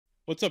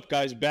What's up,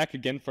 guys? Back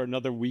again for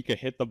another week of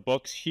Hit the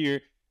Books here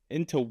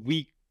into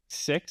week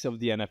 6 of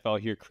the NFL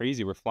here.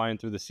 Crazy. We're flying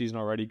through the season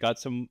already. Got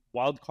some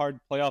wild card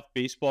playoff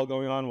baseball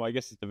going on. Well, I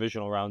guess it's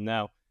divisional round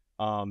now.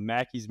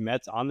 Mackey's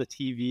Mets on the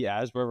TV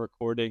as we're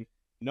recording.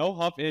 No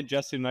Huff and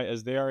Jesse tonight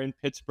as they are in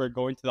Pittsburgh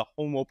going to the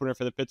home opener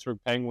for the Pittsburgh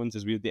Penguins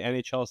as we have the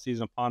NHL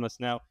season upon us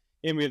now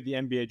and we have the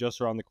NBA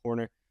just around the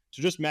corner.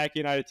 So just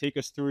Mackey and I to take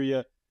us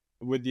through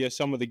with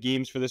some of the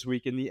games for this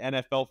week in the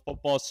NFL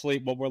football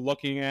slate, what we're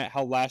looking at,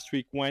 how last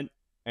week went,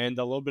 and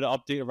a little bit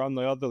of update around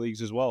the other leagues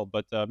as well.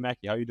 But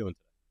Mackie, how you doing today?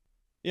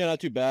 Yeah,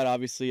 not too bad.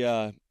 Obviously,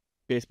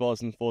 baseball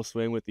is in full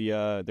swing with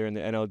they're in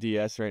the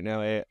NLDS right now,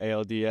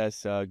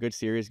 ALDS. Good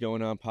series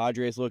going on.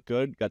 Padres look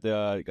good. Got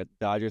the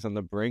Dodgers on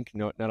the brink.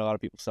 Not a lot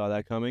of people saw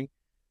that coming.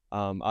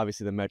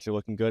 Obviously the Mets are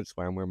looking good. That's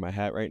why I'm wearing my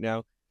hat right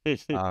now.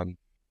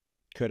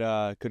 Could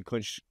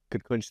clinch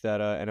that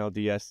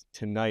NLDS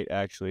tonight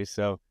actually.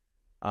 So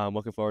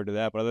looking forward to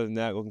that. But other than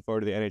that, looking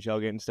forward to the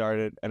NHL getting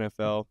started,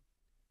 NFL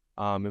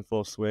in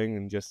full swing,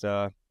 and just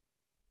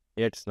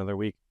another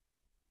week.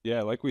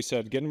 Yeah, like we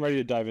said, getting ready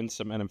to dive into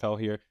some NFL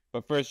here.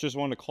 But first, just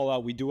want to call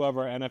out, we do have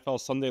our NFL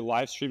Sunday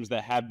live streams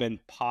that have been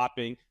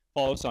popping.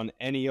 Follow us on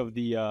any of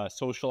the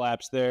social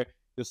apps there.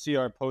 You'll see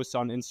our posts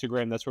on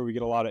Instagram. That's where we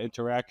get a lot of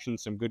interaction,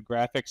 some good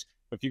graphics.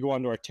 But if you go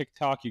onto our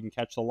TikTok, you can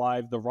catch the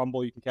live. The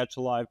Rumble, you can catch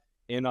the live.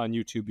 And on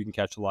YouTube, you can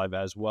catch the live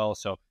as well.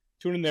 So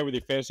tune in there with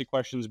your fantasy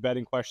questions,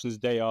 betting questions,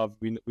 day of.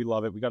 We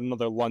love it. We got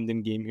another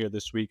London game here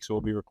this week, so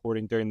we'll be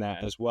recording during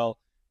that as well.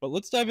 But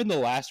let's dive into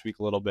last week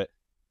a little bit.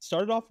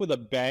 Started off with a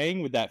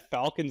bang with that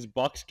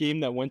Falcons-Bucks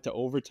game that went to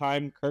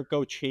overtime.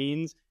 Kirko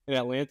Chains in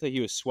Atlanta, he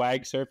was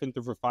swag surfing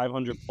through for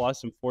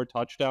 500-plus and 4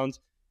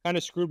 touchdowns. Kind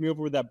of screwed me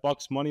over with that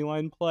Bucks money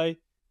line play,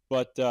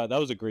 but that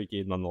was a great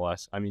game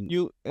nonetheless. I mean,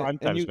 prime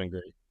time's been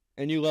great.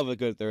 And you love a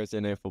good Thursday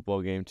night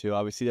football game, too.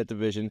 Obviously, that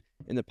division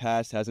in the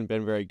past hasn't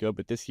been very good,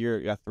 but this year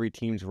you got 3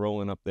 teams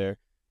rolling up there.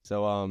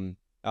 So,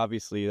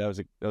 obviously, that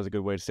was a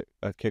good way to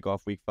kick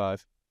off Week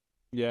 5.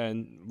 Yeah,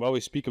 and while we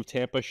speak of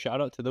Tampa,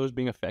 shout out to those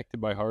being affected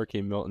by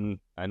Hurricane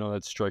Milton. I know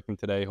that's striking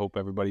today. Hope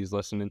everybody's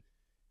listening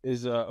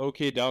is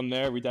okay down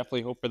there. We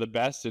definitely hope for the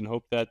best and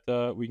hope that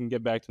we can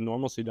get back to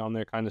normalcy down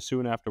there kind of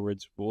soon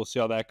afterwards. We'll see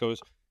how that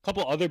goes. A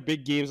couple other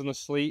big games on the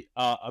slate.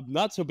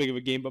 Not so big of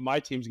a game, but my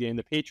team's game.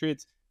 The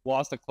Patriots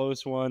lost a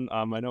close one.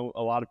 I know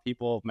a lot of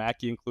people,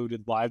 Mackie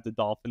included, live the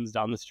Dolphins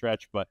down the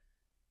stretch, but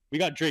we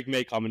got Drake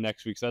May coming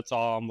next week, so that's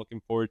all I'm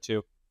looking forward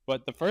to.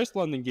 But the first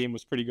London game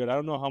was pretty good. I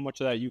don't know how much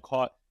of that you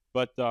caught,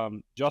 but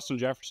Justin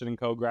Jefferson and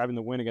co. grabbing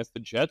the win against the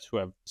Jets, who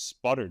have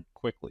sputtered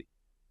quickly.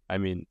 I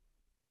mean,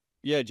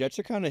 yeah, Jets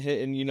are kind of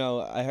hitting. You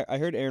know, I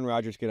heard Aaron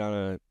Rodgers get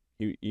on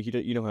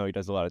you know how he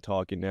does a lot of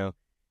talking now.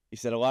 He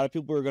said a lot of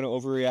people are going to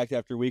overreact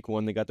after Week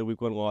 1. They got the Week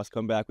 1 loss,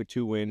 come back with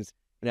 2 wins,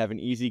 and have an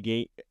easy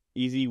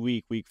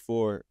week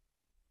 4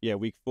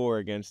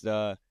 against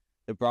the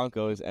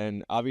Broncos,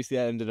 and obviously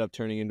that ended up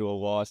turning into a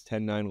loss,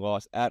 10-9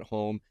 loss at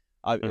home.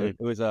 It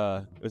was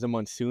a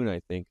monsoon,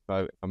 I think,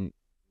 if I'm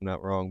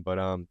not wrong, but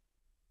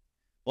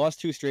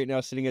lost 2 straight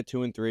now, sitting at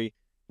 2-3.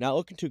 Not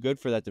looking too good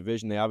for that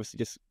division. They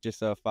obviously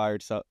just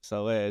fired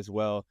Saleh as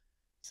well.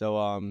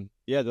 So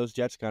yeah, those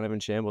Jets kind of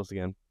in shambles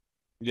again.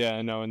 Yeah,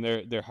 I know, and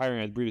they're hiring,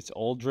 I believe it's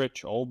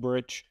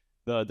Ulbrich,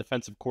 the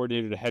defensive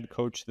coordinator, the head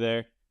coach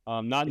there.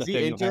 Not is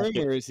he interim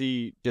or is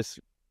he just?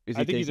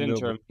 I think he's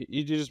interim.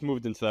 He just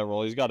moved into that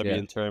role. He's got to be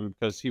interim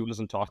because he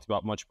wasn't talked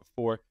about much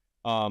before.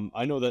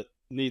 I know that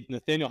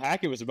Nathaniel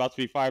Hackett was about to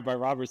be fired by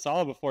Robert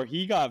Saleh before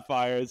he got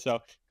fired. So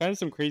kind of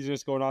some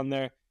craziness going on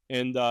there.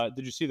 And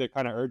did you see they're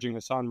kind of urging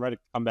Hassan Reddick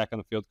to come back on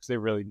the field because they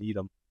really need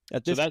him?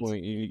 At this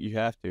point, you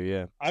have to,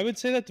 yeah. I would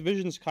say that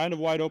division's kind of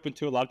wide open,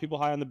 too. A lot of people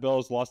high on the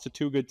Bills, lost to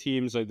 2 good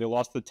teams. Like, they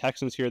lost to the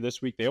Texans here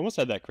this week. They almost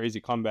had that crazy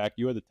comeback.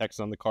 You had the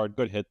Texans on the card.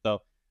 Good hit, though.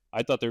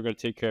 I thought they were going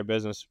to take care of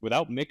business.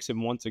 Without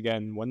Mixon once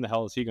again, when the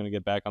hell is he going to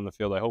get back on the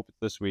field? I hope it's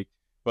this week.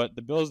 But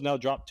the Bills now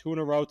dropped 2 in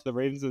a row to the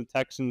Ravens and the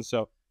Texans,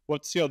 so we'll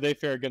have to see how they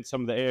fare against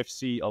some of the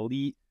AFC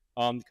elite.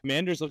 The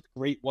Commanders looked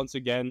great once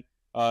again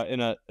in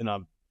a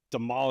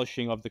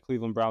demolishing of the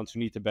Cleveland Browns, who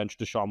need to bench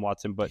Deshaun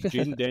Watson. But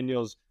Jaden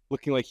Daniels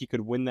looking like he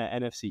could win that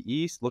NFC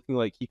East, looking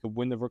like he could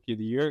win the Rookie of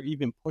the Year,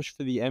 even push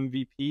for the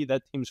MVP.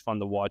 That team's fun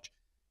to watch.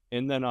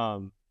 And then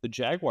the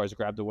Jaguars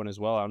grabbed the win as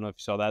well. I don't know if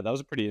you saw that. That was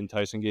a pretty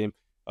enticing game.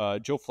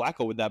 Joe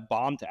Flacco with that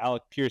bomb to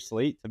Alec Pierce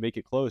late to make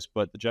it close,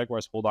 but the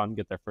Jaguars hold on and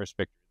get their first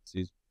victory of the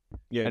season.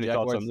 Yeah, any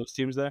thoughts on those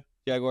teams there?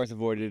 Jaguars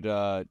avoided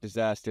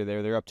disaster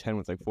there. They're up 10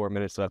 with like 4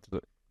 minutes left.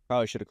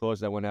 Probably should have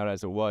closed that one out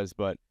as it was,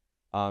 but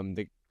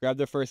they grabbed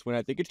their first win.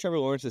 I think it's Trevor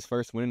Lawrence's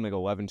first win in like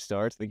 11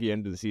 starts. I think he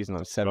ended the season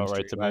on 7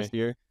 straight last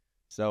year.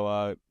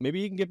 So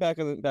maybe he can get back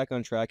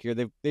on track here.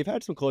 They've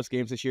had some close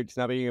games this year, just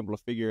not being able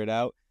to figure it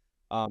out.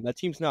 That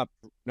team's not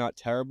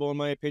terrible in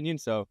my opinion.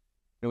 So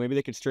maybe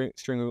they could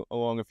string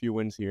along a few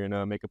wins here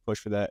and make a push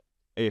for that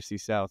AFC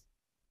South.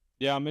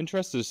 Yeah, I'm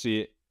interested to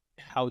see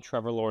how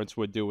Trevor Lawrence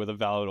would do with a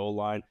valid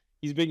O-line.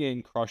 He's been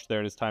getting crushed there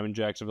in his time in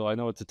Jacksonville. I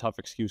know it's a tough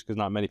excuse because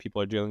not many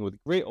people are dealing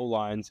with great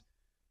O-lines,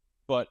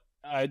 but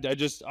I'm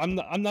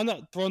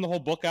not throwing the whole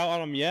book out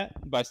on him yet,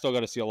 but I still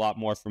got to see a lot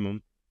more from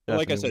him. But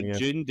like I Definitely,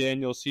 said, yeah. Jaden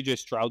Daniels, C.J.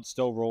 Stroud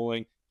still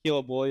rolling.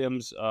 Caleb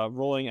Williams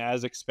rolling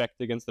as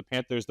expected against the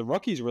Panthers. The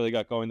rookies really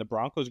got going. The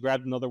Broncos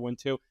grabbed another win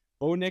too.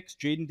 Bo Nix,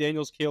 Jaden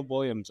Daniels, Caleb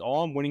Williams,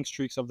 all on winning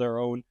streaks of their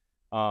own.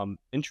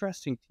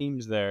 Interesting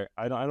teams there.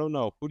 I don't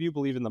know. Who do you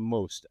believe in the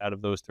most out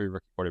of those three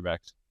rookie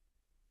quarterbacks?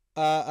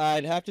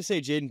 I'd have to say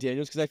Jaden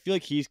Daniels because I feel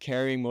like he's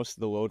carrying most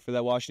of the load for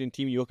that Washington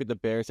team. You look at the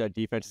Bears, that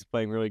defense is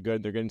playing really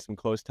good. They're getting some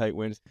close, tight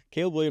wins.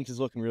 Caleb Williams is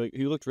looking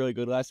he looked really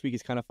good last week.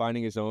 He's kind of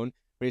finding his own,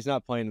 but he's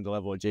not playing at the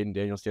level of Jaden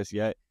Daniels just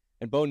yet.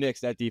 And Bo Nix,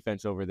 that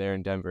defense over there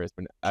in Denver has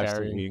been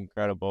absolutely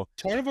incredible.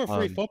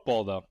 Turnover-free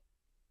football, though,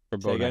 for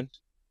Say Bo again? Nix.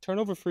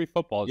 Turnover-free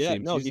football, it Yeah,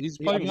 seems. no, He's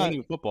playing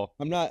winning football.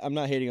 I'm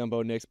not hating on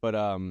Bo Nix, but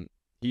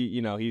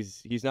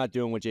he's not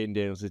doing what Jaden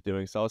Daniels is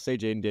doing. So I'll say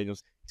Jaden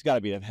Daniels. He's got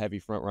to be a heavy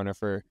front runner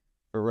for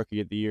rookie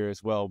of the year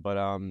as well. But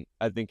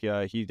I think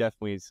he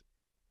definitely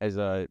has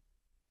he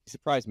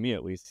surprised me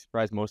at least. He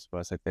surprised most of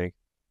us, I think.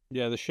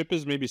 Yeah, the ship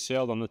has maybe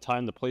sailed on the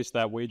time to place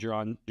that wager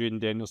on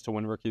Jaden Daniels to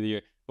win Rookie of the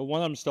Year. But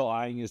one I'm still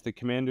eyeing is the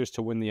Commanders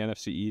to win the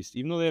NFC East,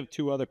 even though they have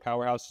two other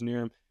powerhouses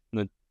near them.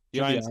 And the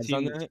You have the Giants odds team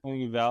on is that?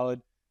 playing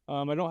valid.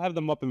 I don't have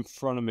them up in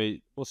front of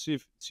me. We'll see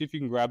if you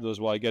can grab those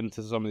while I get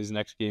into some of these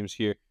next games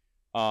here.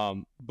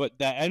 But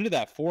that end of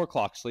that 4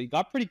 o'clock slate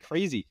got pretty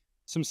crazy.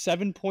 Some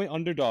 7-point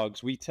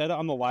underdogs. We said it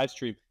on the live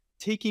stream,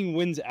 taking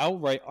wins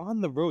outright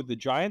on the road. The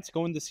Giants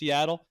going to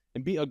Seattle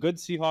and beat a good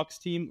Seahawks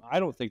team. I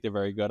don't think they're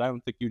very good. I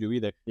don't think you do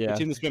either. Yeah. A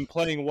team that's been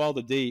playing well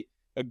to date.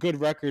 A good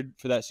record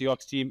for that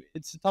Seahawks team.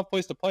 It's a tough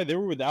place to play. They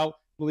were without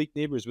Malik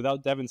Neighbors,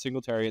 without Devin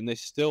Singletary, and they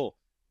still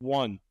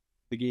won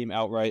the game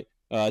outright.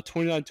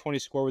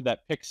 29-20 score with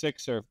that pick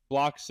six or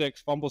block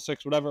six, fumble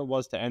six, whatever it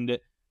was to end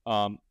it.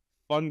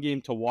 Fun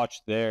game to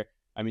watch there.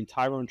 I mean,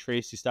 Tyrone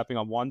Tracy stepping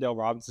up, Wan'Dale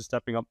Robinson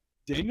stepping up,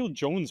 Daniel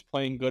Jones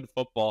playing good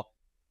football.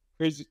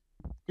 Crazy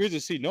to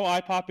see. No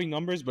eye-popping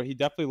numbers, but he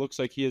definitely looks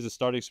like he has a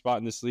starting spot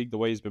in this league the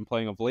way he's been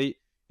playing of late.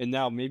 And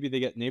now maybe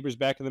they get Neighbors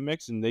back in the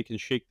mix and they can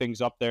shake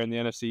things up there in the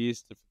NFC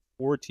East.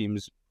 4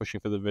 teams pushing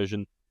for the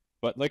division.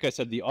 But like I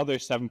said, the other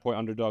 7-point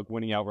underdog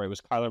winning outright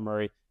was Kyler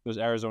Murray, those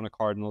Arizona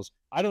Cardinals.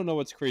 I don't know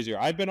what's crazier.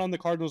 I've been on the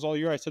Cardinals all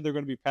year. I said they're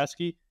going to be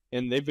pesky,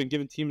 and they've been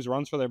giving teams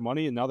runs for their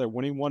money, and now they're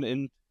winning one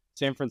in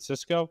San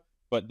Francisco.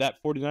 But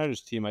that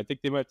 49ers team, I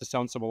think they might have to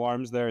sound some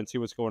alarms there and see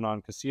what's going on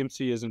because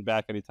CMC isn't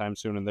back anytime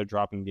soon, and they're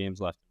dropping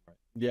games left and right.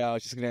 Yeah, I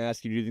was just going to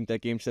ask you, do you think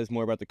that game says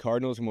more about the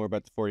Cardinals or more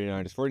about the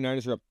 49ers?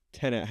 49ers are up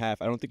 10 at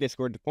half. I don't think they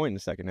scored a point in the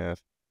second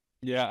half.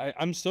 Yeah,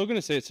 I'm still going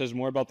to say it says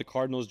more about the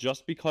Cardinals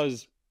just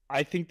because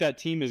I think that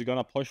team is going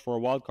to push for a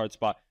wild card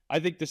spot. I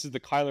think this is the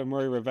Kyler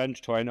Murray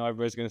revenge tour. I know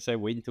everybody's going to say,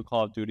 wait until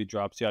Call of Duty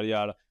drops, yada,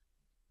 yada.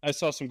 I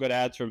saw some good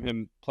ads from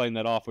him playing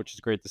that off, which is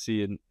great to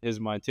see in his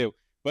mind, too.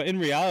 But in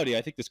reality,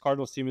 I think this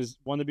Cardinals team is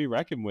one to be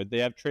reckoned with. They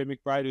have Trey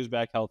McBride, who's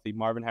back healthy,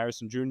 Marvin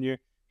Harrison Jr.,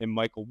 and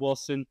Michael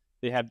Wilson.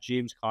 They have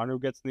James Conner, who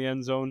gets in the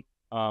end zone.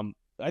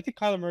 I think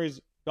Kyler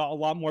Murray's got a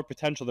lot more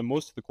potential than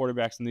most of the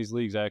quarterbacks in these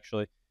leagues,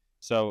 actually.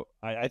 So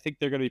I think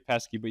they're going to be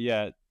pesky. But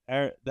yeah,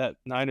 that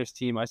Niners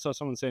team, I saw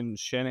someone saying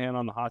Shanahan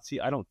on the hot seat.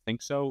 I don't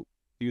think so.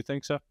 Do you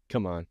think so?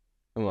 Come on.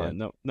 Yeah,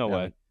 no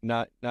way.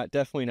 Not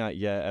definitely not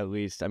yet, at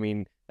least. I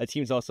mean, that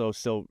team's also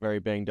still very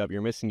banged up.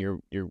 You're missing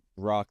your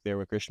rock there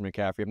with Christian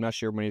McCaffrey. I'm not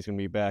sure when he's going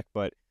to be back,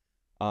 but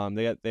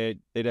they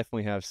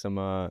definitely have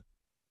some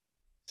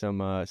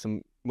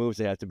moves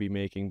they have to be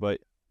making. But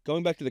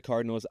going back to the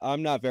Cardinals,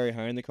 I'm not very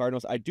high on the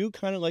Cardinals. I do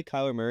kind of like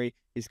Kyler Murray.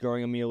 He's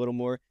growing on me a little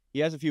more. He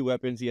has a few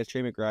weapons. He has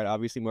Trey McBride,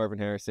 obviously Marvin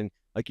Harrison.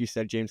 Like you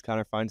said, James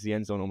Conner finds the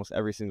end zone almost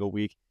every single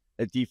week.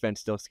 The defense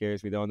still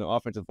scares me, though, and the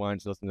offensive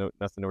line's nothing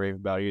to rave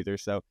about either.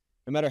 So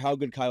no matter how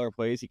good Kyler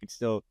plays, he could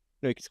still,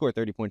 he could score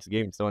 30 points a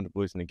game and still end up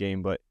losing the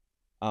game. But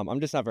I'm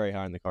just not very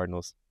high on the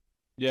Cardinals.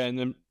 Yeah, and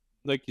then,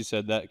 like you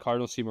said, that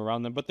Cardinals team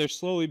around them, but they're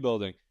slowly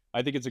building.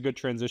 I think it's a good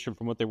transition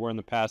from what they were in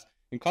the past.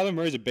 And Kyler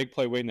Murray's a big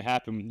play waiting to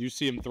happen. You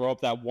see him throw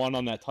up that one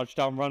on that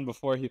touchdown run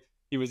before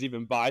he was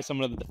even by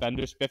some of the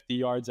defenders 50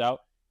 yards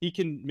out. He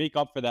can make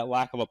up for that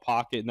lack of a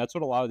pocket, and that's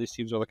what a lot of these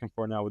teams are looking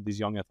for now with these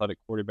young athletic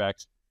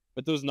quarterbacks.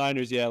 But those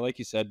Niners, yeah, like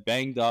you said,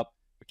 banged up.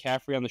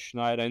 McCaffrey on the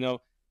schneid. I know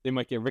they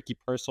might get Ricky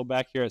Purcell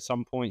back here at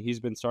some point. He's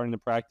been starting to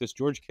practice.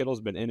 George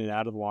Kittle's been in and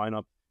out of the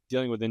lineup,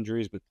 dealing with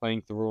injuries, but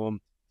playing through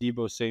them.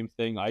 Debo, same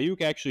thing.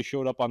 Ayuk actually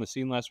showed up on the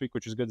scene last week,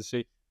 which was good to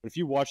see. But if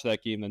you watch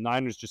that game, the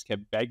Niners just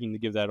kept begging to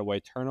give that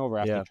away, turnover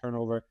after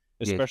turnover,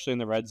 especially in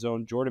the red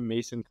zone. Jordan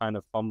Mason kind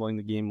of fumbling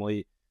the game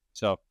late.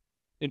 So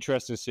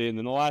interesting to see. And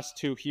then the last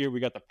two here, we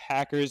got the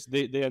Packers.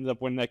 They ended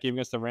up winning that game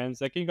against the Rams.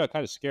 That game got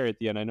kind of scary at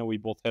the end. I know we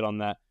both hit on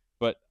that.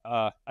 But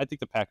I think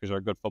the Packers are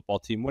a good football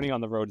team. Winning on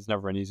the road is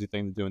never an easy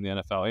thing to do in the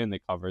NFL, and they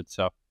covered.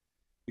 So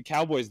the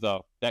Cowboys,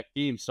 though, that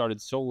game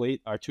started so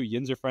late. Our two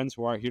Yinzer friends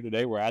who aren't here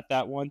today were at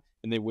that one,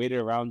 and they waited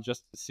around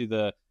just to see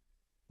the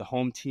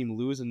home team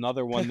lose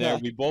another one there.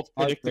 We both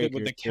predicted it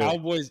with the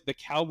Cowboys. The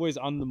Cowboys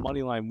on the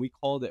money line. We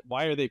called it.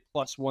 Why are they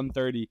plus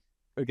 130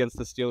 against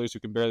the Steelers who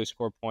can barely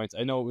score points?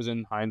 I know it was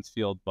in Heinz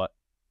Field, but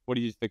what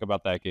do you think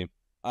about that game?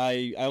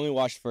 I only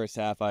watched the first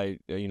half. I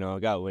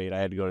got late. I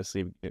had to go to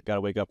sleep. Got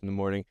to wake up in the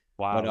morning.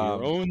 Wow, but,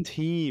 your own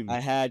team.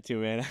 I had to,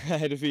 man. I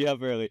had to be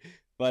up early.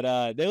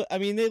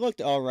 they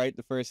looked all right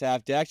the first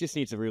half. Dak just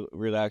needs to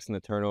relax on the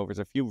turnovers.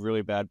 A few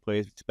really bad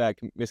plays, bad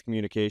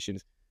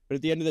miscommunications. But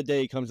at the end of the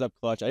day, he comes up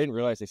clutch. I didn't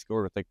realize they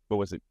scored with, like, what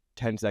was it,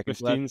 10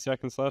 seconds left? 15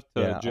 seconds left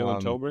to Yeah,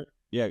 Jalen Tolbert.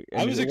 yeah. I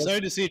And was it was,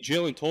 excited to see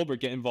Jalen Tolbert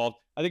get involved.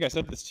 I think I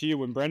said this to you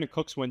when Brandon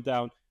Cooks went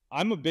down.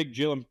 I'm a big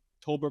Jalen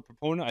Tolbert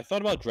proponent. I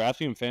thought about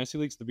drafting him in fantasy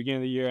leagues at the beginning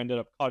of the year. Ended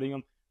up cutting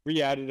him,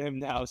 re-added him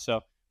now,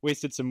 so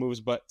wasted some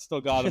moves, but still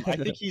got him. I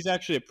think he's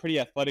actually a pretty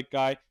athletic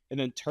guy. And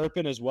then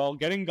Turpin as well.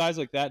 Getting guys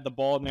like that, the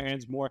ball in their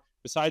hands more,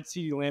 besides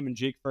CeeDee Lamb and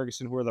Jake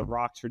Ferguson, who are the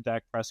rocks for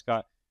Dak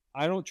Prescott.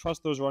 I don't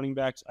trust those running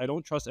backs. I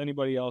don't trust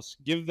anybody else.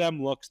 Give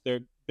them looks. They're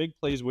big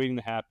plays waiting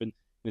to happen.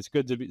 And it's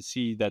good to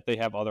see that they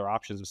have other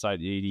options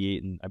besides the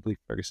 88 and I believe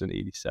Ferguson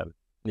 87.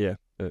 Yeah,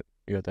 you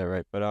got that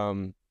right. But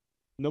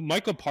no,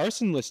 Michael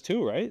Parsons list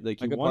too, right? Like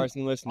Michael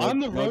Parsons list on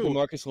the road.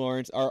 Marcus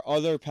Lawrence, our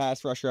other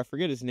pass rusher, I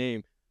forget his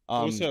name.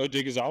 Also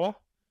Odighizuwa?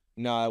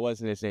 No, it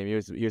wasn't his name. He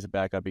was a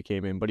backup. He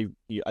came in, but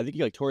he I think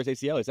he like tore his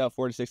ACL. He's out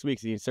 4 to 6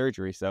 weeks. He's in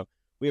surgery, so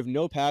we have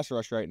no pass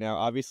rush right now.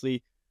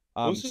 Obviously,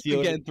 Steelers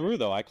been getting through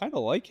though. I kind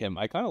of like him.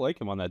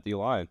 On that D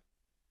line.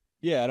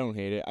 Yeah, I don't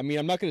hate it. I mean,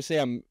 I'm not going to say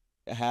I'm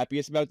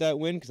happiest about that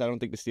win because I don't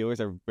think the Steelers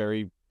are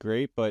very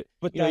great, but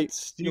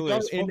that's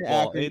Steelers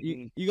football.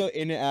 You go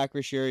into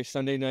Akron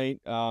Sunday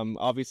night.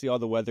 Obviously all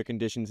the weather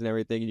conditions and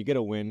everything, and you get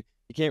a win.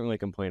 You can't really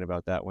complain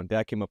about that one.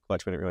 Dak came up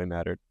clutch when it really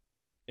mattered.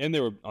 And they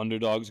were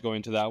underdogs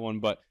going to that one,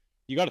 but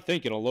you got to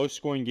think in a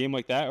low-scoring game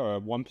like that or a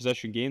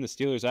one-possession game, the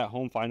Steelers at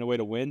home find a way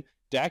to win.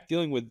 Dak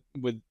dealing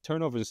with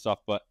turnovers and stuff,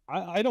 but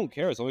I don't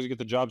care as long as you get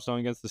the job done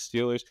against the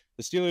Steelers.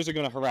 The Steelers are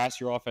going to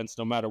harass your offense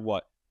no matter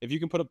what. If you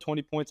can put up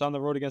 20 points on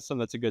the road against them,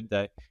 that's a good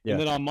day. Yeah.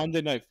 And then on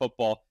Monday Night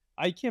Football,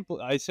 I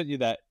sent you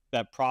that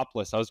prop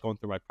list. I was going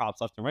through my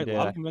props left and right. Yeah. A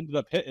lot of them ended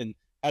up hitting.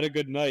 Had a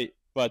good night,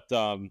 but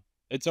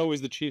it's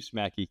always the Chiefs,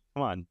 Mackie.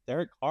 Come on,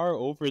 Derek Carr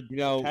over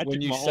Patrick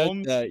when you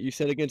Mahomes. Said that, you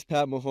said against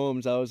Pat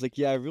Mahomes, I was like,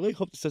 yeah, I really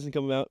hope this doesn't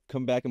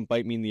come back and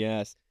bite me in the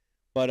ass.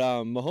 But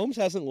Mahomes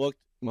hasn't looked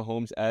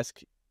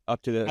Mahomes-esque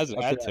up to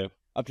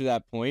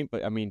that point.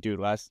 But I mean, dude,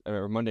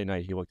 Monday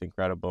night he looked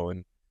incredible,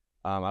 and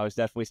I was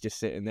definitely just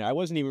sitting there. I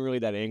wasn't even really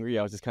that angry.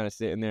 I was just kind of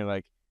sitting there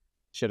like,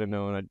 should have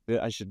known.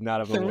 I should not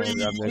have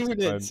unloaded on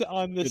this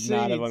one. Should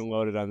not have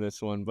unloaded on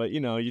this one. But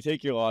you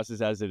take your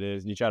losses as it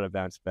is, and you try to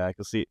bounce back.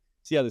 You'll see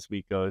how this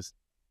week goes.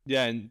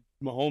 Yeah, and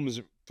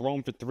Mahomes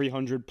thrown for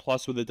 300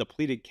 plus with a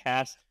depleted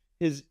cast.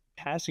 His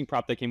passing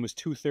prop that game was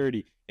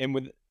 230, and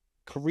with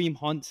Kareem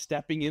Hunt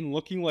stepping in,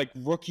 looking like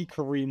rookie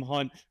Kareem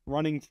Hunt,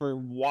 running for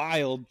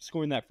wild,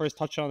 scoring that first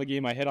touchdown of the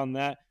game. I hit on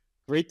that.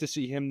 Great to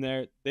see him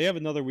there. They have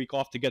another week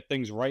off to get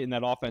things right in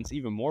that offense,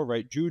 even more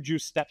right. Juju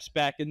steps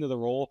back into the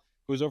role,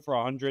 goes over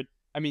 100.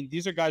 I mean,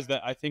 these are guys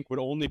that I think would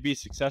only be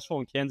successful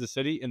in Kansas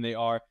City, and they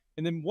are.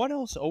 And then what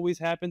else always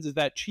happens is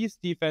that Chiefs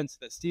defense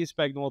that Steve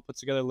Spagnuolo puts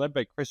together, led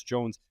by Chris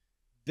Jones,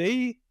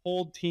 they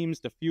hold teams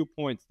to few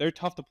points. They're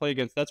tough to play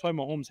against. That's why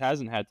Mahomes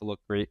hasn't had to look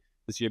great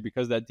this year,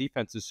 because that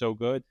defense is so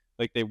good,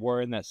 like they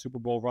were in that Super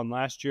Bowl run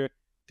last year,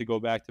 to go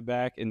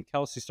back-to-back. And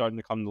Kelsey's starting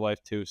to come to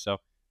life too. So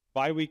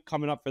bye week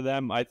coming up for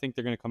them. I think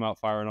they're going to come out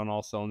firing on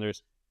all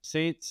cylinders.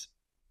 Saints,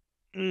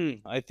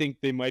 I think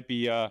they might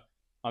be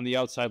on the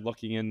outside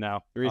looking in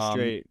now. Three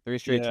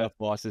straight tough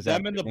losses.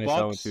 Them and the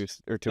Bucks,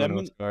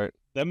 start.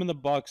 Them and the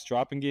Bucks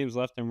dropping games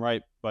left and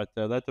right, but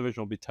that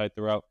division will be tight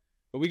throughout.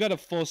 But we got a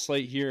full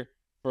slate here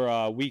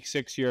for Week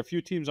 6 here. A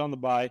few teams on the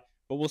bye,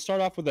 but we'll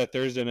start off with that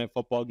Thursday night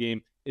football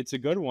game. It's a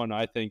good one,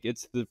 I think.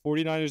 It's the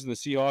 49ers and the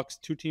Seahawks,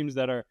 two teams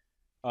that are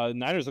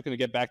Niners looking to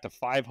get back to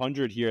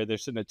 500 here. They're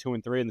sitting at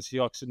 2-3, and the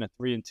Seahawks sitting at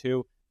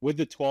 3-2 with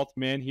the 12th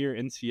man here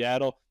in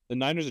Seattle. The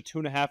Niners are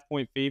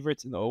 2.5-point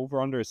favorites, and the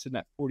over/under is sitting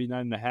at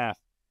 49.5.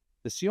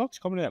 The Seahawks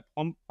coming in at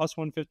plus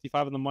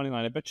 155 on the money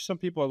line. I bet you some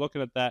people are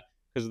looking at that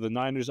because of the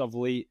Niners of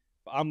late.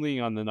 I'm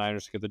leaning on the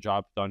Niners to get the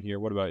job done here.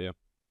 What about you?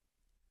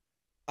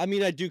 I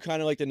mean, I do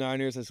kind of like the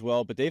Niners as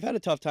well, but they've had a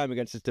tough time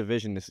against this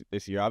division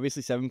this year.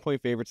 Obviously,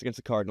 7-point favorites against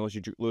the Cardinals,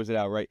 you lose it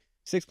outright.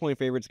 6-point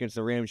favorites against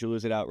the Rams, you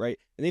lose it outright.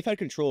 And they've had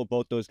control of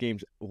both those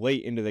games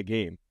late into the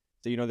game.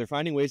 So, they're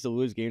finding ways to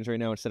lose games right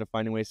now instead of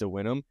finding ways to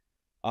win them.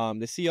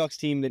 The Seahawks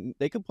team,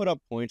 they could put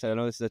up points. I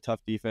know this is a tough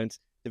defense.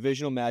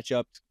 Divisional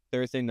matchup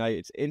Thursday night.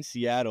 It's in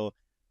Seattle.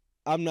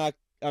 I'm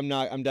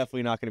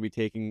definitely not going to be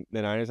taking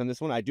the Niners on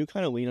this one. I do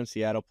kind of lean on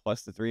Seattle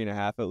plus the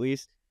 3.5 at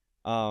least.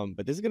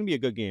 But this is going to be a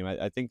good game.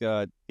 I think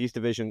these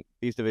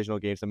divisional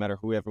games, no matter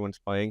who everyone's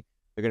playing,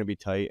 they're going to be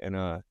tight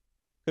and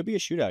could be a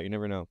shootout. You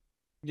never know.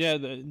 Yeah,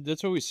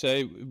 that's what we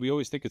say. We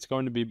always think it's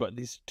going to be, but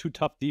these two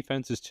tough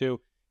defenses too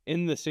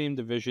in the same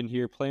division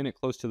here, playing it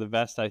close to the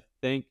vest. I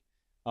think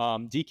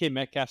DK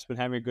Metcalf's been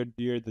having a good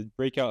year. The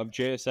breakout of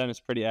JSN is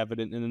pretty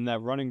evident, and then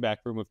that running back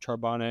room of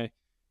Charbonnet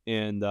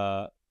and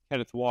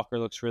Kenneth Walker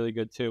looks really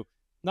good too.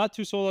 Not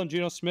too sold on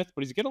Geno Smith,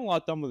 but he's getting a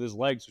lot done with his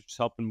legs, which is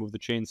helping move the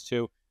chains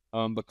too.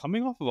 But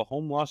coming off of a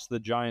home loss to the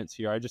Giants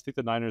here, I just think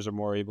the Niners are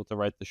more able to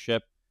right the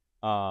ship.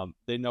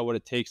 They know what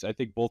it takes. I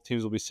think both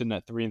teams will be sitting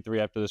at 3-3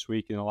 after this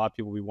week, and a lot of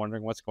people will be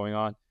wondering what's going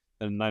on.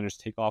 And the Niners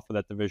take off of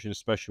that division,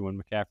 especially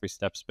when McCaffrey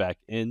steps back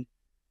in.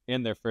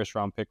 and their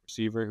first-round pick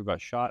receiver who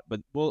got shot.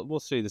 But we'll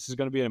see. This is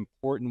going to be an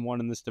important one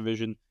in this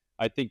division.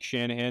 I think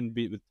Shanahan,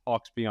 with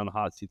talks being on the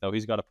hot seat, though,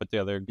 he's got to put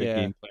together a good Yeah,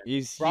 game plan.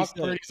 he's Brock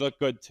still Purdy's look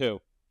good too.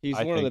 he's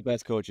I one of the think.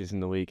 best coaches in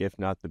the league, if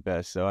not the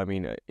best. So I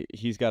mean,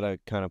 he's got to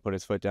kind of put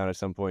his foot down at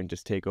some point and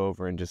just take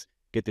over and just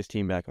get this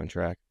team back on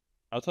track.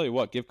 I'll tell you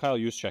what, give Kyle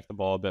Juszczyk the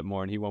ball a bit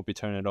more, and he won't be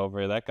turning it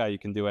over. That guy you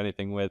can do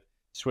anything with,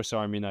 Swiss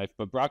Army knife.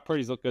 But Brock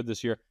Purdy's looked good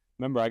this year.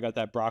 Remember, I got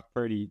that Brock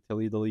Purdy to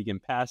lead the league in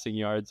passing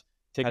yards.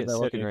 How's Ticket that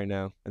looking sitting. right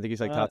now? I think he's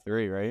like top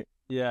 3, right?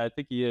 Yeah, I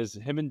think he is.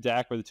 Him and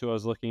Dak were the two I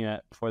was looking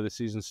at before the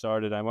season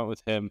started. I went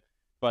with him.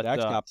 But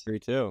Dak's top 3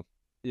 too.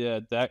 yeah,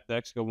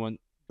 Dak's a good one.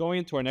 Going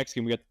into our next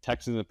game, we got the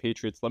Texans and the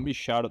Patriots. Let me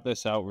shout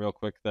this out real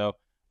quick, though.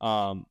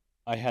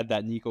 I had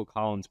that Nico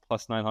Collins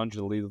plus 900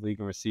 to lead the league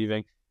in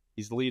receiving.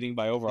 He's leading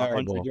by over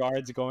 100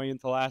 yards going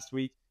into last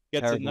week.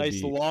 Gets a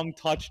nice long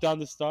touchdown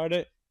to start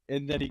it,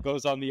 and then he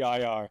goes on the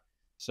IR.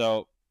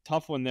 So,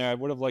 tough one there. I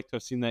would have liked to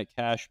have seen that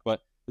cash,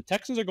 but the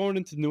Texans are going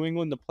into New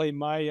England to play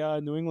my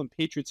New England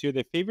Patriots here.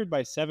 They're favored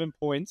by 7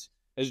 points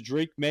as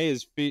Drake May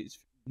is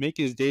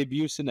making his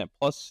debut sitting at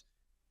plus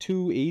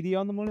 280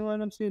 on the money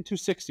line. I'm seeing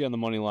 260 on the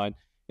money line.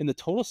 And the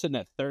total sitting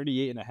at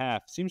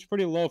 38.5. Seems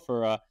pretty low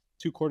for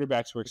two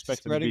quarterbacks we're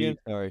expecting to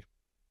be.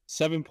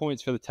 7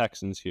 points for the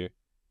Texans here.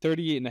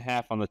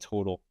 38.5 on the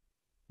total.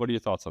 What are your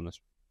thoughts on this?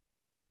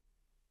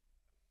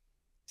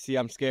 See,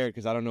 I'm scared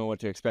because I don't know what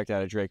to expect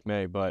out of Drake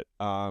May, but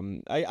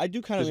I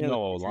do kind of There's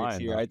no line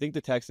here. I think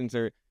the Texans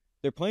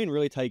they're playing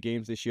really tight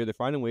games this year. They're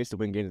finding ways to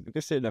win games. I think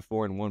they're sitting at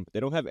 4-1, but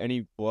they don't have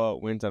any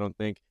blowout wins, I don't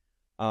think.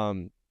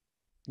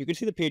 You can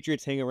see the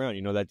Patriots hang around.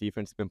 You know, that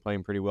defense has been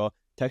playing pretty well.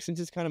 Texans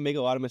just kind of make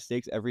a lot of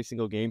mistakes every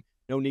single game.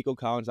 No, Nico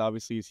Collins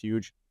obviously is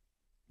huge.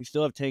 You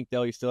still have Tank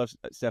Dell. You still have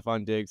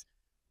Stephon Diggs.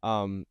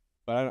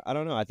 But I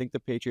don't know. I think the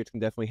Patriots can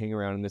definitely hang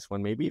around in this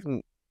one. Maybe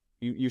even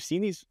you've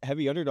seen these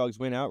heavy underdogs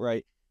win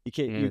outright. You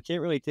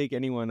can't really take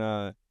anyone.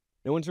 No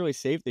one's really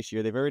safe this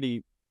year. They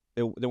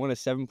won a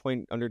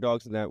 7-point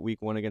underdogs in that week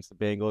 1 against the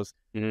Bengals.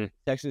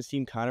 Texans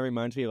team kind of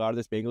reminds me a lot of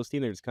this Bengals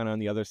team. They're just kind of on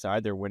the other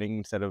side. They're winning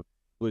instead of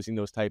losing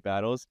those tight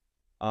battles.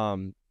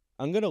 I'm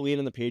going to lean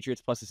on the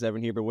Patriots plus a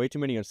 7 here, but way too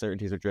many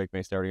uncertainties with Drake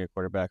May starting at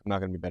quarterback. I'm not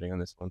going to be betting on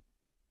this one.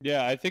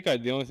 Yeah, I think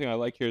the only thing I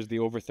like here is the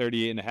over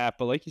 38.5.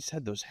 But like you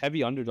said, those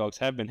heavy underdogs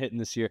have been hitting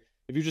this year.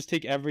 If you just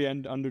take every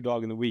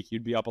underdog in the week,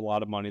 you'd be up a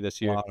lot of money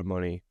this year. A lot of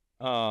money.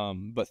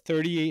 But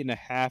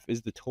 38.5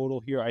 is the total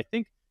here. I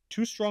think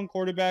two strong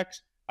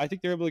quarterbacks. I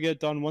think they're able to get it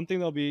done. One thing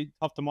that'll be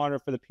tough to monitor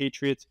for the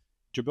Patriots,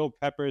 Jabril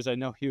Peppers. I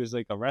know he was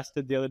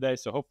arrested the other day,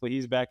 so hopefully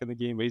he's back in the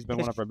game. But he's been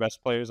one of our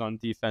best players on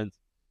defense.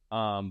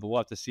 But we'll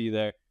have to see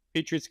there.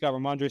 Patriots got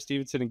Ramondre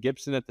Stevenson and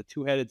Gibson at the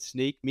two-headed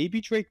snake.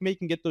 Maybe Drake May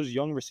can get those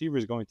young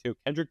receivers going too.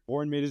 Kendrick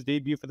Bourne made his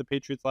debut for the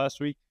Patriots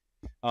last week.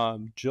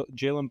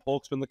 Jalen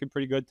Polk's been looking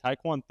pretty good.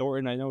 Tyquan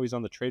Thornton, I know he's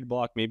on the trade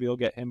block. Maybe they'll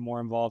get him more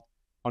involved.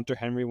 Hunter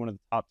Henry, one of the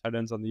top tight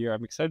ends on the year.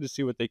 I'm excited to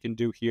see what they can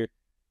do here.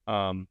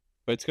 But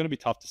it's going to be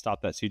tough to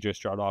stop that CJ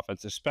Stroud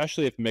offense,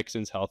 especially if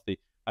Mixon's healthy.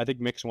 I think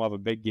Mixon will have a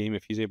big game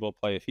if he's able to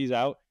play. If he's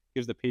out,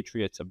 gives the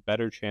Patriots a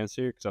better chance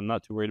here because I'm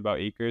not too worried about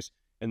Akers.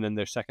 And then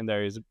their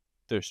secondary is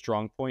their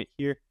strong point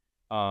here.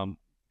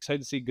 Excited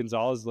to see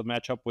Gonzalez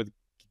match up with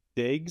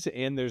Diggs,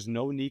 and there's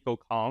no Nico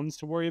Collins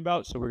to worry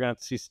about, so we're going to have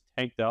to see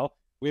Tank Dell.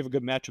 We have a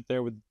good matchup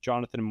there with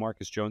Jonathan and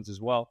Marcus Jones as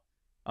well.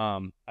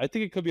 I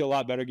think it could be a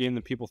lot better game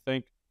than people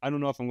think. I don't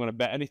know if I'm going to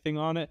bet anything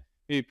on it.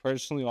 Maybe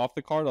personally off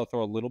the card, I'll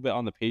throw a little bit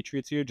on the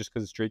Patriots here just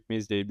because it's Drake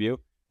May's debut.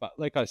 But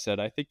like I said,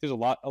 I think there's a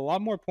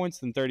lot more points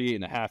than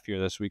 38.5 here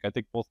this week. I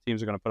think both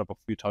teams are going to put up a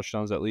few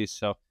touchdowns at least,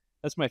 so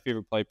that's my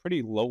favorite play.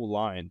 Pretty low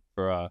line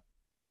for a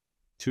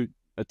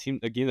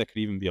game that could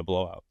even be a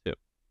blowout too.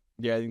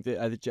 Yeah,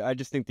 I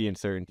just think the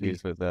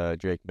uncertainties with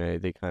Drake May,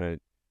 they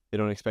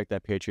don't expect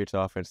that Patriots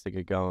offense to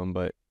get going,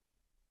 but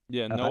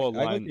yeah, I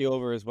like the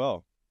over as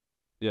well.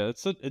 Yeah,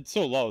 it's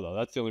so low though.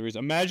 That's the only reason.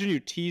 Imagine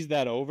you tease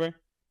that over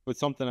with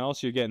something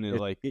else, you're getting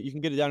it you can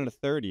get it down to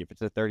 30 if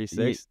it's a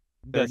 36.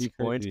 30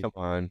 points, come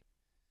on.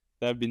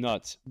 That'd be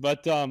nuts.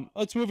 But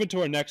let's move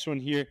into our next one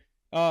here.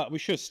 We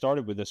should have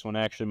started with this one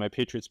actually. My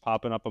Patriots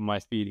popping up on my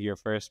feed here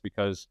first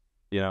because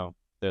they're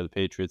the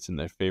Patriots and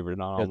they're favored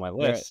on my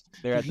list.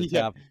 They're at the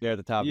top. They're at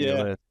the top of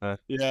your list. Huh?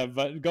 Yeah,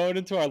 but going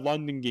into our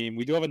London game,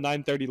 we do have a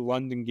 9:30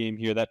 London game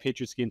here. That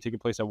Patriots game taking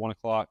place at 1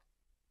 o'clock.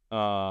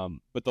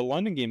 But the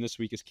London game this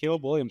week is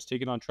Caleb Williams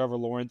taking on Trevor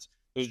Lawrence.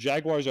 Those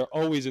Jaguars are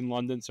always in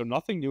London, so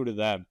nothing new to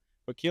them.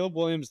 But Caleb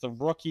Williams, the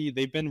rookie,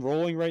 they've been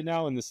rolling right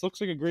now, and this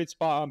looks like a great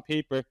spot on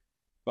paper.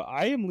 But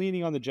I am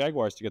leaning on the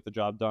Jaguars to get the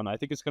job done. I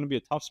think it's going to be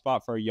a tough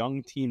spot for a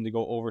young team to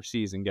go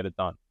overseas and get it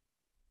done.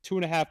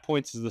 2.5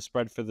 points is the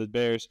spread for the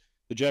Bears.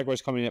 The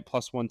Jaguars coming in at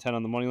plus 110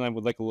 on the money line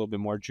would like a little bit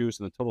more juice,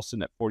 and the total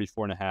sitting at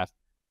 44.5.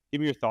 Give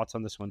me your thoughts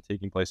on this one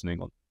taking place in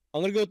England. I'm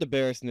going to go with the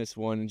Bears in this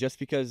one, just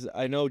because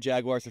I know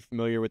Jaguars are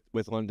familiar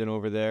with London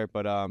over there,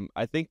 but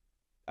I think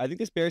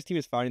this Bears team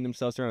is finding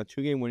themselves around a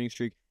 2-game winning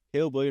streak.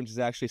 Caleb Williams is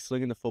actually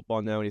slinging the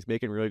football now, and he's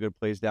making really good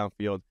plays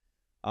downfield.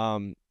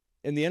 And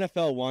the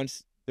NFL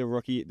wants the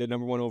rookie, the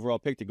number 1 overall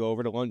pick, to go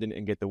over to London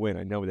and get the win.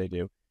 I know they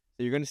do.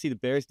 you're going to see the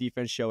Bears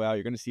defense show out.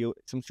 You're going to see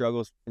some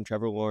struggles from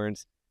Trevor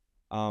Lawrence.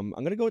 I'm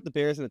going to go with the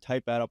Bears in a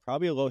tight battle,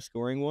 probably a low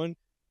scoring one.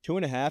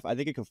 2.5. I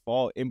think it could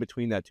fall in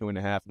between that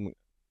 2.5. And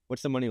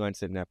what's the money line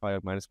sitting at? Probably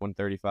like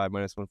 -135,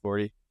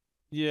 -140.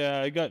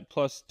 Yeah, I got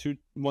plus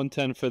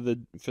 110 for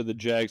the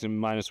Jags and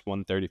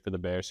 -130 for the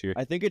Bears here.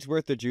 I think it's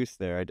worth the juice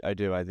there. I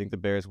do. I think the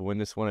Bears will win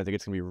this one. I think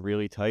it's gonna be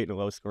really tight and a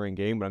low scoring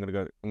game. But I'm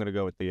gonna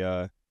go with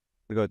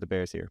the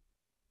Bears here.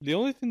 The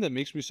only thing that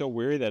makes me so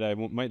weary that I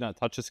might not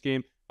touch this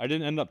game, I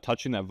didn't end up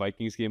touching that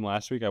Vikings game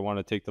last week. I want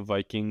to take the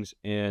Vikings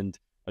and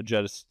a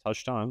Jets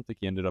touchdown. I don't think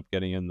he ended up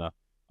getting in the.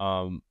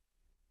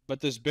 But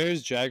this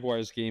Bears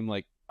Jaguars game,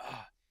 like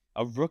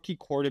a rookie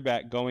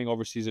quarterback going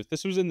overseas. If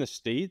this was in the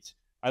States,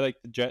 I like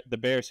the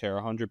Bears here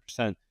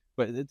 100%.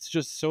 But it's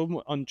just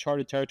so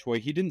uncharted territory.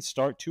 He didn't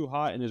start too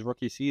hot in his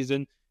rookie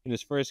season in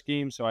his first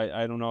game, so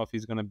I don't know if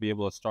he's going to be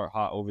able to start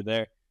hot over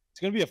there. It's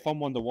going to be a fun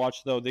one to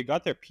watch, though. They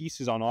got their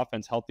pieces on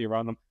offense healthy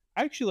around them.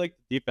 I actually like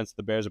the defense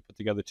the Bears have put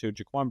together, too.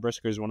 Jaquan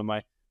Brisker is one of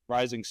my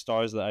rising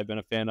stars that I've been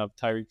a fan of.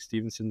 Tyreek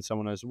Stevenson,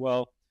 someone as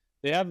well.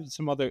 They have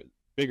some other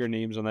bigger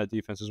names on that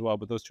defense as well,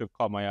 but those two have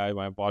caught my eye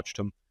when I've watched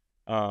them.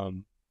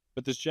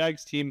 But this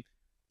Jags team,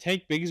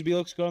 Tank Bigsby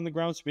looks good on the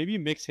ground, so maybe you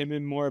mix him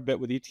in more a bit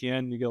with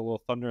ETN. You get a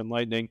little thunder and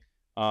lightning.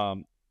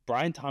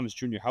 Brian Thomas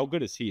Jr., how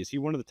good is he? Is he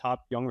one of the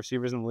top young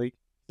receivers in the league?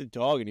 The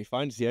dog, and he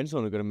finds the end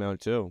zone a good amount,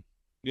 too.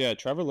 Yeah,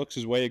 Trevor looks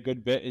his way a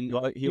good bit. And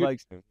he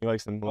likes him. He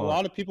likes him a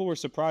lot of people were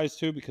surprised,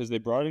 too, because they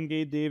brought in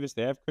Gabe Davis.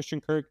 They have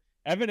Christian Kirk.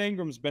 Evan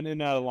Ingram's been in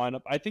and out of the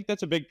lineup. I think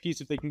that's a big piece.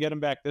 If they can get him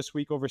back this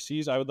week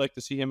overseas, I would like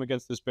to see him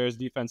against this Bears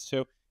defense,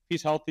 too. If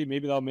he's healthy,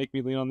 maybe that'll make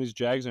me lean on these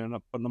Jags and end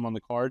up putting them on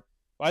the card.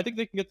 But I think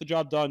they can get the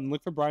job done.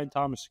 Look for Brian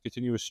Thomas to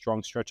continue a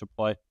strong stretch of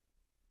play.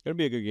 It's going to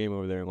be a good game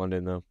over there in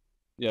London, though.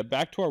 Yeah,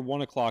 back to our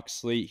 1 o'clock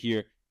slate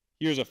here.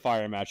 Here's a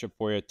fire matchup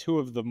for you. Two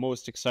of the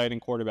most exciting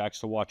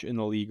quarterbacks to watch in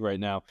the league right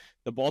now.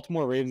 The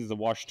Baltimore Ravens and the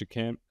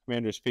Washington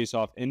Commanders face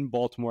off in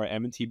Baltimore at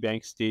M&T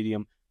Bank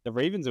Stadium. The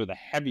Ravens are the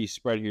heavy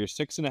spread here,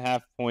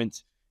 6.5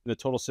 points, and the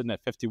total sitting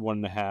at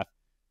 51.5.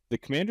 The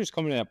Commanders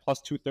coming in at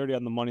plus 230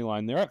 on the money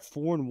line. They're at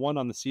 4-1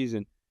 on the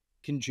season.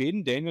 Can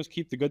Jaden Daniels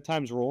keep the good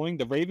times rolling?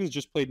 The Ravens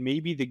just played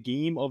maybe the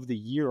game of the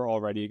year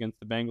already against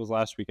the Bengals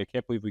last week. I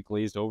can't believe we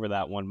glazed over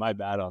that one. My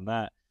bad on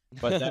that.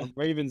 But that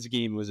Ravens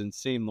game was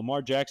insane.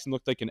 Lamar Jackson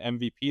looked like an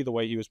MVP the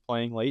way he was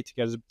playing late to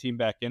get his team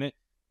back in it,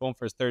 going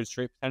for his third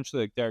straight,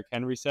 potentially, like Derrick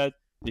Henry said.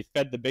 They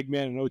fed the big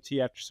man in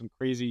OT after some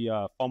crazy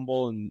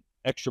fumble and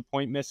extra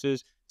point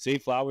misses. Zay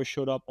Flowers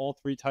showed up. All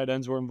three tight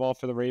ends were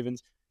involved for the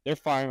Ravens. They're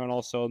firing on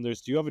all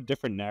cylinders. Do you have a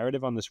different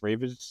narrative on this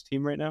Ravens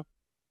team right now?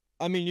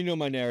 I mean, you know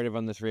my narrative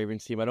on this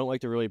Ravens team. I don't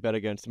like to really bet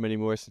against them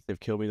anymore since they've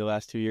killed me the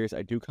last 2 years.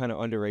 I do kind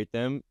of underrate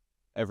them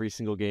every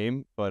single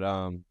game,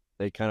 but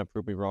they kind of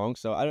prove me wrong.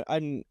 So I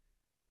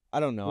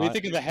don't know. What do you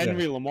think of the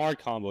Henry-Lamar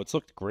combo? It's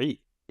looked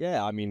great.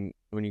 Yeah, I mean,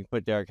 when you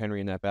put Derrick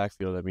Henry in that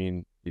backfield, I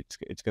mean,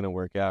 it's going to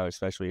work out,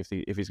 especially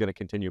if he's going to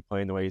continue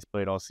playing the way he's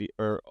played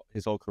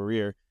his whole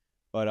career.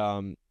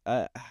 But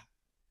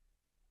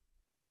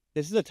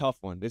this is a tough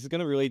one. This is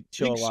going to really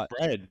show a lot.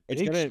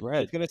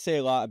 It's going to say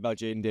a lot about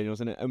Jaden Daniels.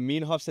 And me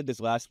and Huff said this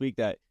last week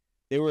that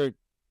they were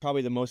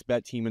probably the most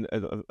bet team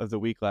of the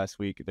week last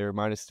week. They were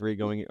 -3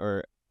 going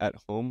or at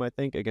home, I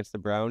think, against the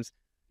Browns.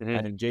 Mm-hmm.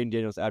 And Jaden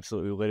Daniels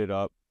absolutely lit it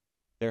up.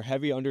 They're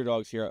heavy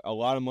underdogs here. A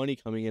lot of money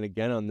coming in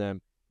again on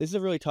them. This is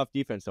a really tough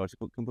defense, though. It's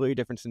a completely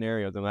different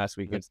scenario than last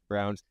week against the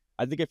Browns.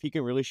 I think if he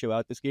can really show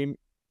out this game,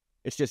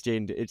 it's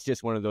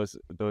just one of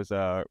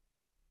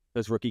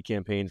those rookie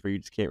campaigns where you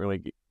just can't really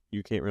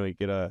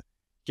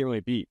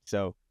beat.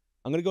 So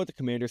I'm gonna go with the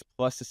Commanders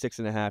plus the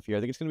 6.5 here.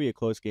 I think it's gonna be a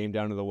close game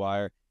down to the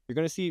wire. You're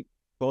gonna see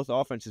both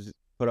offenses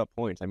put up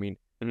points. I mean,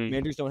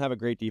 Commanders don't have a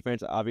great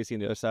defense. Obviously, on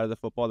the other side of the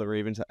football, the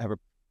Ravens have a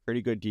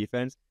pretty good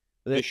defense.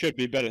 They should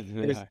be better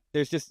than they are.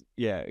 There's just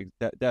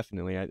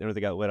definitely. I know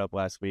they got lit up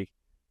last week.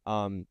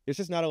 There's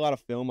just not a lot of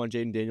film on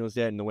Jaden Daniels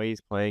yet, and the way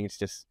he's playing, it's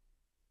just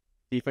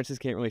defenses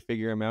can't really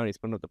figure him out. He's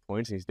putting up the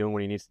points and he's doing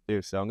what he needs to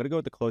do. So I'm gonna go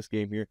with the close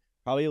game here.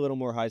 Probably a little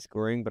more high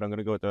scoring, but I'm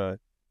gonna go with the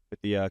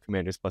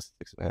Commanders plus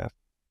 6.5.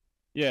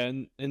 Yeah,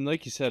 and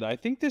like you said, I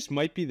think this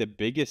might be the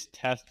biggest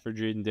test for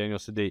Jaden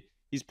Daniels to date.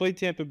 He's played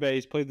Tampa Bay,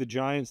 he's played the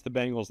Giants, the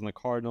Bengals, and the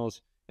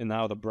Cardinals, and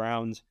now the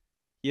Browns.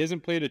 He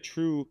hasn't played a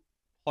true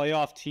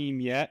playoff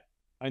team yet.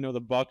 I know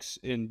the Bucks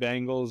and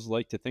Bengals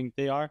like to think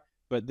they are,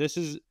 but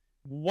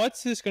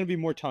what's this going to be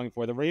more telling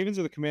for? The Ravens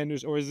or the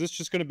Commanders, or is this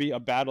just going to be a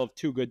battle of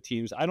two good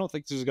teams? I don't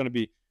think this is going to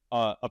be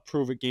a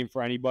prove-it game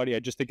for anybody. I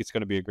just think it's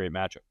going to be a great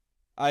matchup.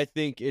 I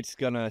think it's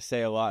going to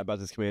say a lot about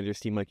this Commanders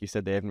team. Like you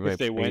said, they haven't really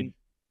played. If they win?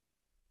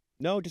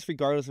 No, just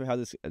regardless of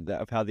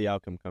how the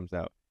outcome comes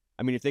out.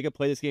 I mean, if they could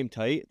play this game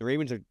tight, the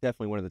Ravens are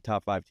definitely one of the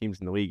top 5 teams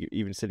in the league,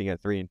 even sitting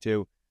at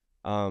 3-2.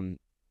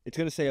 It's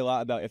going to say a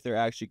lot about if they're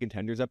actually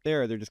contenders up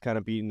there, or they're just kind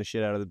of beating the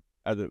shit out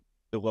of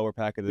the lower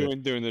pack of the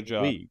doing their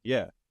job. League.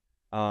 Yeah.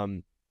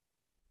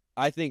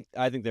 I think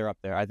they're up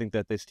there. I think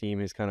that this team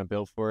is kind of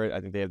built for it.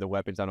 I think they have the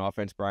weapons on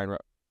offense.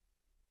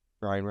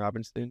 Brian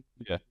Robinson.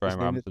 Yeah, His Brian name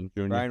is Robinson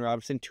Jr. Brian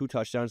Robinson, 2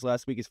 touchdowns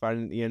last week. He's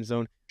finding the end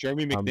zone.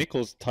 Jeremy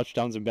McNichols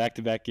touchdowns in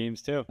back-to-back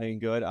games too. Playing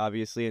good,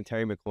 obviously, and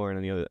Terry McLaurin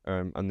on the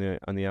other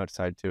on the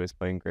outside too is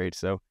playing great.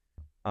 So,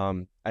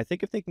 I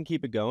think if they can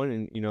keep it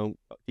going, and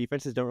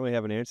defenses don't really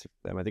have an answer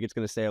for them. I think it's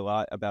going to say a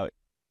lot about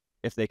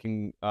if they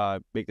can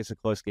make this a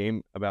close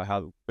game about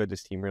how good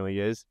this team really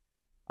is.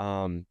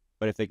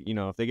 But if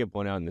they get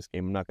blown out in this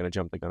game, I'm not going to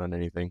jump the gun on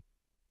anything.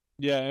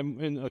 Yeah,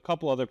 and a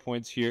couple other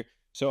points here.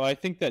 So I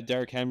think that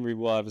Derrick Henry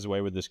will have his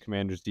way with this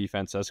Commanders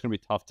defense. That's going to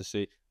be tough to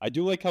see. I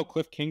do like how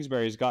Cliff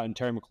Kingsbury has gotten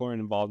Terry McLaurin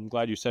involved. I'm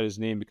glad you said his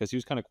name because he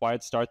was kind of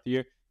quiet to start the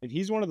year. And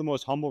he's one of the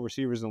most humble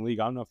receivers in the league.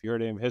 I don't know if you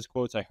heard any of his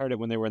quotes. I heard it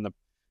when they were I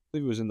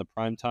believe it was in the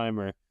prime time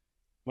or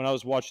when I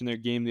was watching their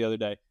game the other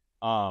day.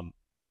 I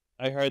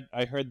heard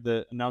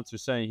the announcer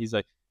saying, he's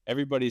like,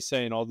 everybody's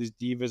saying all these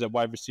divas at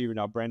wide receiver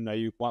now, Brandon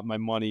Ayuk, want my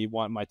money,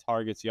 want my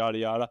targets, yada,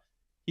 yada.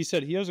 He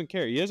said he doesn't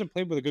care. He hasn't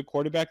played with a good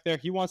quarterback there.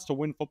 He wants to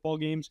win football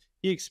games.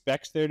 He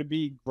expects there to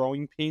be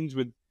growing pains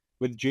with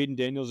Jaden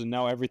Daniels, and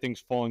now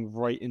everything's falling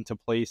right into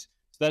place.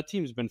 So that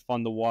team's been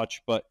fun to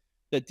watch. But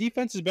the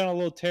defense has been a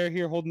little tear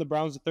here, holding the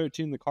Browns to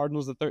 13, the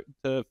Cardinals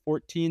to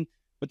 14.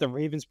 But the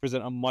Ravens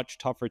present a much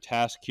tougher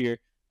task here.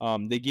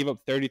 They gave up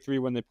 33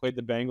 when they played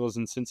the Bengals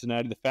in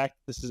Cincinnati. The fact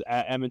that this is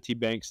at M&T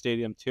Bank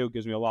Stadium, too,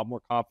 gives me a lot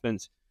more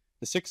confidence.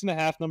 The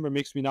 6.5 number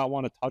makes me not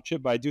want to touch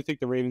it, but I do think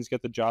the Ravens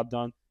get the job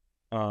done.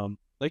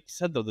 Like you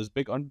said, though, those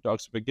big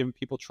underdogs have been giving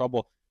people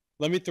trouble.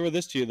 Let me throw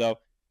this to you, though.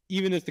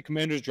 Even if the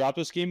Commanders drop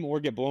this game or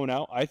get blown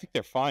out, I think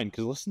they're fine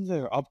because listen to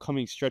their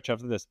upcoming stretch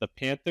after this. The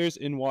Panthers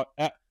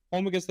at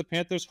home against the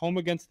Panthers, home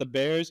against the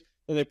Bears,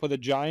 then they play the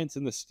Giants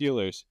and the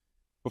Steelers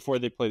before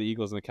they play the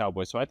Eagles and the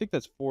Cowboys. So I think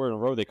that's 4 in a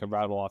row they could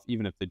rattle off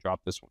even if they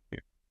drop this one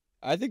here.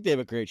 I think they have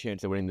a great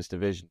chance of winning this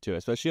division too,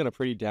 especially on a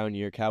pretty down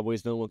year.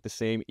 Cowboys don't look the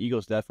same.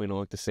 Eagles definitely don't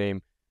look the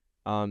same.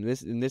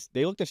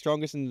 They look the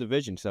strongest in the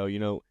division. So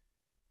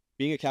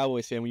being a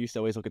Cowboys fan, we used to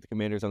always look at the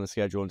Commanders on the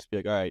schedule and just be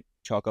like, all right,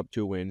 chalk up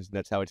 2 wins. And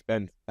that's how it's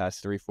been the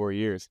past 3-4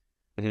 years.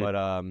 Mm-hmm.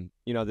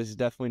 But this is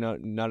definitely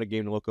not a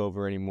game to look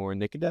over anymore,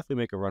 and they can definitely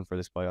make a run for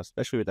this playoffs,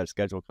 especially with that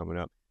schedule coming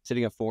up.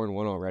 Sitting at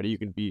 4-1 already, you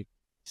can be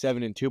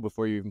 7-2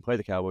 before you even play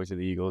the Cowboys or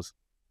the Eagles.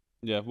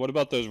 Yeah, what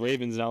about those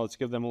Ravens now? Let's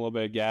give them a little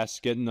bit of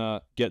gas, getting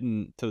to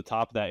the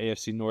top of that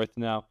AFC North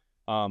now.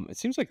 It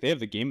seems like they have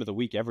the game of the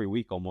week every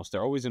week almost.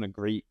 They're always in a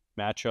great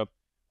matchup.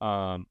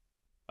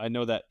 I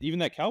know that even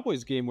that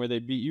Cowboys game where they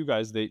beat you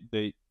guys,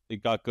 they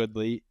got good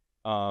late.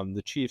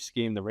 The Chiefs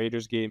game, the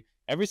Raiders game,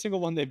 every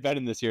single one they've bet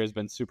in this year has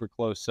been super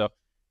close. So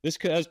this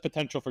has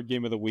potential for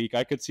game of the week.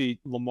 I could see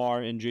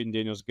Lamar and Jaden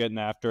Daniels getting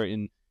after it,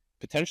 and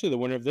potentially the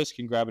winner of this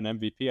can grab an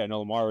MVP. I know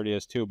Lamar already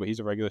has 2, but he's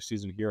a regular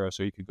season hero,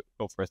 so he could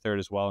go for a 3rd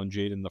as well, and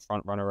Jaden the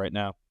front runner right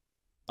now.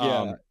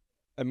 Yeah,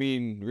 I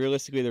mean,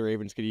 realistically, the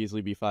Ravens could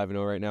easily be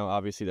 5-0 right now.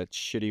 Obviously, that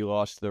shitty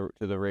loss to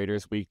the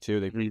Raiders week 2.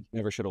 They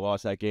never should have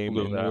lost that game.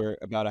 And they were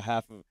about a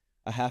half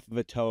of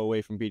a toe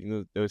away from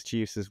beating those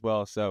Chiefs as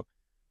well. So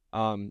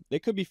they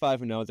could be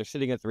 5-0. They're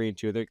sitting at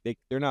 3-2.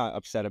 They're not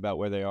upset about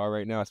where they are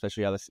right now,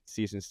 especially how the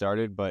season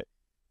started. But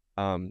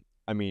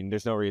I mean,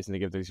 there's no reason to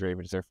give these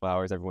Ravens their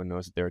flowers. Everyone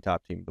knows that they're a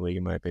top team in the league,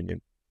 in my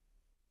opinion.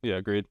 Yeah,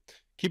 agreed.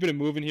 Keeping it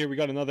moving here, we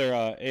got another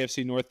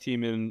AFC North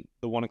team in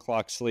the 1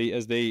 o'clock slate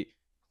as the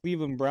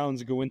Cleveland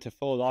Browns go into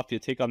Philadelphia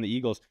to take on the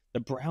Eagles.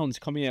 The Browns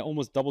coming at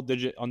almost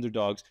double-digit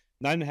underdogs.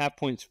 9.5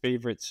 points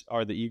favorites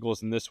are the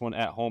Eagles in this one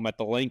at home at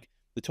the Link.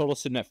 The total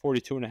sitting at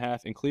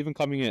 42.5, and Cleveland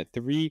coming in at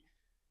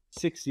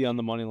 360 on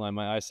the money line.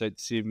 My eyesight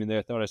deceived me there.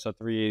 I thought I saw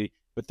 380,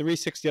 but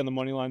 360 on the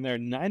money line there.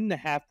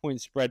 9.5 point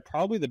spread,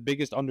 probably the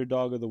biggest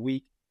underdog of the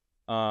week.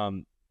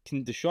 Can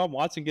Deshaun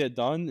Watson get it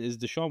done? Is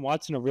Deshaun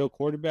Watson a real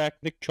quarterback?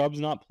 Nick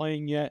Chubb's not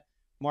playing yet.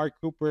 Mark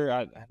Cooper,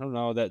 I don't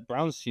know. That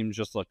Browns team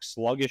just looks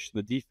sluggish.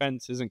 The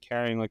defense isn't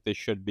carrying like they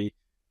should be.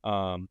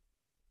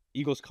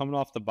 Eagles coming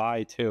off the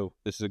bye too.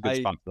 This is a good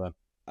spot for them.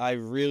 I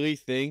really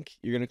think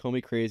you're going to call me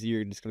crazy.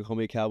 You're just going to call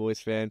me a Cowboys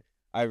fan.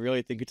 I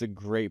really think it's a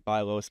great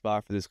buy low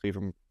spot for this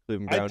Cleveland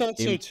Browns I thought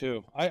team. so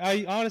too.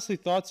 I honestly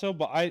thought so,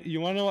 but you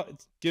want to know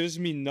what gives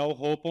me no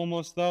hope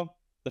almost though?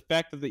 The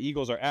fact that the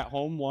Eagles are at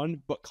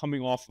home but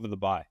coming off of the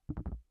bye.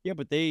 Yeah,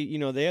 but they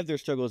have their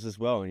struggles as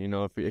well.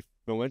 If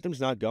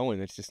momentum's not going,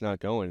 it's just not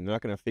going. They're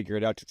not going to figure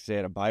it out to say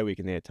at a bye week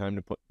and they had time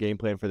to put game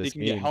plan for this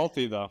game. They can get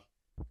healthy though.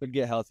 Could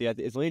get healthy.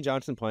 Is Lane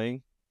Johnson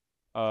playing?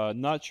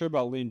 Not sure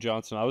about Lane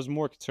Johnson. I was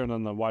more concerned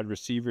on the wide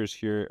receivers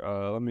here.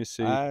 Let me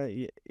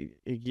see.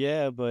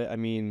 Yeah, but I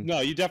mean,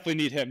 no, you definitely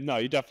need him. No,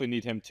 you definitely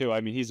need him too.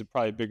 I mean, he's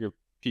probably a bigger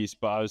piece.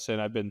 But I was saying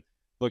I've been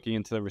looking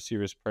into the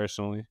receivers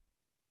personally.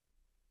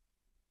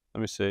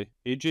 Let me see.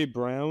 AJ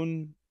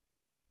Brown.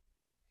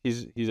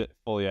 He's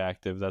fully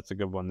active. That's a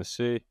good one to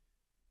see.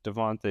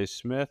 Devontae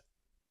Smith.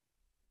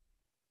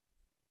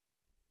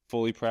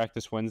 Fully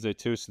practiced Wednesday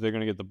too, so they're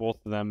gonna get the both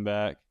of them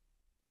back.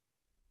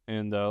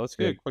 And let's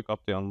get a quick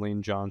update on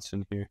Lane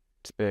Johnson here.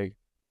 It's big.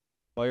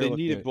 They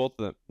needed both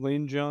of them.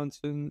 Lane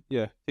Johnson,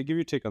 yeah. Hey, give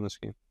your take on this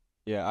game.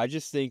 Yeah, I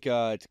just think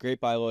it's a great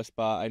buy low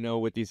spot. I know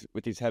with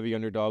these heavy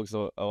underdogs,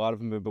 a lot of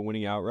them have been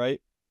winning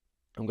outright.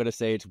 I'm gonna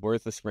say it's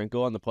worth a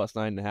sprinkle on the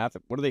 +9.5.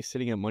 What are they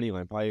sitting at money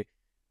line? Probably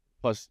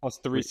plus Plus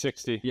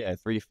 360. yeah,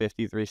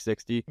 350,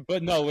 360.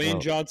 But no, Lane So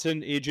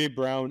Johnson, AJ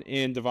Brown,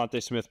 and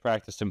Devontae Smith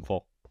practiced in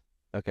full.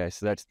 okay,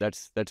 so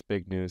that's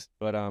big news.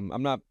 But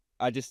I'm not.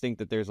 I just think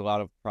that there's a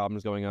lot of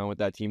problems going on with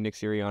that team. Nick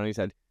Sirianni's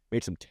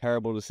made some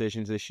terrible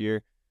decisions this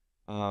year.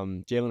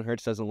 Jalen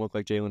Hurts doesn't look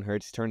like Jalen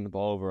Hurts. He's turning the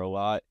ball over a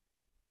lot.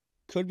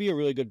 Could be a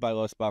really good buy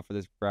low spot for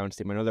this Browns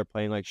team. I know they're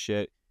playing like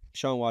shit.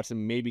 Sean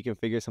Watson maybe can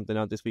figure something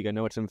out this week. I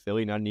know it's in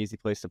Philly, not an easy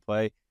place to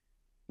play.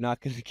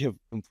 Not going to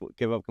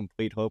give up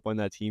complete hope on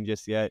that team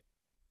just yet.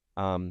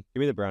 Give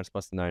me the Browns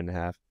plus the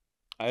 9.5.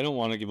 I don't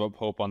want to give up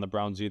hope on the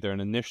Browns either. And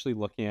initially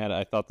looking at it,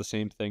 I thought the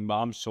same thing, but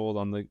I'm sold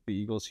on the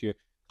Eagles here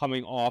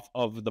coming off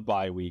of the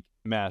bye week.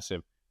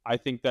 Massive. I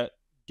think that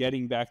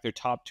getting back their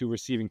top 2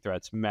 receiving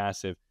threats,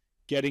 massive.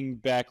 Getting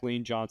back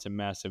Lane Johnson,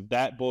 massive.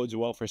 That bodes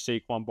well for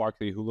Saquon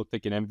Barkley, who looked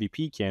like an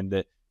MVP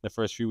candidate the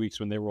first few weeks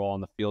when they were all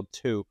on the field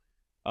too.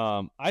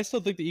 I still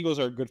think the Eagles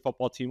are a good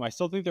football team. I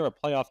still think they're a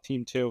playoff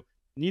team too.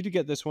 Need to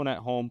get this one at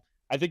home.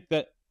 I think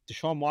that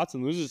Deshaun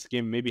Watson loses this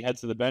game, maybe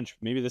heads to the bench.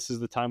 Maybe this is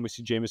the time we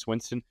see Jameis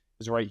Winston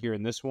is right here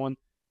in this one.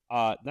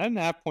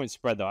 9.5-point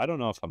spread, though. I don't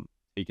know if I'm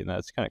taking that.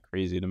 It's kind of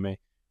crazy to me.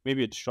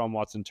 Maybe a Deshaun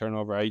Watson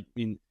turnover. I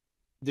mean,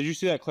 did you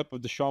see that clip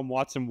of Deshaun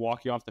Watson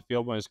walking off the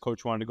field when his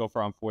coach wanted to go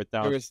for on 4th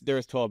down? There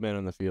was 12 men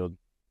on the field.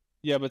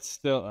 Yeah, but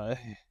still,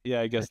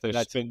 yeah, I guess there's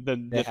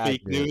the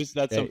fake news.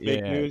 That's some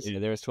fake news. Yeah,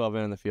 there was 12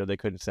 men on the field. They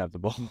couldn't snap the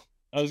ball.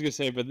 I was gonna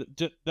say, but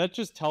that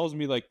just tells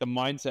me like the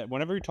mindset.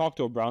 Whenever you talk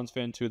to a Browns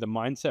fan too, the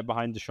mindset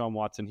behind Deshaun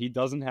Watson, he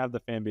doesn't have the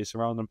fan base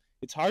around him.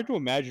 It's hard to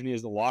imagine he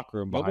has the locker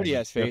room behind him. Nobody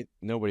has faith.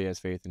 Nobody has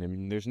faith in him. I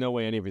mean, there's no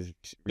way any of his.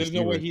 There's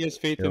no way he has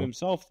faith in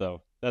himself,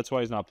 though. That's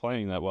why he's not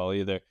playing that well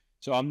either.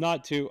 So I'm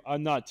not too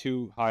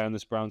high on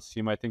this Browns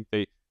team. I think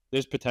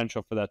there's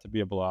potential for that to be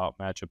a blowout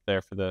matchup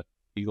there for the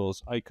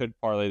Eagles. I could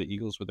parlay the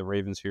Eagles with the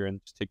Ravens here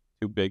and just take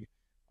 2 big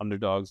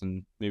underdogs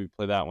and maybe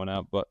play that one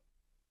out. But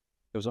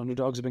those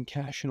underdogs have been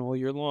cashing all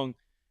year long.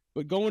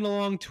 But going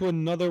along to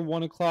another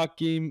 1 o'clock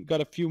game, got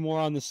a few more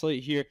on the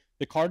slate here.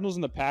 The Cardinals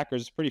and the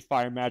Packers, pretty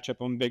fire matchup.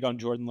 I'm big on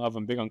Jordan Love.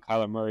 I'm big on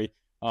Kyler Murray.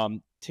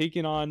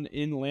 Taking on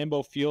in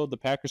Lambeau Field, the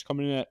Packers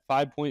coming in at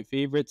 5-point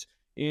favorites,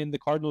 and the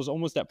Cardinals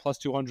almost at plus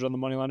 200 on the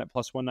money line at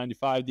plus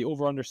 195. The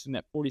over-under sitting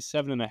at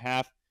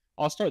 47.5.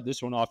 I'll start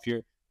this one off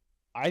here.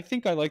 I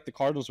think I like the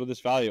Cardinals with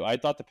this value. I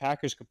thought the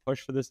Packers could push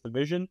for this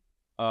division.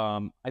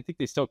 I think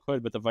they still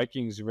could, but the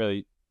Vikings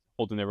really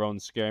holding their own,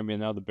 scaring me.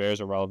 And now the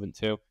Bears are relevant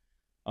too.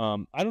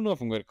 I don't know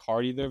if I'm going to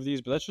card either of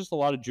these, but that's just a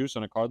lot of juice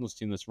on a Cardinals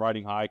team that's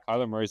riding high.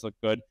 Kyler Murray's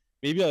looked good.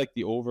 Maybe I like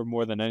the over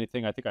more than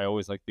anything. I think I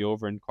always like the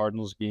over in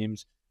Cardinals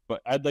games,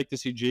 but I'd like to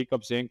see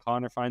Jacobs and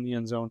Connor find the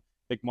end zone.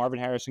 I think Marvin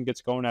Harrison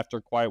gets going after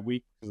a quiet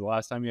week because the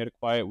last time he had a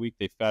quiet week,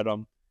 they fed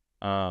him.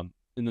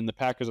 And then the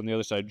Packers on the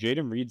other side,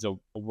 Jaden Reed's a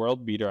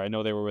world beater. I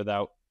know they were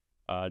without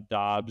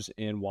Dobbs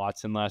and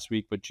Watson last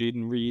week, but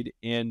Jaden Reed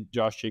and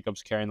Josh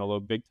Jacobs carrying the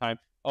load big time.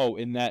 Oh,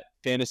 in that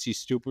fantasy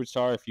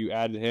superstar, if you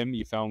added him,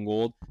 you found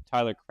gold.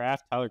 Tyler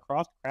Kraft,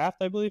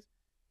 I believe.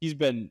 He's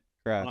been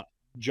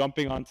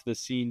jumping onto the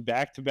scene,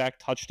 back-to-back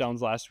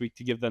touchdowns last week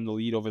to give them the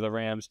lead over the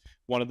Rams,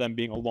 one of them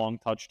being a long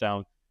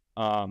touchdown.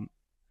 Now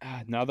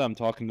that I'm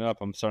talking it up,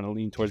 I'm starting to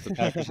lean towards the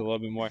Packers a little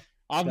bit more.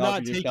 I'm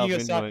not taking a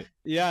side.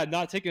 Yeah,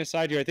 not taking a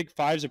side here. I think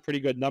 5's a pretty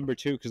good number,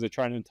 too, because they're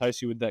trying to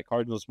entice you with that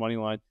Cardinals money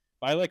line.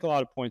 But I like a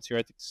lot of points here.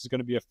 I think this is going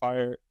to be a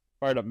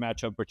fired-up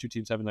matchup where 2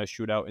 teams have a nice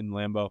shootout in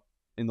Lambeau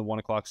in the 1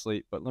 o'clock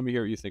slate. But let me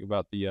hear what you think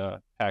about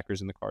the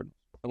Packers and the Cardinals.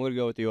 I'm going to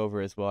go with the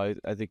over as well.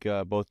 I think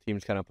both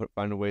teams kind of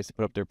find ways to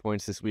put up their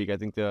points this week. I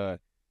think the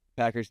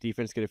Packers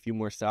defense get a few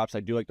more stops.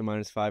 I do like the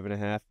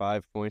 -5.5,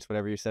 5 points,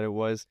 whatever you said it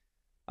was.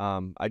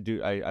 I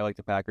like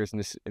the Packers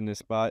in this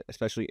spot,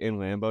 especially in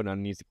Lambeau, not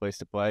an easy place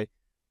to play.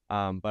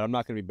 But I'm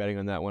not going to be betting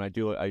on that one.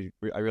 I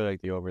really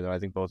like the over though. I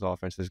think both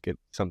offenses get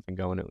something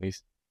going at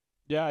least.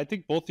 Yeah, I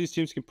think both these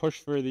teams can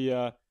push for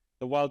the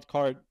wild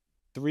card.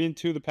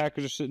 3-2, the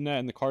Packers are sitting at,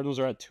 and the Cardinals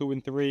are at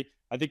 2-3.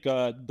 I think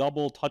a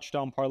double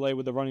touchdown parlay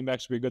with the running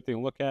backs would be a good thing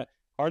to look at.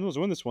 Cardinals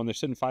win this one. They're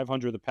sitting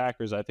 500. The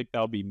Packers, I think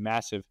that'll be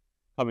massive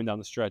coming down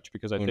the stretch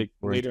because I think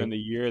later in the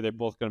year they're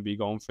both going to be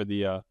going for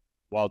the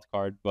wild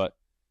card. But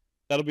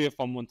that'll be a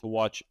fun one to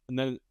watch. And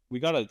then we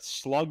got a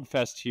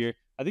slugfest here.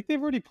 I think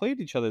they've already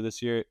played each other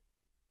this year.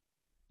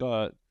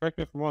 Correct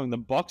me if I'm wrong. The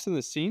Bucks and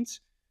the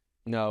Saints?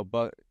 No,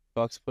 but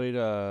Bucks played.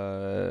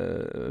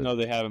 No,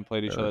 they haven't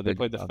played each other. They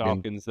played the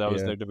Falcons. That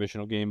was their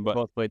divisional game. But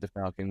both played the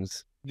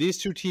Falcons. These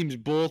 2 teams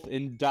both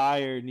in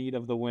dire need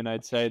of the win.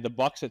 I'd say the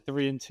Bucks at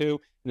 3-2 and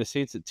the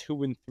Saints at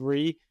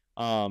 2-3.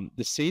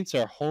 The Saints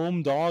are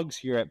home dogs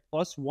here at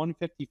plus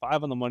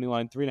 155 on the money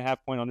line.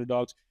 3.5-point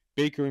underdogs.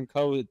 Baker and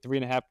Co. at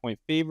 3.5-point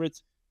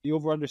favorites. The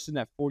over/under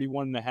sitting at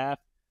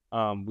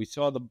 41.5. We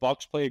saw the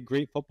Bucks play a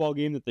great football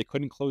game that they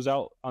couldn't close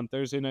out on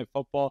Thursday Night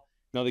Football.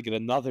 Now they get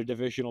another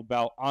divisional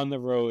bout on the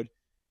road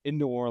in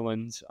New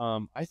Orleans.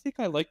 I think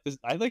I like this.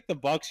 I like the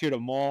Bucks here to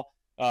maul,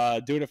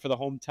 doing it for the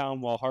hometown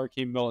while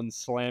Hurricane Milton's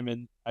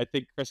slamming. I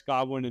think Chris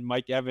Godwin and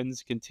Mike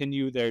Evans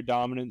continue their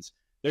dominance.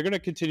 they're going to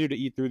continue to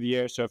eat through the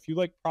air. So if you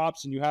like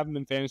props and you have them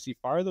in fantasy,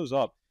 fire those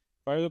up.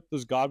 Fire up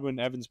those Godwin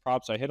Evans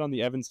props. I hit on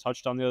the Evans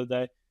touchdown the other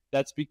day.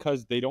 That's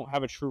because they don't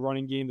have a true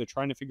running game. They're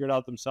trying to figure it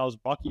out themselves.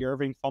 Bucky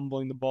Irving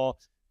fumbling the ball.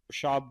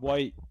 Rashad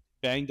White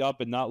banged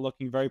up and not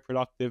looking very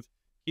productive.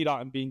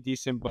 Keaton being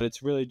decent, but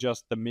it's really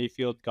just the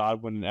Mayfield,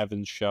 Godwin, and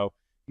Evans show.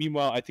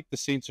 Meanwhile, I think the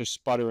Saints are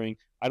sputtering.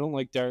 I don't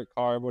like Derek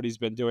Carr, what he's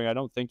been doing. I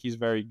don't think he's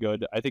very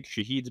good. I think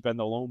Shaheed's been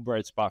the lone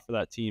bright spot for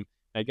that team.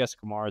 I guess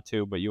Kamara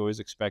too, but you always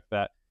expect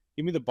that.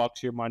 Give me the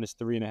Bucks here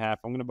 -3.5.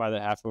 I'm gonna buy the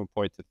half of a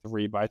point to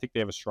 3, but I think they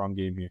have a strong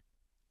game here.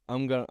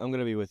 I'm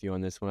gonna be with you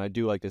on this one. I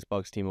do like this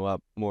Bucks team a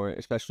lot more,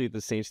 especially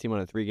the Saints team on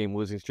a 3-game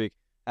losing streak.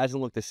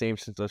 Hasn't looked the same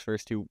since those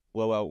first 2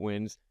 blowout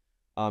wins.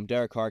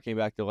 Derek Carr came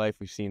back to life.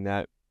 We've seen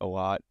that a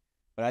lot.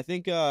 But I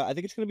think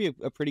it's going to be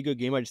a pretty good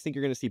game. I just think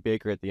you're going to see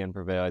Baker at the end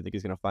prevail. I think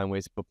he's going to find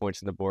ways to put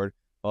points on the board.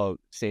 While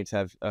Saints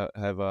have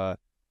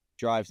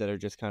drives that are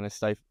just kind of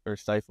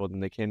stifled,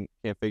 and they can't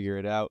figure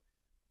it out.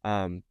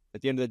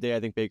 At the end of the day, I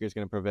think Baker's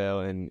going to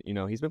prevail, and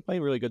he's been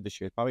playing really good this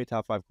year. Probably a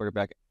top 5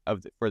 quarterback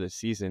for the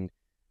season.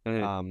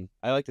 I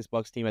like this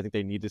Bucks team. I think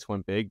they need this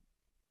one big.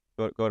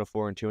 Go to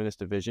 4-2 in this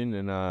division,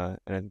 and I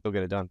think they'll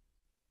get it done.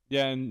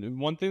 Yeah, and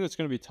one thing that's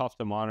going to be tough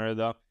to monitor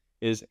though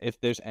is if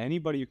there's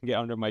anybody you can get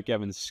under Mike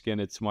Evans' skin,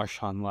 it's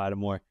Marshawn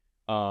Lattimore.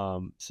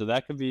 So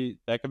that could be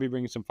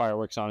bringing some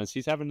fireworks on us.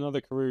 He's having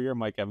another career year.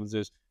 Mike Evans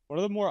is one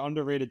of the more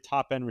underrated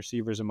top end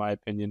receivers in my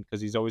opinion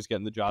because he's always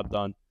getting the job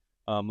done.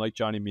 Like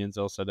Johnny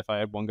Manziel said, if I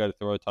had one guy to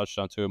throw a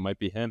touchdown to, it might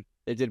be him.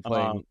 They did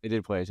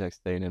play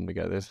Texas A&M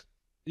together.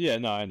 Yeah,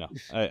 no, I know.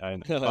 I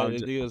know.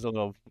 He was a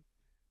little.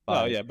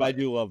 Oh yeah, but I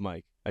do love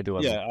Mike. I do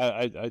love.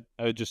 Yeah,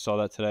 I just saw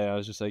that today. I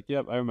was just like,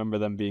 yep, I remember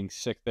them being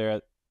sick there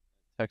at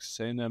Texas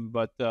A&M.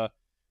 But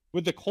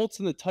with the Colts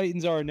and the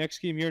Titans are our next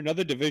game here,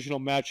 another divisional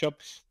matchup.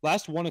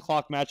 Last 1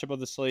 o'clock matchup of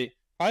the slate.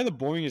 Probably the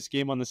boringest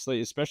game on the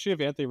slate, especially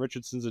if Anthony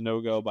Richardson's a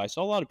no-go. But I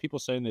saw a lot of people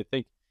saying they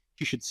think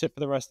he should sit for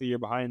the rest of the year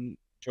behind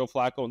Joe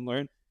Flacco and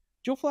learn.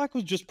 Joe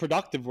Flacco's just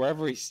productive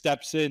wherever he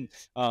steps in.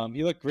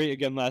 He looked great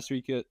again last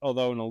week,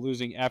 although in a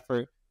losing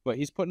effort. But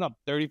he's putting up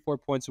 34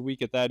 points a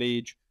week at that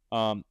age.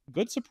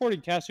 Good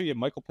supporting cast here. You have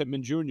Michael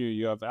Pittman Jr.,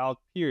 you have Alec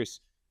Pierce,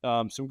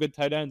 some good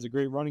tight ends, a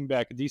great running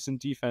back, a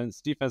decent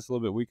defense. Defense a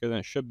little bit weaker than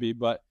it should be.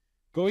 But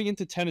going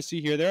into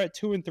Tennessee here, they're at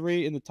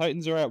 2-3, and the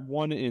Titans are at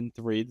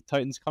 1-3. The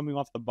Titans coming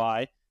off the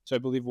bye. So I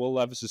believe Will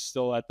Levis is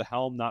still at the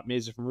helm, not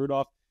Mason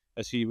Rudolph,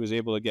 as he was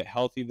able to get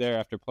healthy there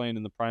after playing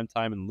in the prime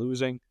time and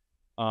losing.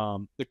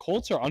 The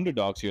Colts are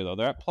underdogs here, though.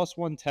 They're at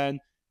 +110.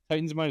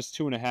 Titans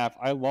 -2.5.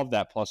 I love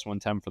that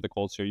 +110 for the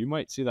Colts here. You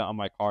might see that on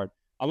my card.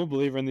 I'm a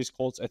believer in these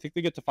Colts. I think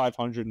they get to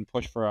 500 and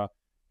push for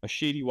a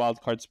shady wild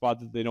card spot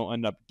that they don't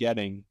end up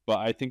getting. But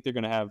I think they're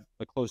going to have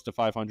a close to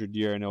 500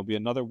 year, and it'll be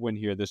another win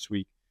here this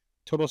week.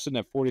 Total sitting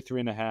at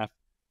 43.5.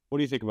 What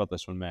do you think about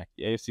this one, Mac?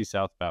 The AFC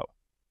South bout.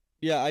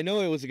 Yeah, I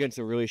know it was against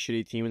a really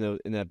shitty team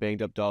in that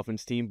banged up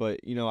Dolphins team, but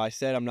I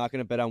said I'm not going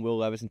to bet on Will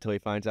Levis until he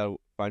finds out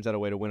a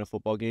way to win a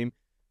football game.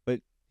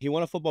 But he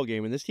won a football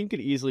game, and this team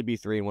could easily be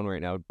 3-1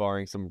 right now,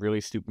 barring some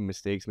really stupid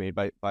mistakes made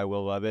by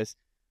Will Levis.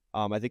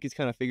 I think he's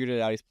kind of figured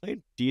it out. He's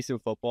played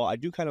decent football. I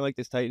do kind of like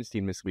this Titans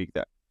team this week.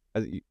 That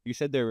you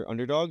said they're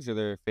underdogs or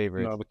they're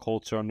favorites? No, the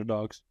Colts are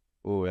underdogs.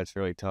 Oh, that's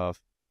really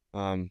tough.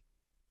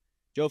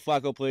 Joe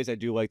Flacco plays. I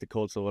do like the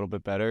Colts a little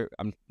bit better.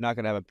 I'm not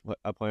going to have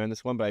a play on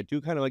this one, but I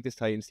do kind of like this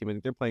Titans team. I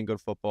think they're playing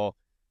good football.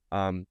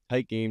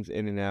 Tight games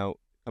in and out.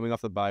 Coming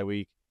off the bye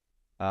week.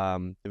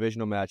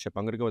 Divisional matchup.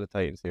 I'm going to go with the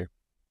Titans here.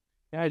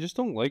 Yeah, I just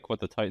don't like what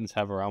the Titans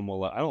have around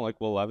Will. I don't like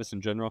Will Levis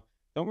in general.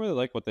 Don't really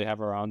like what they have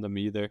around them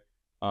either.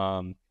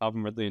 Calvin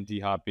Ridley and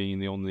D-Hop being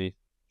the only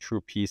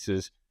true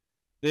pieces.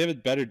 They have a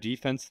better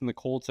defense than the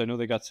Colts. I know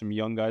they got some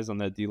young guys on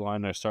that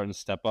D-line that are starting to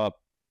step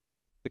up.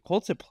 The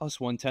Colts at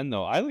 +110,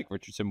 though. I like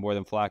Richardson more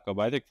than Flacco,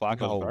 but I think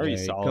Flacco's very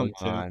solid,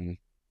 Come on. too.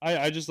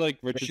 I just like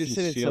Richardson's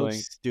Richardson ceiling.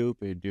 is so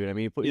stupid, dude. I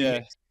mean,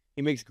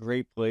 he makes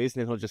great plays,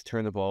 and then he'll just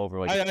turn the ball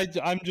over.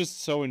 I'm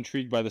just so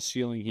intrigued by the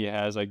ceiling he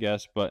has, I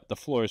guess, but the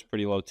floor is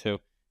pretty low, too.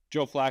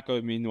 Joe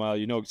Flacco, meanwhile,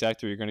 you know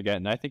exactly what you're going to get,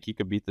 and I think he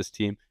could beat this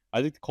team.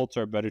 I think the Colts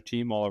are a better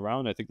team all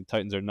around. I think the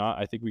Titans are not.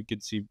 I think we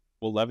could see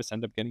Will Levis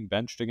end up getting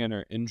benched again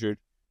or injured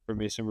for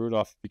Mason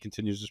Rudolph if he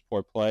continues his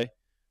poor play.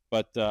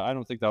 But I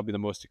don't think that'll be the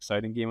most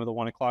exciting game of the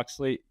 1 o'clock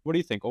slate. What do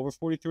you think? Over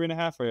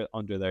 43.5 or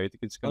under there? You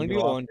think it's going to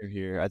go under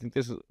here? I think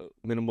there's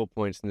minimal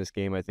points in this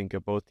game. I think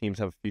both teams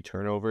have a few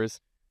turnovers,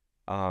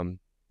 and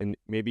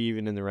maybe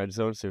even in the red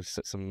zone. So there's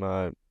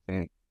some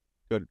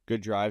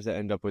good drives that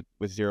end up with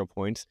 0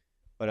 points.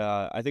 But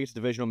I think it's a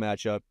divisional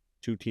matchup.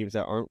 Two teams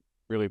that aren't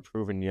really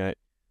proven yet.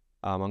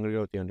 I'm going to go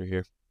with the under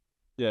here.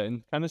 Yeah,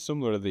 and kind of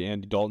similar to the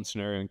Andy Dalton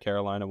scenario in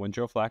Carolina. When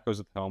Joe Flacco's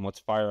at the helm, let's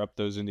fire up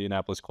those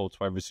Indianapolis Colts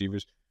wide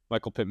receivers.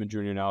 Michael Pittman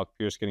Jr. and Alec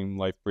Pierce getting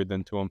life breathed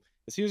into him.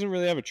 Because he doesn't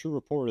really have a true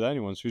rapport with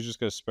anyone, so he's just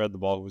going to spread the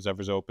ball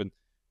whoever's open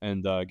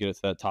and get it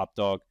to that top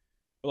dog.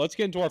 But let's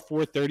get into our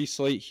 4:30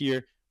 slate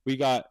here. We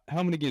got,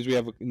 how many games we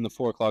have in the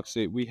 4 o'clock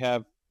slate? We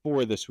have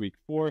 4 this week.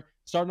 4.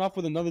 Starting off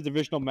with another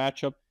divisional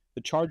matchup.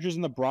 The Chargers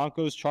and the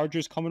Broncos.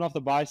 Chargers coming off the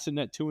bye, sitting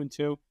at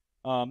 2-2.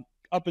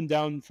 up and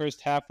down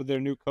first half with their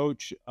new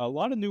coach. A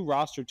lot of new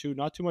roster too.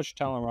 Not too much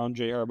talent around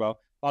Jay Herbo.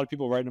 A lot of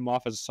people writing him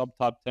off as a sub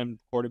top 10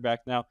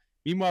 quarterback now.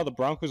 Meanwhile, the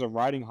Broncos are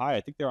riding high.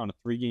 I think they're on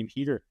a 3-game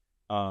heater.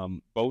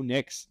 Bo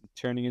Nix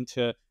turning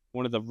into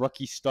one of the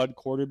rookie stud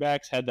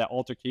quarterbacks. Had that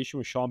altercation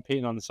with Sean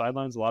Payton on the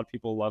sidelines. A lot of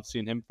people love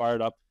seeing him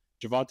fired up.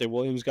 Javonte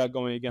Williams got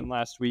going again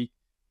last week.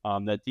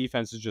 That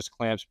defense is just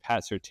clamps.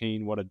 Pat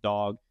Surtain, what a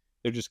dog.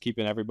 They're just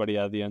keeping everybody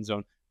out of the end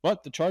zone.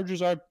 But the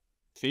Chargers are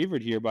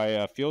favored here by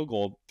a field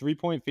goal.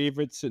 3-point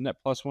favorites sitting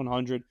at plus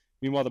 100.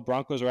 Meanwhile, the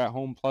Broncos are at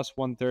home plus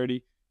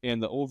 130.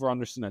 And the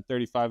over-under sitting at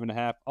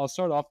 35.5. I'll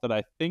start off that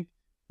I think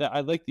that I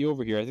like the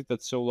over here. I think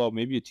that's so low.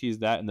 Maybe you tease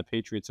that and the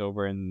Patriots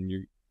over,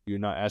 and you're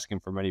not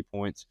asking for many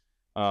points.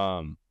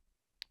 But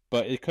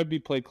it could be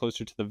played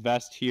closer to the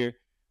vest here.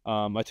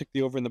 I took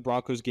the over in the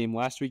Broncos game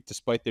last week,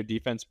 despite their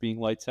defense being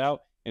lights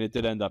out, and it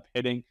did end up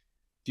hitting.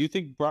 Do you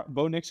think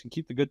Bo Nix can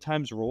keep the good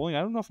times rolling?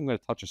 I don't know if I'm going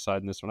to touch a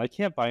side in this one. I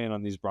can't buy in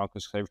on these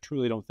Broncos because I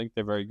truly don't think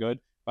they're very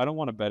good. But I don't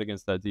want to bet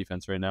against that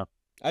defense right now.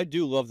 I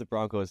do love the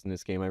Broncos in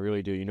this game. I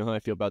really do. You know how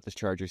I feel about this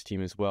Chargers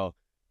team as well.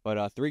 But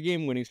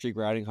 3-game winning streak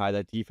riding high.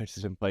 That defense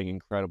has been playing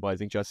incredible. I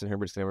think Justin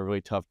Herbert's going to have a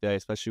really tough day,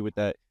 especially with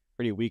that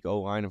pretty weak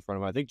O-line in front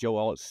of him. I think Joe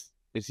Wallace,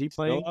 is he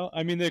playing?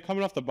 I mean, they're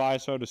coming off the bye,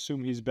 so I'd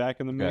assume he's back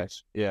in the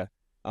mix. Okay. Yeah.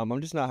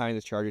 I'm just not high in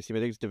this Chargers team. I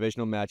think it's a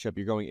divisional matchup.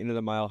 You're going into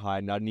the Mile High,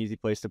 not an easy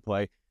place to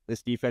play.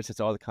 This defense has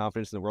all the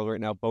confidence in the world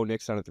right now. Bo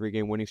Nix on a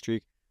 3-game winning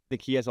streak. I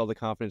think he has all the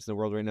confidence in the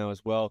world right now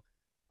as well.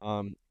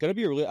 I think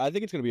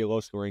it's gonna be a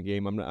low-scoring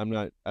game.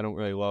 I don't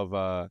really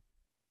love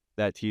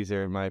that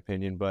teaser in my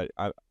opinion, but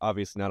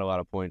obviously not a lot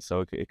of points,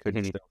 so it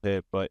could still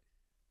hit. But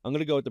I'm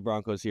gonna go with the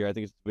Broncos here. I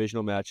think it's a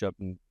divisional matchup,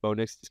 and Bo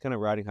Nix is kind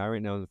of riding high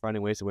right now and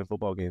finding ways to win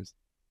football games.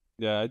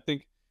 Yeah, I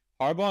think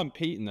Harbaugh and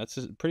Peyton. That's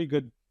a pretty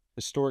good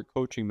historic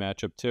coaching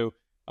matchup too.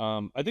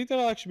 I think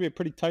that'll actually be a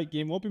pretty tight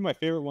game. Won't be my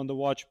favorite one to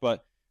watch,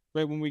 but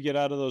right when we get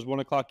out of those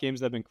 1:00 games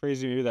that have been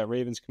crazy, maybe that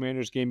Ravens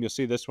Commanders game, you'll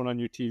see this one on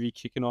your TV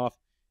kicking off.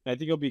 And I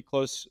think it'll be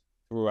close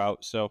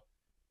throughout. So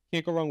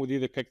can't go wrong with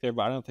either pick there,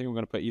 but I don't think I'm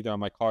going to put either on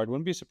my card.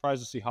 Wouldn't be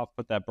surprised to see Huff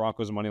put that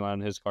Broncos money line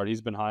on his card. He's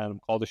been high on him,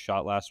 called a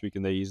shot last week,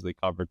 and they easily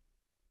covered.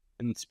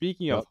 And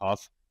speaking of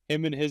Huff,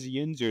 him and his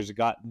Yinzers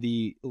got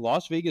the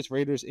Las Vegas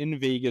Raiders in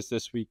Vegas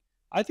this week.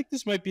 I think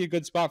this might be a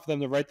good spot for them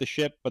to right the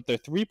ship, but they're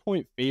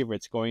 3-point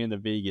favorites going into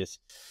Vegas.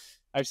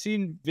 I've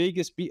seen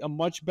Vegas beat a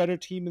much better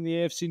team in the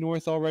AFC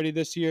North already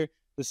this year.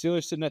 The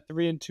Steelers sitting at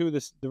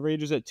 3-2, the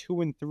Raiders at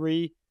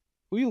 2-3.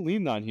 Who you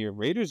leaned on here?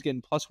 Raiders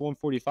getting plus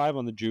 145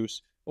 on the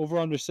juice.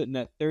 Over-under sitting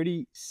at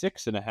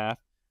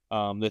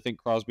 36.5. They think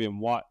Crosby and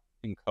Watt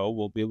and co.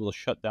 will be able to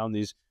shut down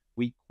these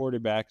weak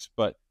quarterbacks.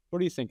 But what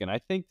are you thinking? I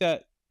think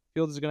that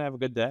Fields is going to have a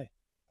good day.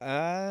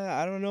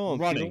 I don't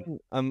know.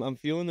 I'm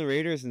feeling the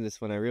Raiders in this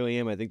one. I really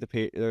am. I think the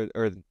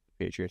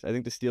Patriots. I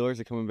think the Steelers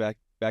are coming back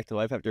to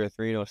life after a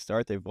 3-0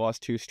 start. They've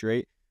lost 2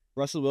 straight.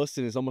 Russell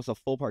Wilson is almost a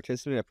full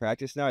participant at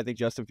practice now. I think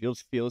Justin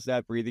Fields feels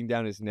that breathing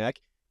down his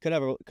neck. Could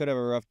have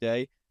a rough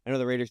day. I know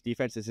the Raiders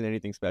defense isn't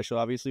anything special,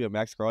 obviously, but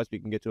Max Crosby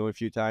can get to him a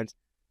few times.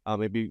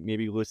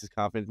 Maybe lose his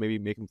confidence. Maybe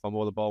make him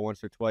fumble the ball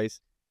once or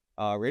twice.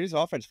 Raiders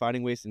offense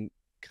finding ways to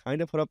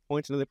kind of put up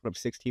points. I know they put up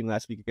 16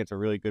 last week against a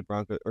really good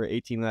Broncos, or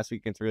 18 last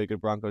week against a really good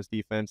Broncos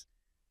defense.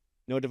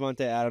 No,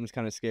 Devontae Adams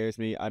kind of scares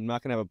me. I'm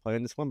not going to have a play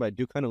in this one, but I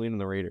do kind of lean on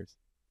the Raiders.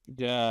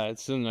 Yeah,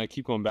 it's something I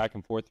keep going back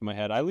and forth in my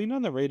head. I lean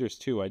on the Raiders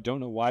too. I don't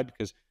know why,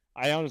 because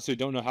I honestly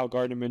don't know how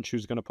Gardner Minshew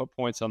is going to put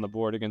points on the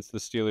board against the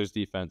Steelers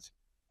defense.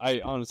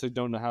 I honestly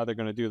don't know how they're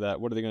going to do that.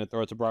 What are they going to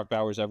throw it to Brock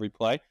Bowers every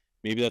play?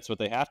 Maybe that's what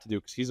they have to do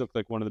because he's looked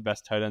like one of the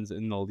best tight ends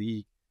in the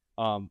league.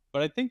 But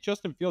I think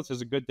Justin Fields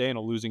has a good day and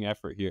a losing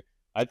effort here.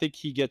 I think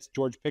he gets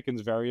George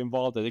Pickens very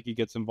involved. I think he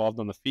gets involved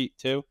on the feet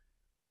too.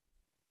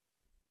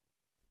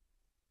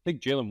 I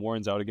think Jalen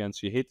Warren's out again,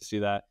 so you hate to see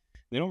that.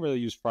 They don't really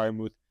use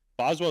Freiermuth.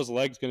 Boswell's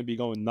leg's going to be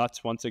going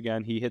nuts once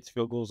again. He hits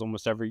field goals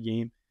almost every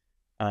game.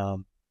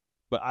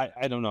 But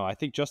I don't know. I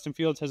think Justin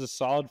Fields has a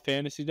solid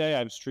fantasy day.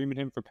 I'm streaming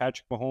him for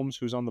Patrick Mahomes,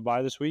 who's on the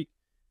bye this week.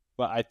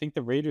 But I think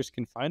the Raiders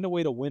can find a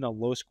way to win a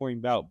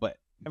low-scoring bout. But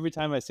every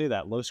time I say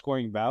that,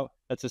 low-scoring bout,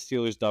 that's a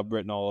Steelers dub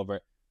written all over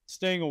it.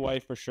 Staying away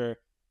for sure.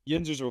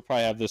 Yinzers will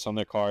probably have this on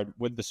their card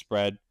with the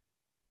spread.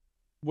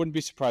 Wouldn't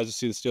be surprised to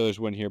see the Steelers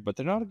win here, but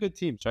they're not a good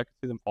team, so I could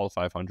see them fall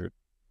 500.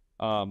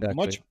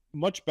 Exactly.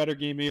 Much better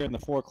game here in the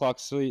 4 o'clock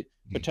slate.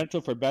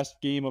 Potential for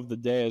best game of the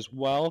day as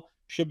well.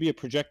 Should be a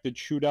projected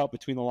shootout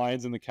between the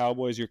Lions and the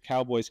Cowboys. Your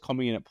Cowboys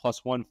coming in at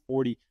plus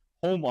 140.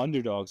 Home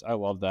underdogs. I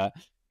love that.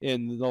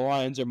 And the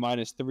Lions are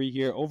 -3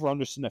 here.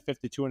 Over-under sitting at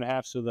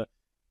 52.5. So the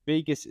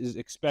Vegas is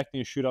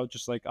expecting a shootout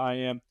just like I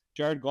am.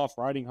 Jared Goff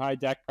riding high.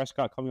 Dak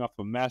Prescott coming off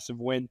a massive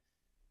win.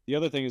 The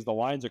other thing is the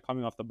Lions are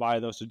coming off the bye,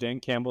 though. So Dan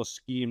Campbell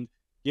schemed.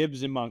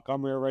 Gibbs and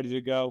Montgomery are ready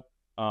to go.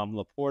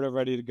 Laporta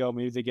ready to go.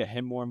 Maybe they get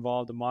him more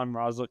involved.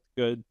 Amon-Ra looked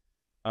good.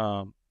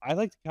 I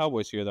like the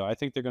Cowboys here, though. I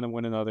think they're going to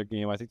win another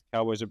game. I think the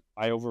Cowboys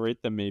I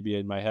overrate them maybe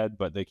in my head,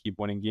 but they keep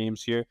winning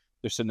games here.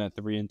 They're sitting at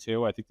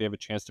 3-2. I think they have a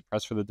chance to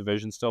press for the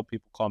division still.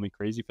 People call me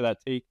crazy for that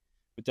take.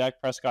 But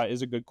Dak Prescott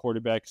is a good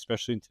quarterback,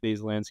 especially in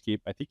today's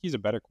landscape. I think he's a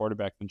better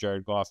quarterback than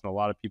Jared Goff, and a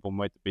lot of people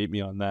might debate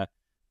me on that.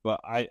 but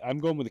I'm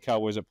going with the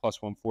Cowboys at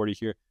plus 140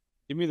 here.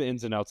 Give me the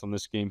ins and outs on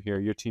this game here.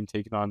 Your team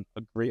taking on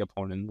a great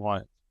opponent in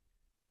Lions.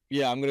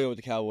 Yeah, I'm gonna go with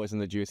the Cowboys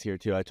and the juice here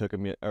too. I took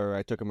them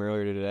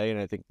earlier today, and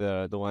I think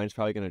the line's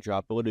probably gonna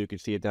drop a little. You can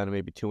see it down to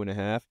maybe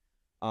 2.5.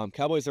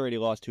 Cowboys already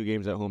lost 2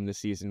 games at home this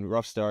season.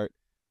 Rough start.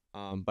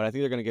 But I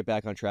think they're gonna get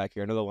back on track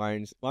here. I know the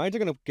Lions are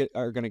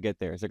gonna get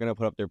theirs. They're gonna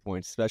put up their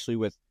points, especially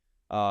with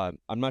I'm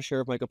not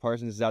sure if Micah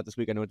Parsons is out this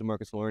week. I know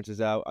DeMarcus Lawrence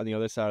is out on the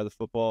other side of the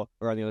football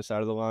or on the other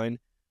side of the line.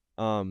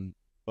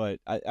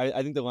 But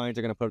I think the Lions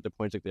are gonna put up their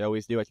points like they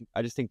always do.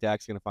 I just think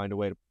Dak's gonna find a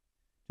way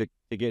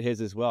to get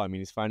his as well. I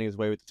mean, he's finding his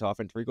way with this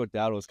offense. Rico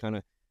Dowdle is kind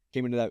of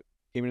came into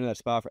that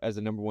spot as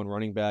the number 1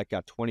 running back.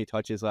 Got 20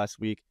 touches last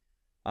week.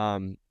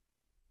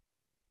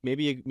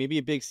 Maybe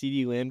a big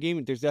CD Lamb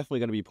game. There's definitely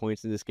going to be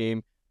points in this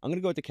game. I'm going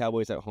to go with the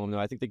Cowboys at home though.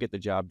 I think they get the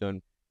job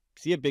done.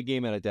 See a big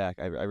game out of Dak.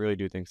 I really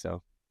do think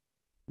so.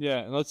 Yeah,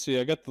 and let's see.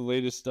 I got the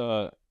latest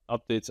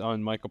updates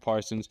on Michael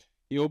Parsons.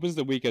 He opens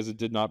the week as it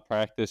did not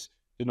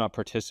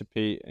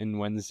participate in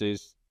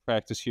Wednesday's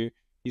practice here.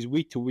 He's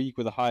week to week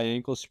with a high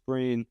ankle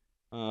sprain.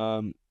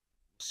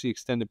 See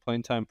extended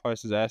playing time.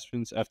 Parsons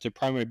absence after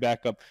primary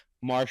backup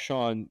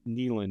Marshawn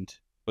Nealand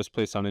was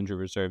placed on injury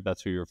reserve.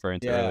 That's who you're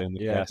referring to earlier in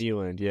the cast.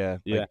 Nealand, yeah.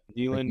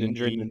 Nealand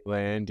injured.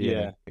 Nealand,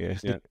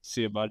 yeah.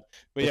 See it, bud.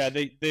 But yeah,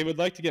 they would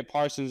like to get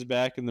Parsons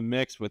back in the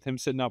mix with him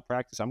sitting out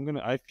practice.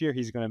 I fear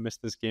he's gonna miss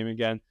this game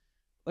again.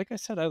 Like I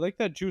said, I like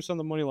that juice on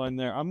the money line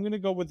there. I'm gonna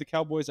go with the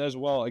Cowboys as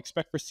well.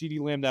 Expect for CeeDee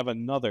Lamb to have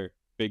another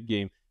big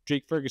game.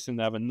 Jake Ferguson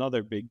to have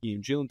another big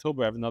game. Jalen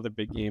Tolbert have another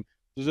big game.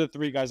 Those are the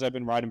 3 guys I've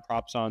been riding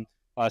props on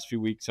last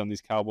few weeks on these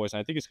Cowboys. And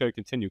I think it's going to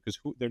continue because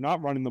they're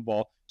not running the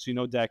ball,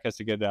 so Dak has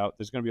to get it out.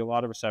 There's going to be a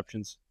lot of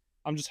receptions.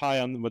 I'm just high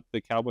on what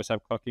the Cowboys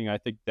have cooking. I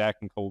think Dak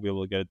and Cole will be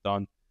able to get it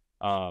done.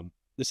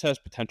 This has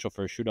potential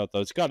for a shootout,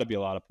 though. It's got to be a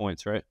lot of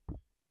points, right?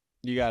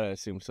 You got to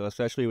assume so,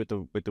 especially with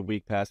the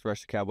weak pass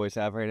rush the Cowboys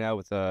have right now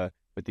with the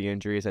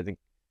injuries. I think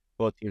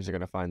both teams are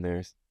going to find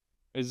theirs.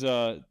 Is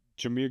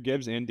Jahmyr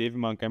Gibbs and David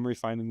Montgomery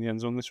finding the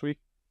end zone this week?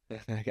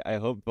 I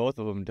hope both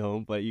of them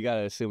don't, but you got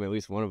to assume at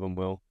least one of them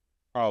will.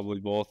 Probably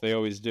both. They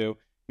always do.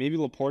 Maybe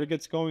Laporta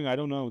gets going. I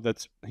don't know.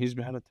 He's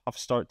had a tough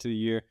start to the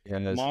year. Yeah,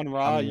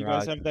 Amon-Ra, you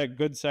guys have that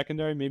good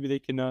secondary. Maybe they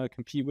can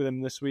compete with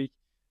him this week.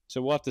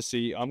 So we'll have to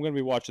see. I'm going to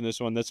be watching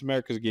this one. That's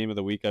America's Game of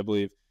the Week, I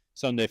believe.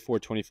 Sunday,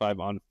 4:25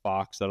 on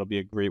Fox. That'll be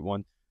a great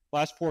one.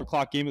 Last 4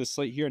 o'clock game of the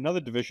slate here. Another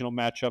divisional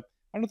matchup.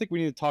 I don't think we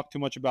need to talk too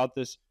much about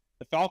this.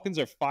 The Falcons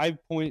are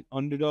 5-point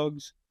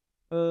underdogs.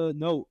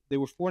 No, they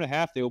were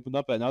 4.5. They opened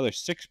up at another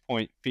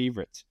 6-point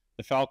favorites.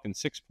 The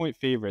Falcons, 6-point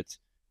favorites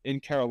in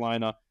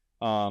Carolina.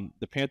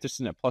 The Panthers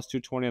sitting at plus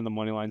 220 on the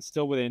money line,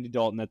 still with Andy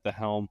Dalton at the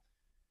helm.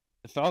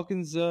 The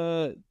Falcons,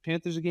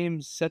 Panthers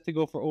game set to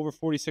go for over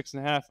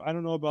 46.5. I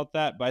don't know about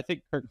that, but I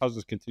think Kirk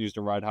Cousins continues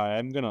to ride high.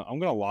 I'm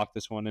gonna lock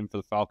this one in for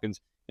the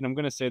Falcons, and I'm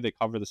gonna say they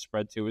cover the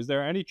spread too. Is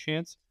there any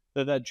chance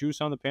that juice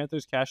on the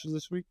Panthers cashes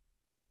this week?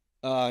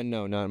 No,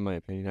 not in my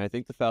opinion. I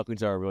think the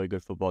Falcons are a really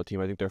good football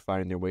team. I think they're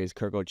finding their ways.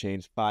 Kirk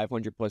Cousins,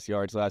 500+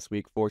 yards last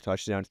week, 4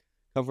 touchdowns,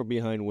 come from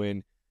behind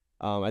win.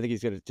 I think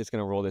he's just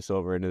gonna roll this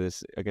over into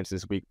this against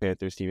this weak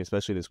Panthers team,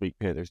 especially this weak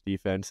Panthers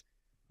defense.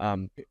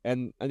 And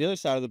on the other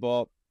side of the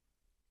ball,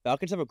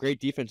 Falcons have a great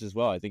defense as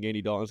well. I think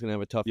Andy Dalton's gonna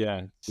have a tough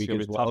week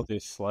as well. Tough day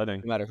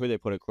sledding. No matter who they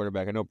put at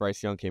quarterback. I know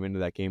Bryce Young came into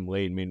that game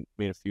late and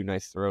made a few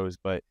nice throws,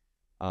 but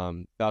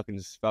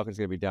Falcons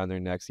gonna be down there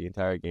next the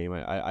entire game.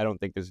 I don't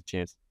think there's a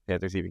chance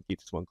Panthers even keep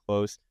this one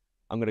close.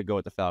 I'm gonna go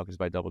with the Falcons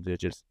by double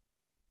digits.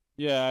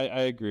 Yeah,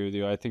 I agree with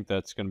you. I think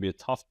that's gonna be a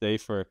tough day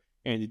for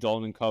Andy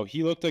Dalton and co.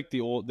 He looked like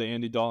the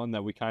Andy Dalton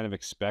that we kind of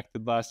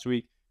expected last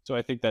week. So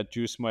I think that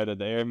juice the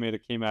air might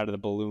have came out of the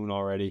balloon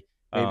already.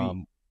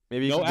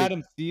 Maybe no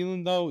Adam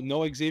Thielen though,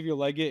 no Xavier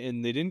Leggett,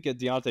 and they didn't get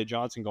Deontay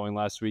Johnson going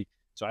last week.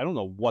 So I don't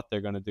know what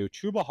they're gonna do.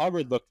 Chuba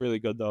Hubbard looked really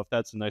good though. If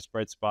that's a nice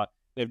bright spot,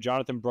 they have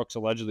Jonathan Brooks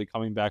allegedly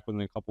coming back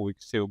within a couple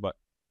weeks too. But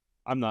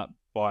I'm not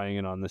buying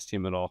in on this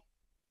team at all.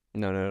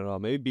 No, not at all.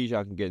 Maybe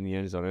Bijan can get in the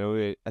end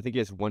zone. I think he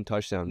has 1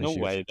 touchdown this year.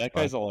 No way. That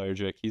guy's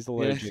allergic. He's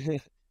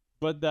allergic.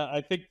 But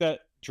I think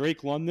that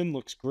Drake London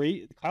looks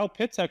great. Kyle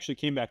Pitts actually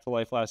came back to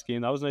life last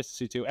game. That was nice to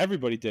see, too.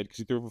 Everybody did because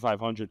he threw for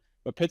 500.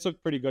 But Pitts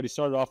looked pretty good. He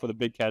started off with a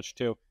big catch,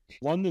 too.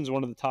 London's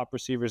one of the top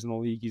receivers in the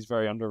league. He's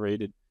very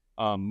underrated.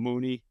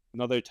 Mooney,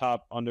 another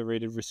top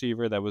underrated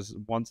receiver that was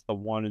once the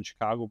one in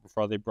Chicago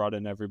before they brought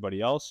in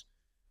everybody else.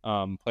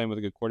 Playing with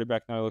a good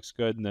quarterback now, he looks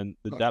good. And then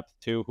the depth,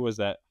 too. Who was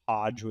that?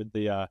 Hodge with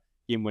the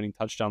game-winning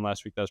touchdown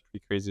last week. That was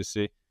pretty crazy to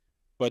see.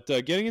 But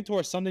getting into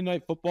our Sunday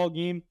night football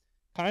game,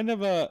 kind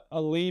of a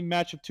lame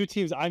matchup. 2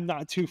 teams I'm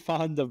not too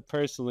fond of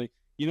personally.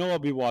 You know I'll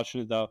be watching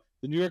it, though.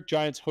 The New York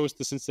Giants host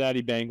the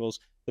Cincinnati Bengals.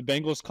 The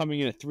Bengals coming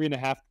in at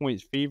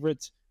 3.5-point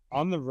favorites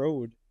on the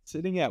road,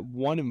 sitting at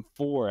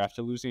 1-4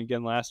 after losing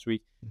again last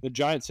week. The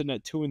Giants sitting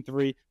at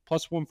 2-3,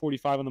 plus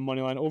 145 on the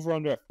money line,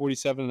 over/under at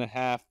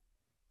 47.5.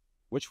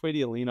 Which way do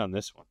you lean on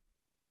this one?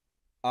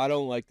 I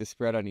don't like the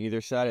spread on either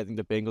side. I think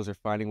the Bengals are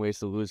finding ways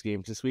to lose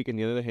games this week. On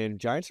the other hand,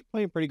 Giants are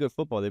playing pretty good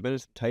football. They've been in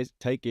some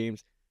tight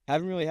games.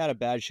 Haven't really had a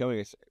bad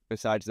showing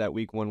besides that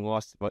week 1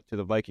 loss to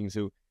the Vikings,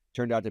 who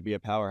turned out to be a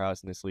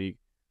powerhouse in this league.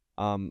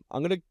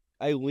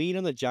 I lean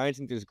on the Giants. I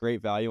think there's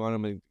great value on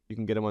them, and you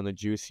can get them on the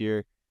juice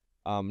here.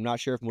 I'm not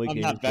sure if Malik I'm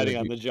Neighbors not betting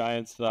on the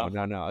Giants Oh,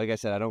 though. no. Like I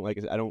said, I don't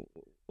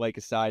like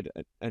a side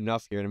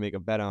enough here to make a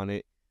bet on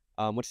it.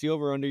 What's the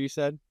over under you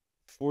said?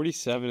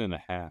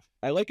 47.5.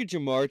 I like a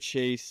Jamar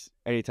Chase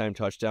anytime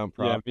touchdown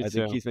Yeah, prop. me I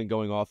think too. he's been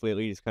going off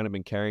lately. He's kind of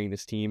been carrying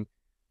this team,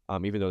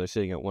 even though they're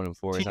sitting at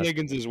 1-4. T. It's not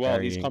Higgins as well.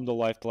 He's carrying. come to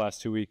life the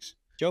last 2 weeks.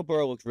 Joe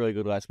Burrow looked really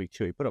good last week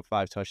too. He put up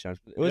 5 touchdowns.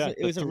 Yeah, It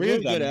the was a three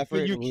of really good them. But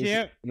effort. you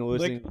can't,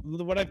 like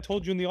losing. what I've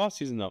told you in the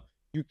offseason, though.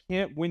 You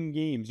can't win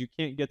games. You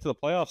can't get to the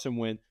playoffs and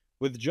win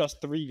with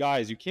just 3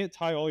 guys. You can't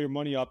tie all your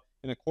money up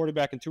in a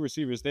quarterback and 2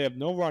 receivers. They have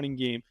no running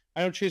game.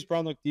 I know Chase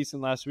Brown looked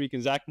decent last week,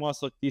 and Zach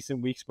Moss looked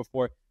decent weeks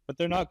before, but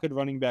they're not good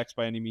running backs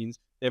by any means.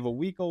 They have a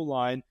weak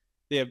O-line.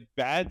 They have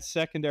bad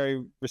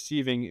secondary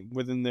receiving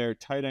within their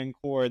tight end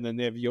core, and then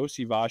they have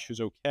Yossi Vash,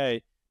 who's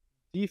okay.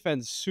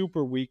 Defense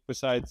super weak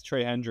besides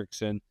Trey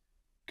Hendrickson.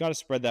 Got to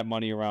spread that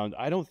money around.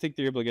 I don't think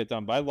they're able to get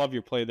done, but I love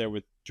your play there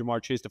with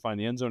Jamar Chase to find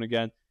the end zone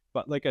again.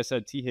 But like I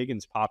said, T.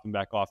 Higgins popping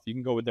back off. You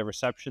can go with their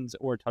receptions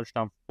or a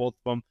touchdown for both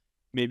of them.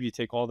 Maybe you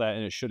take all that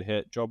and it should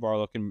hit. Joe Burrow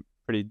looking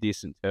pretty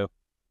decent too.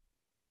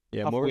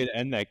 Yeah, Tough way to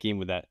end that game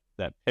with that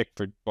pick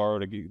for Burrow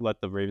to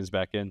let the Ravens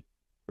back in.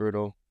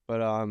 brutal.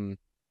 But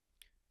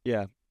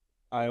yeah,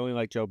 I only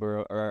like Joe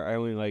Burrow, or I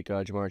only like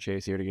Jamar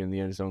Chase here to get in the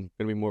end zone.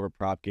 Gonna be more of a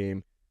prop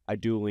game. I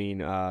do lean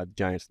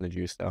Giants in the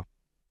juice though.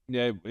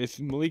 Yeah, if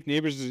Malik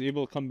Neighbors is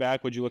able to come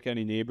back, would you look at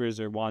any Neighbors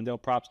or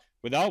Wandale props?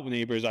 Without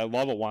Neighbors, I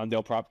love a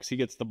Wandale prop because he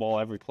gets the ball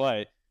every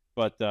play.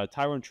 But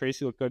Tyrone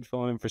Tracy looked good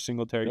filling in for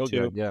Singletary Real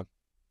too. good,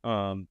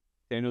 yeah.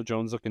 Daniel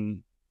Jones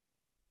looking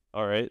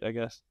all right, I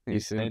guess.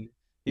 He's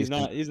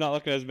not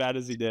looking as bad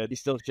as he did. He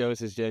still shows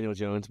his Daniel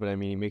Jones, but I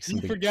mean he makes some.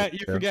 You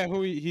forget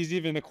who he's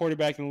even a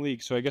quarterback in the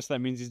league. So I guess that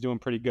means he's doing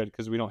pretty good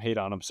because we don't hate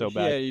on him so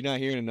bad. Yeah, you're not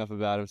hearing enough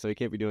about him, so he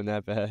can't be doing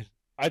that bad.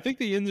 I think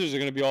the Yinzers are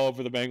going to be all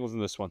over the Bengals in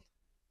this one.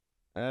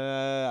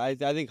 I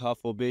think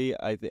Huff will be.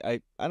 I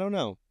don't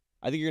know.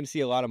 I think you're going to see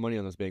a lot of money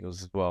on those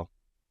Bengals as well.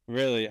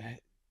 Really,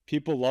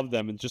 people love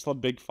them and just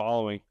love big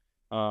following.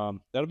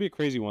 That'll be a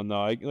crazy one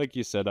though. Like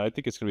you said, I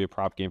think it's going to be a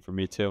prop game for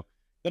me too.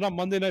 Then on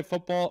Monday Night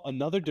Football,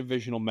 another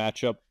divisional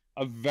matchup,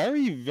 a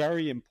very,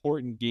 very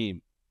important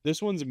game.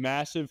 This one's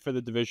massive for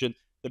the division.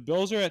 The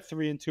Bills are at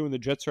 3-2 and the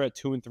Jets are at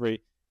 2-3.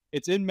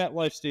 It's in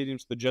MetLife Stadium,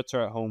 so the Jets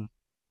are at home.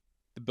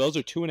 The Bills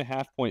are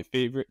 2.5-point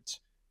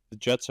favorites. The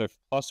Jets are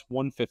plus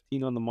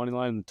 115 on the money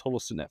line, and the total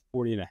sitting at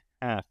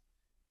 40.5.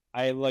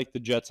 I like the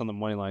Jets on the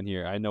money line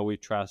here. I know we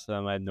trust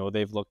them. I know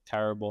they've looked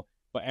terrible,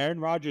 but Aaron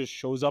Rodgers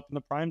shows up in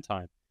the prime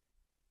time.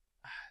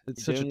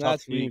 It's such a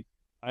tough game.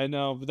 I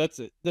know, but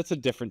that's a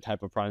different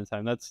type of prime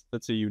time.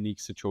 That's a unique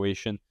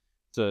situation.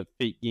 It's a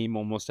fake game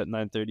almost at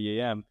 9:30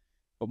 a.m.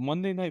 But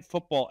Monday Night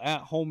Football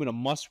at home in a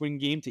must-win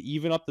game to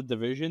even up the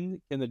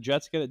division. Can the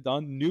Jets get it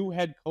done? New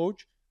head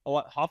coach.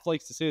 Hoff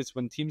likes to say this,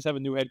 when teams have a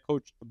new head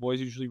coach, the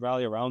boys usually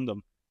rally around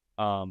them.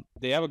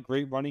 They have a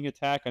great running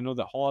attack. I know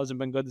that Hall hasn't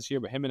been good this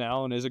year, but him and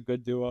Allen is a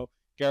good duo.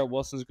 Garrett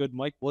Wilson's good.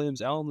 Mike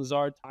Williams, Allen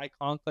Lazard, Ty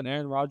Conklin,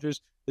 Aaron Rodgers.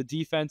 The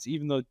defense,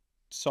 even though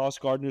Sauce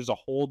Gardner's a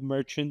hold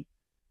merchant,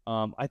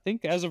 I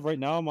think as of right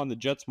now, I'm on the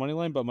Jets money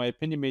line, but my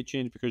opinion may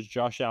change because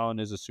Josh Allen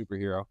is a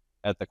superhero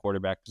at the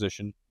quarterback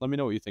position. Let me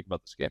know what you think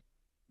about this game.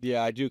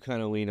 Yeah, I do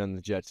kind of lean on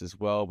the Jets as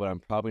well, but I'm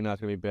probably not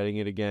going to be betting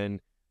it again.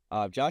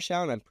 Josh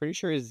Allen, I'm pretty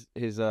sure his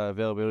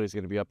availability is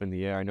going to be up in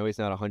the air. I know he's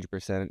not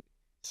 100%.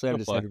 Slammed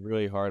his head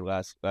really hard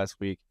last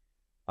week.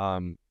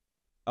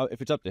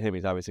 If it's up to him,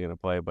 he's obviously going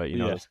to play, but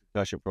there's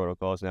concussion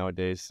protocols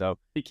nowadays. So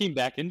he came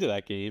back into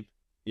that game.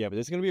 Yeah, but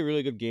this is going to be a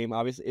really good game.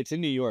 Obviously, it's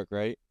in New York,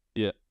 right?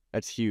 Yeah.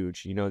 That's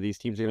huge. These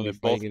teams are going to be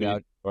fighting it out.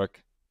 New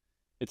York.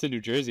 It's in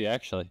New Jersey,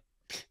 actually.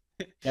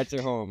 That's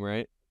their home,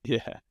 right?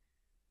 Yeah.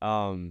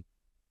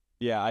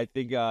 Yeah, I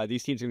think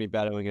these teams are going to be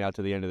battling it out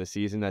to the end of the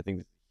season. I think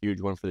it's a huge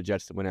one for the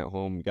Jets to win at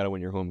home. You got to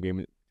win your home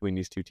game between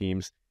these two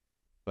teams.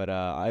 But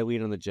I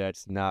lean on the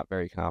Jets. Not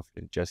very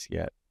confident just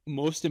yet.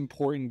 Most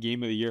important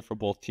game of the year for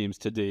both teams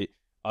to date.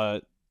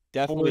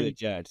 Definitely the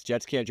Jets.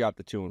 Jets can't drop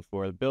the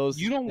 2-4. The Bills.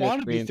 You don't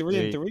want to be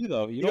 3-3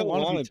 though. You don't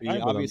want to be.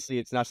 Obviously,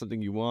 it's not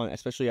something you want,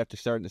 especially after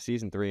starting the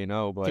season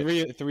 3-0.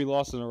 But three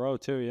losses in a row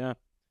too. Yeah.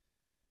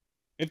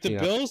 If the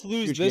Bills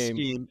lose this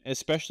game,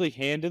 especially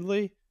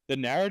handedly, the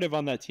narrative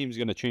on that team is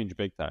going to change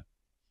big time.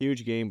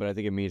 Huge game, but I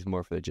think it means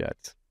more for the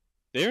Jets.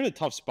 They're in a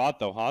tough spot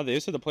though, huh? They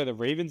just had to play the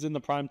Ravens in the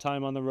prime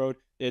time on the road.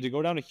 They had to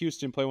go down to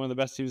Houston, play one of the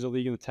best teams in the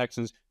league in the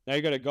Texans. Now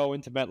you got to go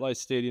into MetLife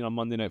Stadium on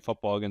Monday Night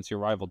Football against your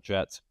rival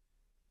Jets.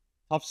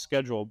 Tough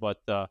schedule, but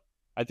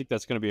I think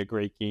that's going to be a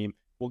great game.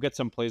 We'll get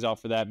some plays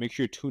out for that. Make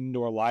sure you're tuned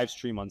into our live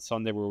stream on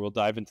Sunday where we'll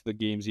dive into the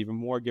games even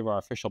more, give our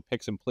official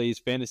picks and plays,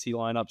 fantasy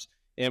lineups,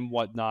 and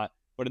whatnot.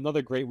 But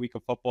another great week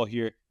of football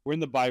here. We're in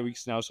the bye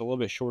weeks now, so a little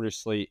bit shorter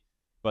slate.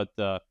 But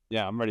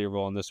yeah, I'm ready to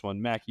roll on this one.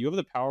 Mac, you have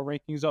the power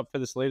rankings up for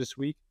this latest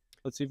week?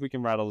 Let's see if we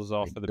can rattle those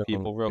off for the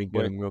people real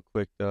quick. Real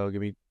quick, though.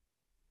 Give me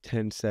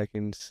 10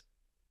 seconds.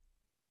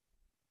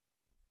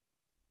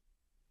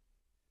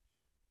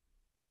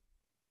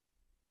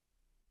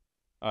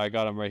 I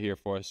got them right here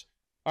for us.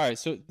 All right,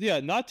 so yeah,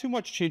 not too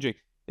much changing.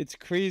 It's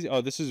crazy.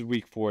 Oh, this is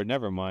week 4.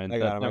 Never mind. I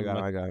got him. I Never got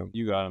him. mind. I got him.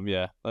 You got him.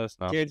 Yeah, let us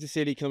know. Kansas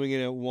City coming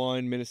in at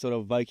 1,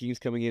 Minnesota Vikings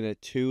coming in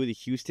at 2, the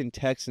Houston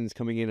Texans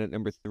coming in at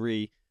number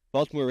 3,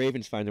 Baltimore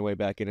Ravens find their way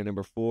back in at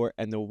number 4,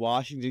 and the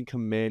Washington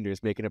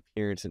Commanders make an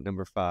appearance at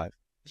number 5.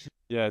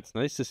 Yeah, it's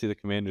nice to see the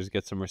Commanders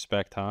get some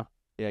respect, huh?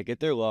 Yeah, get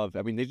their love.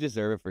 I mean, they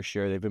deserve it for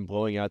sure. They've been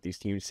blowing out these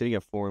teams, sitting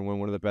at 4-1,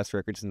 one of the best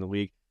records in the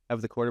league.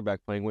 Have the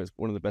quarterback playing with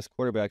one of the best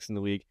quarterbacks in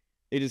the league.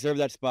 They deserve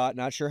that spot.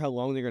 Not sure how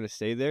long they're going to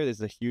stay there. This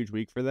is a huge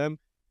week for them,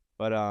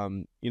 but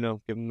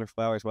give them their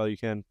flowers while you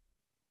can.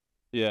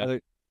 Yeah.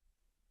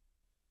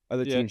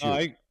 Other teams. No,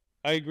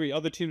 I agree.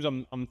 Other teams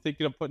I'm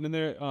thinking of putting in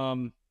there.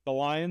 The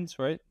Lions,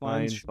 right?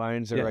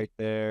 Lions are right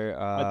there.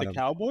 At the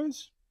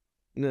Cowboys?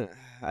 No,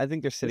 I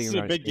think they're sitting This is a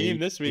around big game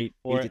this week.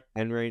 8 to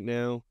 10 right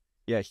now.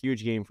 Yeah,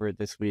 huge game for it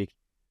this week.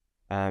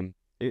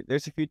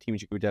 There's a few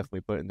teams you could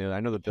definitely put in there. I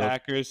know the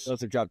Packers.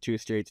 Bills have dropped 2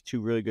 straight to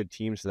 2 really good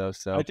teams though.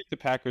 So I think the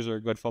Packers are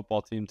a good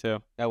football team too.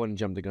 I wouldn't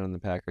jump the gun on the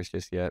Packers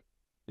just yet.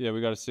 Yeah,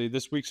 we got to see.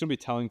 This week's gonna be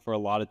telling for a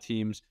lot of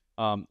teams.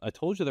 I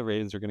told you the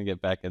Ravens are gonna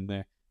get back in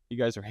there. You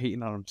guys are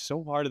hating on them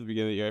so hard at the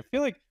beginning of the year. I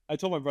feel like I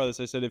told my brothers.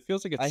 I said it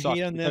feels like it sucks. I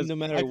hate on them no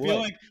matter what. I feel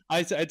like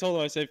I told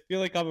them. I said I feel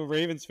like I'm a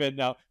Ravens fan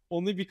now,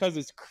 only because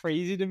it's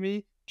crazy to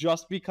me.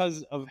 Just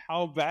because of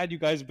how bad you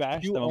guys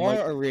bashed them. You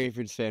are a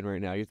Ravens fan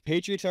right now. Your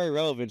Patriots are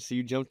irrelevant, so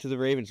you jump to the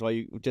Ravens while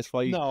you.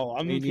 No,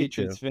 I'm a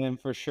Patriots fan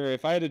for sure.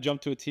 If I had to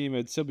jump to a team,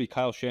 it'd still be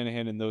Kyle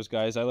Shanahan and those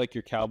guys. I like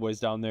your Cowboys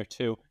down there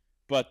too,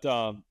 but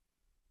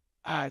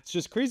it's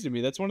just crazy to me.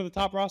 That's one of the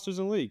top rosters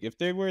in the league. If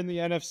they were in the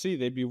NFC,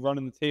 they'd be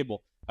running the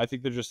table. I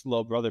think they're just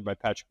little brother by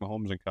Patrick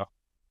Mahomes and co.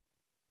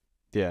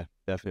 Yeah,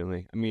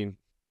 definitely. I mean,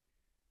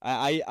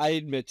 I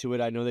admit to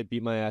it. I know they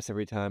beat my ass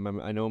every time.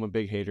 I know I'm a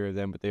big hater of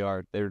them, but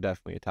they're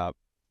definitely a top.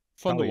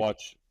 Fun to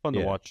watch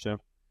too.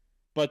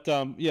 But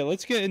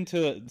let's get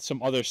into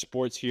some other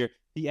sports here.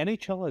 The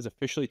NHL has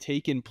officially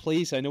taken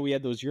place. I know we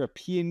had those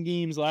European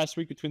games last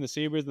week between the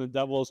Sabres and the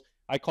Devils.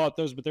 I caught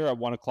those, but they're at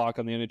 1:00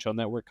 on the NHL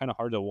Network. Kind of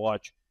hard to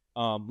watch.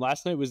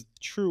 Last night was the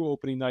true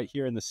opening night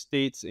here in the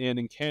States and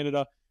in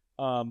Canada.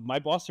 My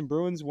Boston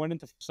Bruins went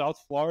into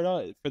South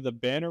Florida for the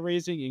banner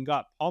raising and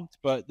got pumped,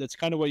 but that's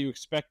kind of what you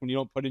expect when you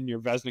don't put in your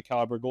Vezina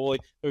caliber goalie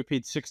that we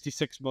paid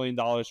 $66 million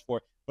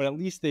for. But at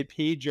least they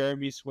paid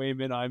Jeremy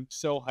Swayman. I'm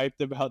so hyped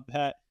about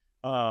that.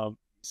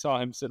 Saw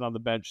him sitting on the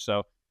bench,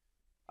 so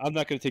I'm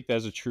not going to take that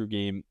as a true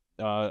game.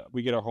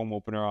 We get our home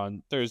opener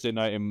on Thursday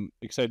night. I'm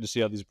excited to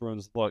see how these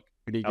Bruins look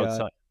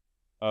outside.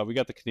 We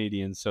got the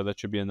Canadians, so that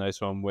should be a nice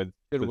one with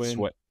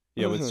Sway.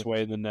 Yeah, with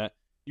Sway in the net.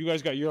 You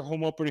guys got your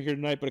home opener here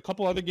tonight, but a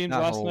couple other games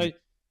last night.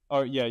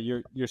 Oh yeah,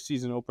 your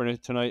season opener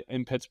tonight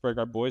in Pittsburgh.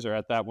 Our boys are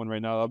at that one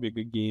right now. That'll be a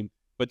good game.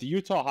 But the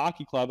Utah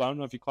Hockey Club, I don't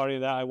know if you caught any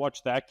of that. I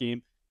watched that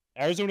game.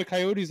 Arizona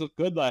Coyotes looked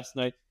good last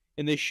night,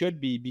 and they should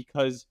be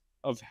because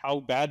of how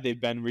bad they've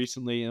been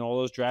recently and all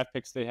those draft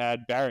picks they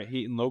had. Barrett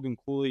Hayton, Logan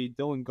Cooley,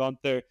 Dylan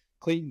Gunther,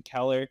 Clayton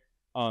Keller,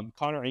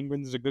 Connor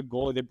Ingram's is a good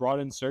goalie. They brought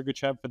in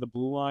Sergachev for the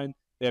blue line.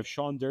 They have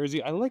Sean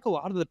Dursey. I like a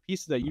lot of the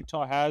pieces that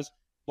Utah has.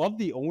 Love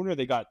the owner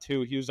they got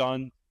too. He was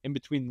on in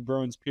between the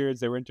Bruins periods.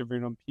 They were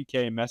interviewing him,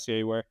 PK and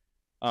Messier, where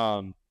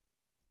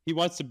he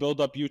wants to build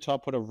up Utah,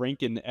 put a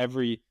rink in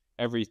every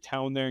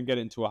town there and get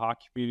it into a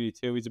hockey community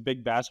too. He's a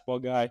big basketball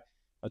guy.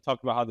 I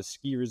talked about how the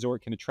ski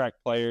resort can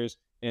attract players,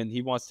 and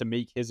he wants to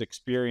make his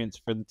experience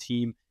for the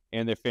team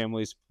and their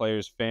families,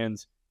 players,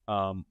 fans,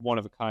 one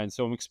of a kind.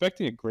 So I'm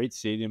expecting a great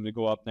stadium to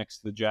go up next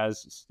to the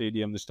Jazz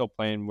Stadium. They're still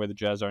playing where the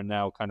Jazz are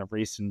now, kind of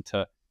racing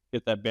to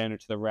get that banner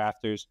to the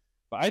rafters.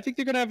 But I think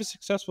they're going to have a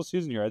successful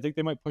season here. I think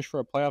they might push for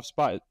a playoff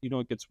spot. You know,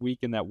 it gets weak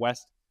in that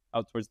West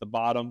out towards the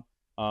bottom.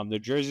 Their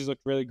jerseys look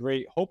really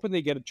great. Hoping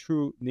they get a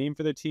true name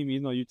for their team,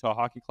 even though Utah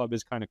Hockey Club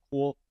is kind of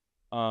cool.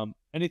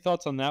 Any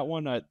thoughts on that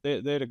one?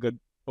 They had a good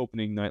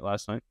opening night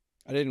last night.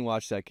 I didn't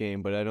watch that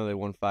game, but I know they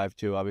won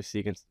 5-2,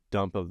 obviously against the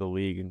dump of the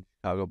league and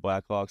Chicago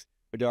Blackhawks.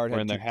 Bedard had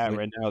in their hat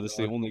right now. This is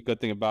the only good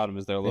thing about them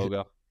is their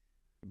logo.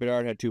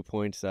 Bedard had 2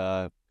 points.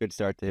 Good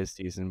start to his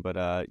season,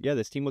 but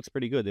this team looks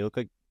pretty good. They look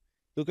like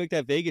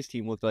that Vegas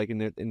team looked like in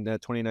the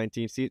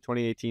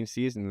 2018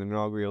 season, the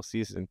inaugural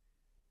season.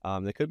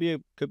 They could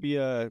be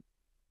a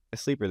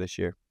sleeper this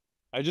year.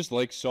 I just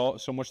like so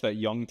much that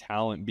young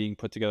talent being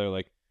put together.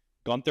 Like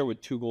Gunther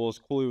with 2 goals,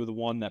 Cooley with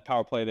 1. That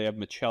power play, they have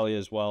Michelli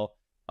as well.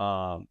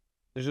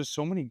 There's just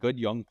so many good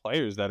young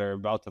players that are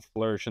about to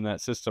flourish in that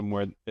system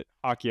where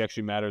hockey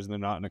actually matters and they're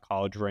not in a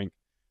college rink.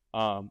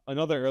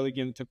 Another early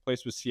game that took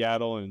place was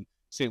Seattle and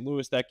St.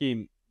 Louis. That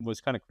game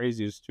was kind of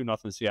crazy. It was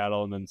 2-0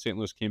 Seattle, and then St.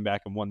 Louis came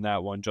back and won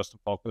that one.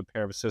 Justin Falk with a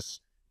pair of assists,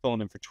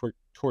 filling in for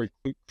Torrey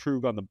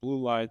Krug on the blue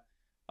line.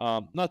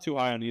 Not too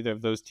high on either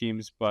of those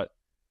teams, but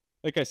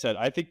like I said,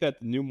 I think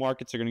that the new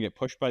markets are going to get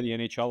pushed by the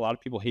NHL. A lot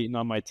of people hating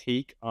on my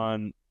take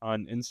on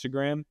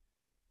Instagram.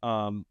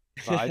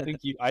 I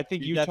think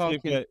Utah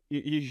can.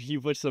 You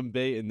put some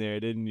bait in there,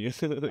 didn't you?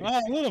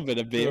 A little bit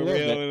of bait, a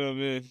little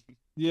bit.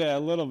 Yeah, a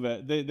little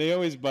bit. They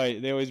always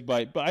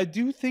bite. But I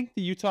do think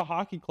the Utah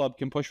Hockey Club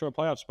can push for a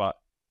playoff spot.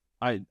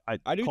 I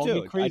do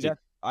too.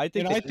 I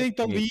think And I that this think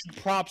the game- league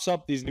props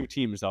up these new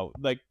teams, though.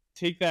 Like,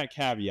 take that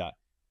caveat.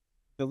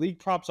 The league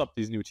props up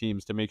these new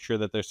teams to make sure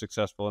that they're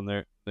successful in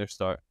their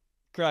start.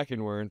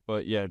 Kraken weren't,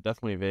 but yeah,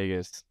 definitely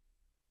Vegas.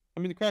 I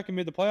mean, the Kraken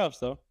made the playoffs,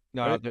 though.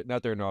 No, Right?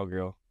 not their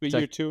inaugural. But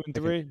year 2 and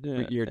 3?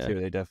 Year two,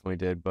 they definitely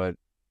did, but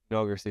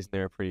inaugural season they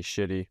were pretty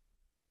shitty.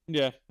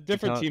 Yeah,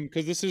 different not- team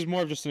because this is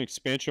more of just an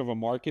expansion of a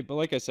market. But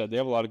like I said, they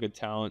have a lot of good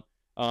talent.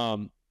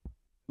 A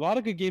lot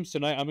of good games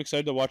tonight. I'm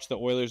excited to watch the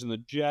Oilers and the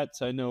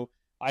Jets. I know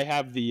I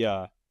have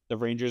the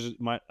Rangers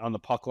on the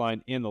puck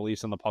line and the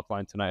Leafs on the puck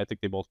line tonight. I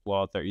think they both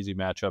blow out their easy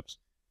matchups.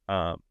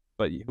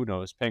 But who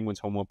knows? Penguins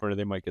home opener,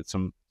 they might get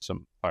some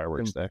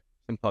fireworks there.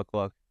 Some puck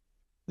luck.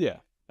 Yeah.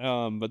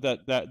 But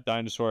that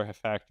dinosaur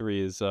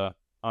factory is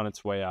on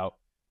its way out.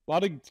 A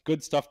lot of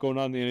good stuff going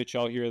on in the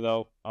NHL here,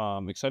 though.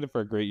 Excited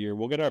for a great year.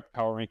 We'll get our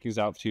power rankings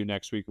out to you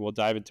next week. We'll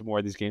dive into more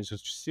of these games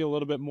just to see a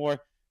little bit more.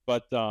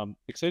 But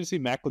excited to see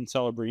Macklin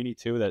Celebrini,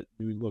 too, that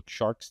new look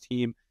Sharks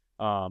team.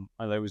 I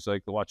always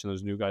like watching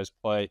those new guys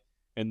play.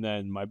 And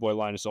then my boy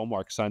Linus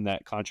Olmark signed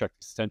that contract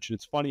extension.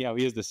 It's funny how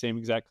he has the same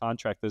exact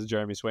contract as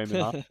Jeremy Swayman,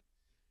 huh?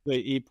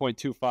 The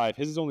 8.25.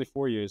 His is only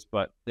 4 years,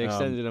 but They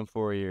extended him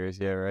 4 years.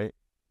 Yeah, right.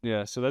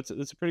 yeah. So that's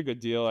a pretty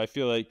good deal. I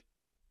feel like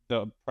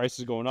the price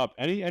is going up.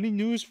 Any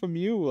news from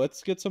you?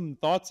 Let's get some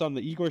thoughts on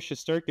the Igor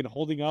Shesterkin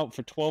holding out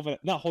for 12 and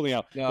not holding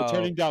out, but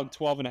turning down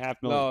 12.5 million.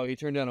 No, he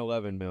turned down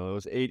 11 mil.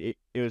 It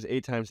was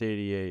eight times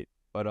 88,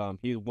 but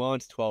he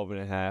wants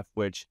 12.5,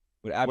 which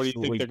would What do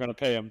absolutely you think they're going to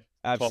pay him?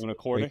 12 and a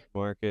quarter?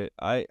 Market.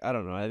 I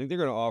don't know. I think they're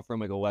going to offer him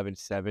like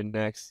 11.7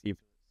 next. See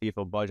if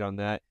he'll budge on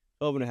that.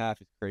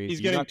 12.5 is crazy. He's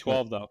getting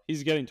 12 though.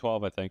 He's getting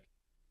 12, I think.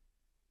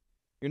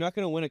 You're not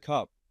going to win a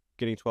cup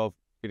getting 12.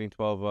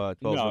 No,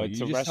 mil. it's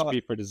a recipe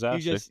for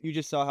disaster. You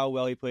just saw how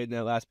well he played in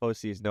that last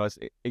postseason. No, it's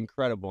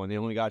incredible, and they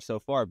only got so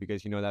far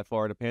because that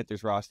Florida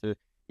Panthers roster,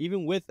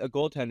 even with a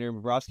goaltender,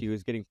 Bobrovsky, who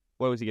was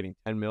getting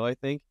 10 mil, I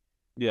think.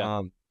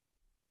 Yeah.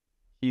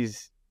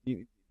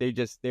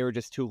 They were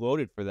just too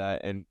loaded for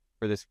that, and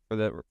for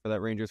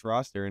that Rangers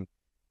roster, and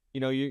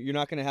you're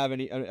not going to have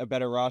a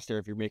better roster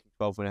if you're making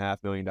 $12.5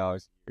 million a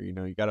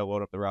year. You got to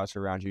load up the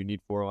roster around you. You need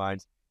 4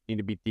 lines. You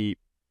need to be deep.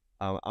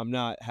 I'm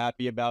not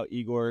happy about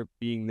Igor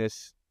being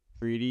this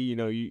greedy.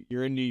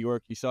 You're in New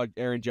York. You saw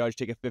Aaron Judge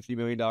take a $50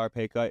 million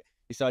pay cut.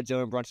 You saw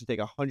Dylan Brunson take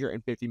a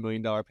 $150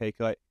 million pay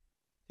cut.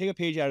 Take a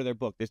page out of their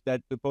book.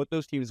 Both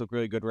those teams look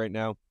really good right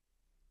now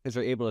because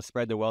they're able to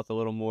spread their wealth a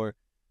little more.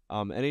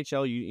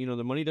 NHL,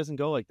 the money doesn't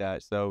go like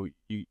that, so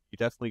you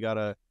definitely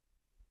gotta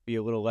be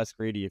a little less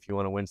greedy if you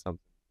want to win something.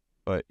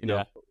 But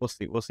we'll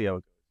see how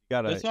it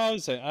goes. That's what I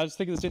was saying. I was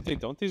thinking the same thing.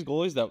 Don't these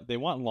goalies that they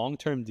want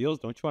long-term deals?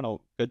 Don't you want a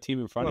good team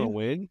in front of you?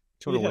 Win?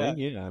 To win?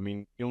 Yeah. I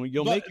mean,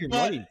 you'll make your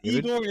money.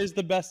 Igor is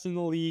the best in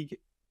the league.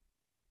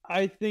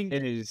 I think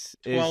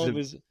 12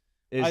 is.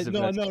 I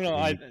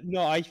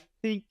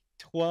think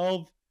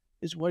 12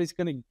 is what he's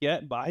gonna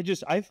get. But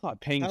I thought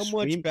paying. How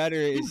much better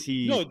is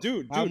he? No,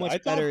 dude. How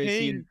much better is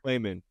he in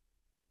Swayman?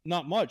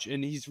 Not much,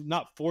 and he's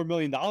not $4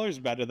 million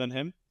better than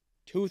him.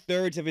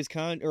 2/3 of his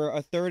or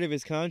a third of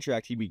his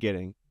contract he'd be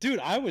getting. Dude,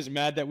 I was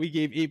mad that we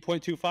gave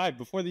 8.25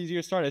 before these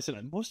years started. I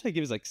said most I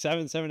give is like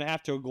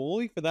 7.5 to a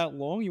goalie for that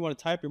long. You want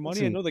to tie up your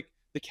money? I know the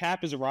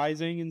cap is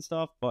rising and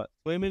stuff, but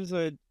Swayman's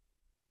a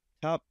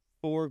top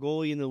 4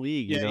 goalie in the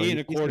league. Yeah,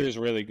 8.25 is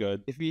really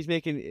good. If he's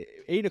making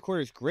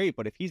 8.25 is great,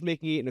 but if he's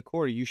making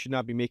 8.25, you should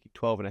not be making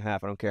 12.5. I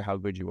don't care how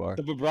good you are.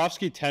 The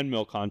Bobrovsky 10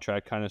 mil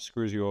contract kind of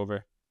screws you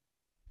over.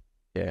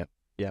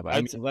 Yeah, but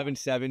I mean,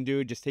 11.7,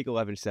 dude. Just take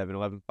 11.7,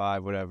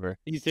 11.5, whatever.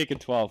 He's taking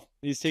 12.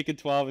 He's taking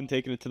 12 and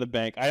taking it to the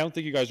bank. I don't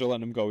think you guys are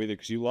letting him go either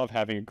because you love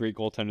having a great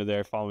goaltender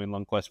there following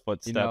Lundqvist's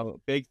footsteps.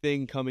 Big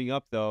thing coming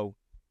up, though.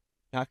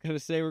 Not going to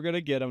say we're going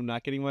to get him.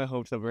 Not getting my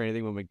hopes up or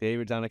anything. But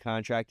McDavid's on a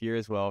contract year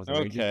as well.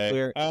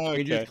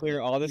 Rangers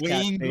clear all this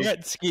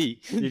cap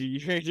space.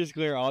 Rangers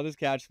clear all this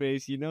cap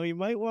space. You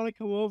might want to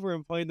come over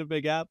and play in the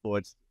Big Apple.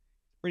 It's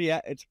pretty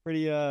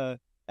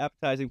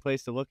appetizing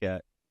place to look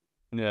at.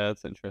 Yeah,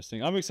 that's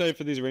interesting. I'm excited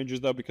for these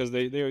Rangers though because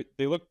they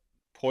look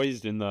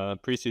poised in the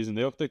preseason.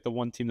 They look like the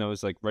one team that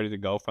was like ready to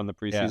go from the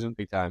preseason. Yeah,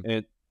 big time.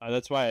 And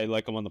that's why I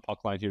like them on the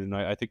puck line here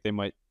tonight. I think they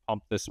might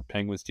pump this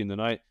Penguins team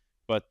tonight.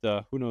 But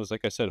who knows?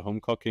 Like I said,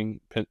 home cooking,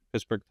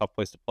 Pittsburgh, tough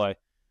place to play.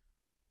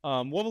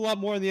 We'll have a lot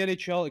more in the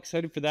NHL.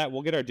 Excited for that.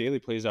 We'll get our daily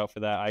plays out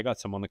for that. I got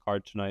some on the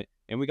card tonight,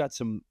 and we got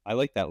some. I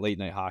like that late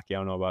night hockey. I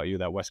don't know about you.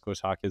 That West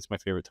Coast hockey is my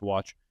favorite to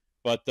watch.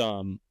 But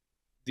the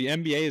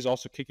NBA is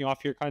also kicking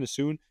off here kind of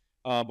soon.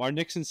 Our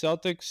Knicks and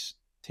Celtics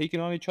taking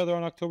on each other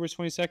on October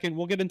 22nd.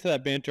 We'll get into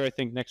that banter, I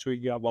think, next week.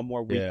 You got one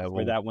more week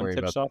before that one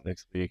tips up.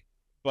 Next week.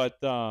 But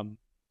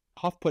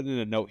Huff put in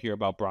a note here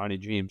about Bronny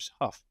James.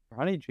 Huff,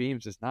 Bronny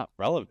James is not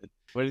relevant.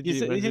 What did he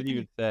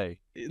even say?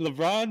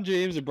 LeBron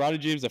James and Bronny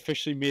James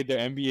officially made their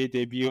NBA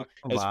debut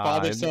as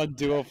father-son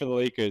duo for the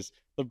Lakers.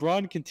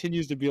 LeBron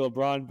continues to be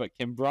LeBron, but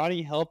can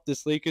Bronny help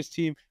this Lakers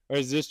team, or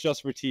is this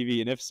just for TV?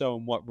 And if so,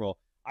 in what role?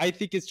 I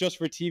think it's just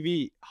for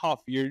TV.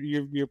 Huff,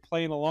 you're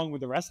playing along with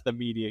the rest of the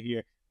media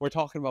here. We're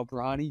talking about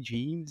Bronny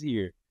James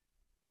here.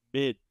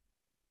 Mid.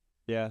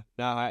 Yeah,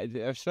 no,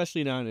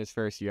 especially not in his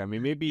first year. I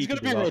mean, maybe He's he gonna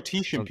could be a develop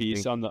rotation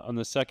piece something. on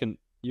the second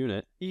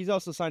unit. He's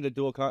also signed a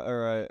dual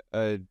or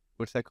a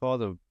what's that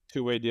called? A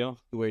Two-way deal.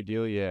 two-way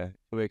deal. Yeah,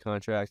 two-way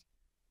contract.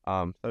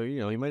 So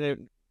he might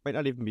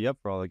not even be up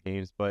for all the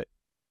games, but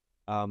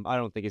I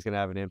don't think he's gonna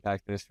have an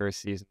impact in his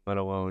first season, let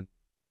alone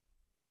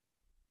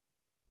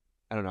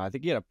I don't know. I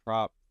think he had a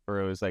prop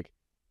where it was like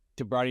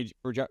to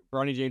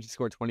Bronny James to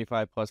score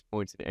 25 plus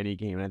points in any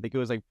game, and I think it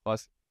was like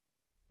plus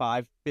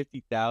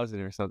 550,000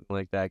 or something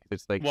like that.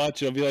 Because it's like,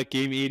 Watch, it'll be like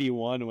game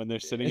 81 when they're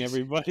sitting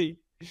everybody.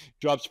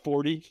 Drops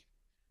 40.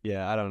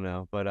 yeah, I don't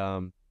know, but I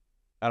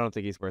don't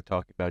think he's worth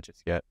talking about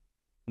just yet.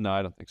 No,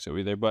 I don't think so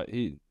either. But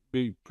he'd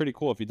be pretty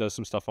cool if he does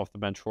some stuff off the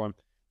bench for him.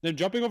 Then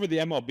jumping over the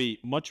MLB,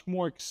 much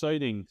more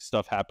exciting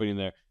stuff happening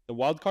there. The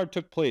wild card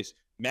took place.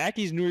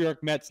 Mackey's New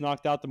York Mets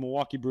knocked out the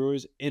Milwaukee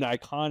Brewers in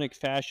iconic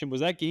fashion.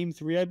 Was that game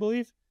 3, I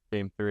believe?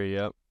 Game 3,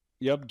 yep.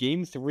 Yep,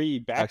 game 3.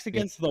 Backs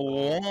against the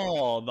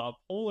wall. The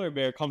polar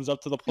bear comes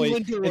up to the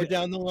plate.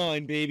 Down the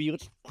line, baby.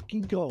 Let's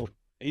fucking go.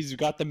 He's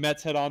got the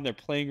Mets head on. They're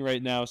playing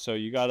right now, so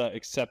you got to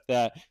accept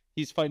that.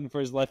 He's fighting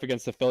for his life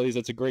against the Phillies.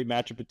 That's a great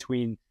matchup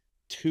between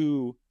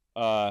two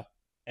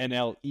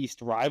NL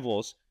East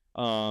rivals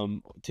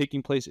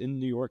taking place in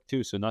New York,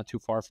 too, so not too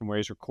far from where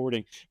he's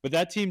recording. But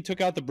that team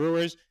took out the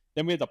Brewers.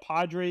 Then we had the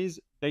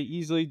Padres. They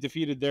easily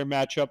defeated their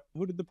matchup.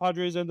 Who did the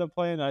Padres end up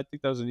playing? I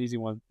think that was an easy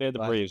one. They had the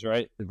Braves,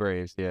 right? The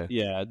Braves, yeah.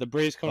 Yeah, the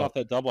Braves coming off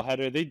that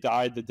doubleheader. They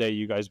died the day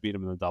you guys beat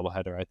them in the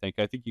doubleheader, I think.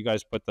 I think you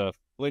guys put the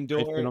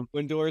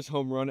Lindor's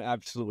home run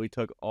absolutely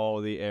took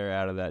all the air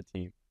out of that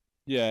team.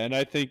 Yeah, and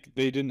I think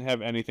they didn't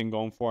have anything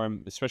going for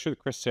him, especially with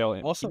Chris Sale.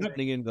 Also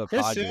running into the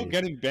Chris Padres. Sale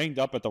getting banged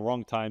up at the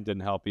wrong time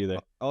didn't help either.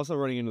 Also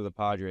running into the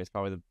Padres,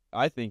 probably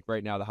I think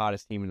right now the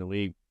hottest team in the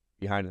league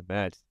behind the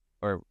Mets,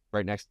 or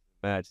right next to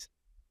the Mets.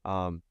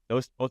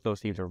 Both those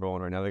teams are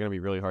rolling right now. They're gonna be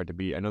really hard to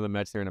beat. I know the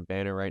Mets are in a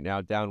banner right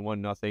now, down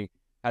 1-0.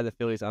 Had the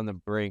Phillies on the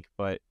brink,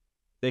 but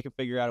they can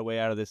figure out a way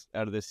out of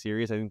this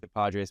series. I think the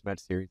Padres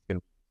Mets series is gonna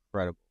be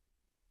incredible.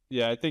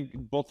 Yeah, I think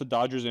both the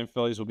Dodgers and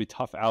Phillies will be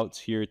tough outs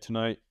here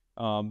tonight.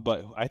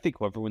 But I think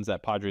whoever wins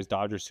that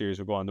Padres-Dodgers series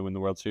will go on to win the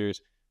World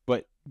Series.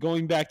 But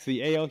going back to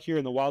the AL here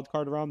in the wild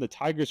card round, the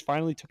Tigers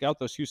finally took out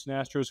those Houston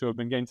Astros who have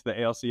been getting to the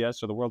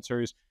ALCS or the World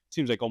Series.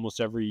 Seems like almost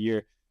every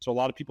year. So a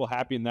lot of people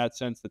happy in that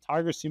sense. The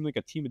Tigers seem like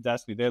a team of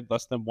destiny. They had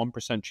less than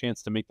 1%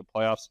 chance to make the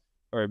playoffs,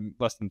 or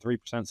less than 3%,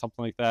 something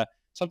like that.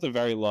 Something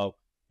very low.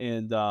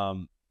 And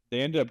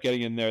they ended up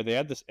getting in there. They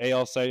had this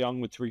AL Cy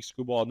Young with Tariq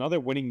Skubal. Now they're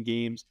winning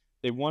games.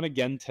 They won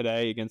again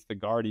today against the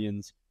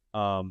Guardians.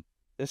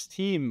 This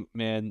team,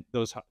 man,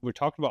 we're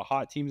talking about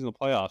hot teams in the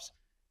playoffs.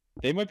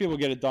 They might be able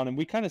to get it done. And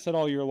we kind of said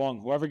all year long,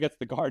 whoever gets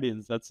the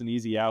Guardians, that's an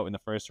easy out in the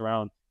first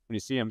round when you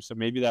see them. So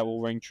maybe that will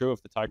ring true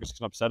if the Tigers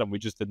can upset them. We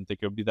just didn't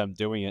think it would be them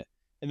doing it.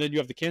 And then you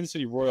have the Kansas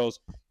City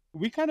Royals.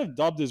 We kind of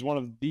dubbed as one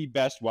of the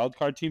best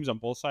wildcard teams on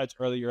both sides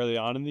early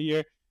on in the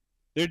year.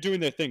 They're doing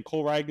their thing.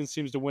 Cole Ragans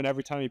seems to win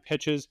every time he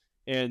pitches.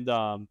 And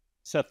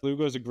Seth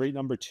Lugo is a great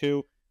number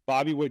 2.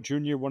 Bobby Witt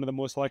Jr., one of the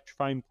most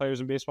electrifying players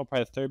in baseball,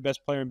 probably the third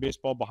best player in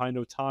baseball behind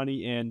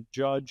Ohtani and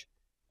Judge.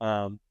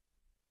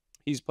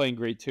 He's playing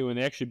great too, and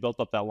they actually built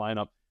up that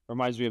lineup.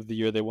 Reminds me of the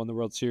year they won the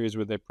World Series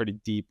where they're pretty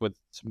deep with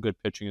some good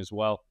pitching as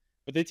well.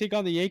 But they take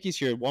on the Yankees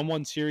here.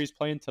 1-1 series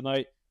playing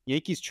tonight.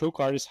 Yankees choke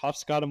artist.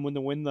 Huff's got him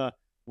to win the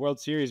World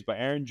Series, but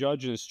Aaron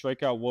Judge and his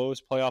strikeout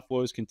woes, playoff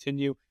woes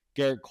continue.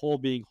 Garrett Cole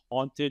being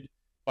haunted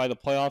by the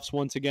playoffs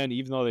once again,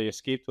 even though they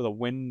escaped with a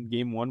win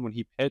game 1 when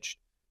he pitched.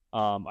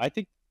 I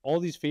think all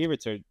these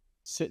favorites are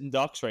sitting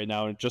ducks right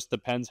now, and it just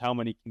depends how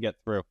many can get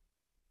through.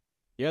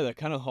 Yeah, they're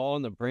kind of all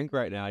on the brink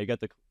right now. You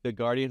got the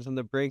Guardians on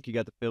the brink, you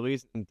got the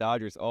Phillies and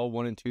Dodgers, all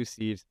 1 and 2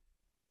 seeds.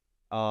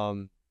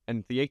 And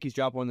the Yankees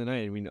drop 1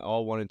 tonight. I mean,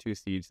 all 1 and 2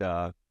 seeds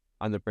on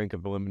the brink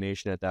of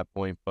elimination at that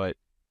point. But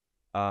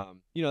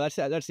that's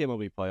the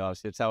MLB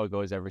playoffs. It's how it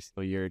goes every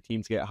single year.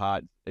 Teams get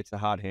hot. It's a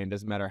hot hand.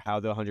 Doesn't matter how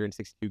the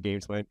 162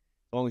 games went.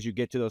 As long as you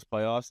get to those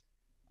playoffs,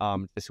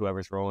 it's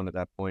whoever's rolling at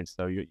that point.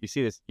 So you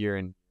see this year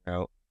in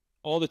out.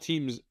 All the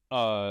teams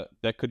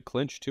that could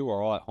clinch too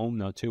are all at home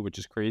now too, which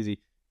is crazy.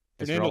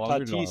 Fernando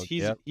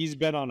Tatis, he's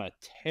been on a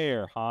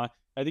tear, huh?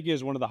 I think he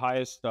has one of the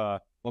highest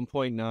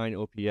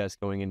 1.9 OPS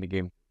going into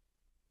game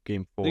 4.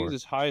 I think it's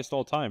his highest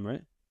all time,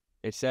 right?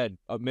 It said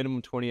a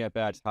minimum 20 at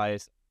bats,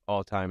 highest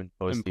all time in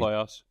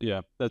playoffs.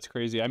 Yeah, that's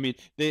crazy. I mean,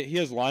 he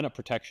has lineup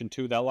protection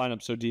too. That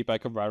lineup's so deep, I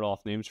could rattle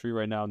off names for you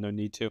right now. No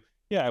need to.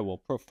 Yeah, I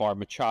will. Profar,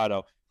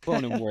 Machado,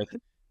 Cronenworth,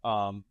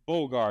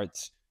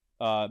 Bogarts,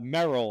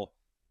 Merrill.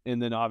 And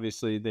then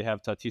obviously they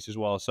have Tatis as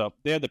well. So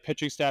they have the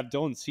pitching staff.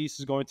 Dylan Cease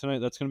is going tonight.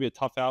 That's going to be a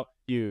tough out.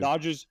 Huge.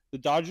 The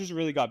Dodgers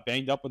really got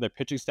banged up with their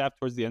pitching staff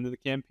towards the end of the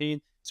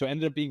campaign. So it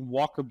ended up being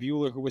Walker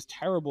Buehler, who was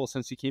terrible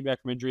since he came back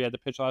from injury. He had to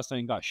pitch last night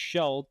and got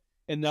shelled.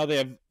 And now they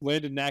have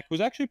Landon Knack, who's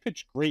actually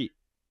pitched great.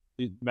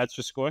 Did Mets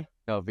just score?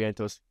 No,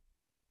 Vientos.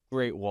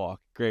 Great walk.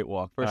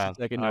 First and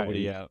second,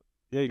 nobody out.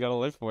 Yeah, you got to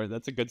live for it.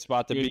 That's a good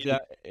spot to be.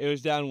 It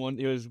was down 1.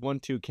 It was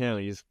 1-2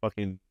 count. He just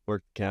fucking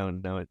worked the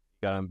count. Now it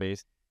got on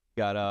base.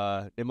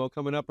 Got Nimmo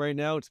coming up right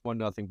now. It's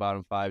 1-0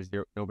 bottom 5,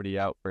 0, nobody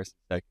out first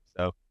and second.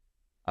 So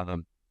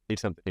Need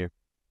something here.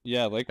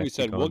 Yeah, like we Let's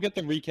keep said, we'll going. get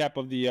the recap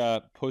of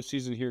the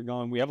postseason here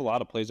going. We have a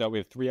lot of plays out. We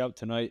have 3 out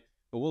tonight,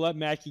 but we'll let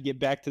Mackey get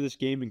back to this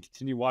game and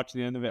continue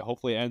watching the end of it.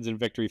 Hopefully, it ends in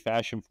victory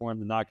fashion for him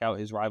to knock out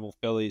his rival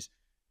Phillies.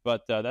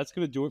 But that's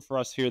going to do it for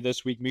us here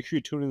this week. Make sure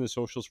you tune in the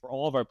socials for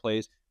all of our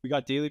plays. We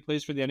got daily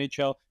plays for the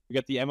NHL. We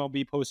got the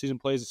MLB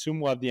postseason plays. Assume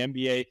we'll have the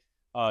NBA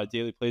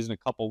daily plays in a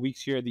couple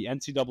weeks here. The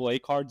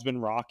NCAA card's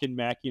been rocking.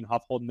 Mackey and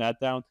Huff holding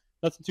that down.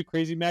 Nothing too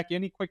crazy, Mackey.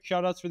 Any quick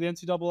shout outs for the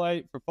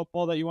NCAA for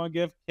football that you want to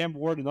give? Cam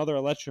Ward, another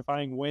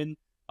electrifying win.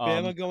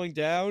 Bama going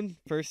down.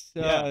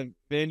 Yeah.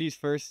 Vandy's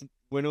first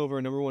win over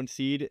a number 1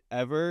 seed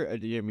ever. I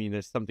mean,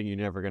 it's something you're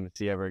never going to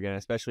see ever again,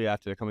 especially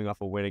after coming off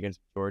a win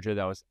against Georgia.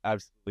 That was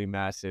absolutely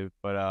massive.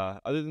 But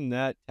other than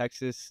that,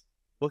 Texas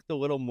looked a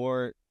little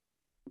more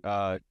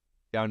down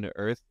to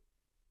earth.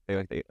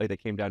 They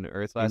came down to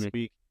earth last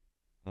week.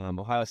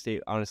 Ohio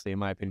State, honestly, in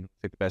my opinion,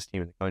 looks like the best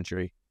team in the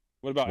country.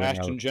 What about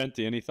Ashton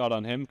Genty? Any thought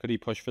on him? Could he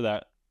push for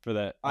that?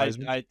 I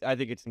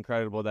think it's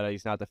incredible that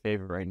he's not the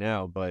favorite right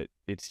now, but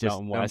it's just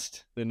Mountain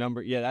West. The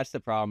number. Yeah, that's the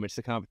problem. It's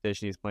the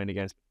competition he's playing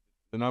against.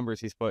 The numbers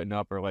he's putting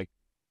up are like,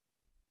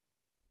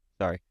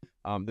 the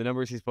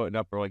numbers he's putting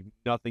up are like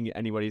nothing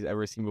anybody's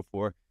ever seen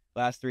before.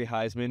 Last 3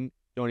 Heisman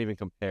don't even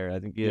compare.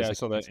 I think he has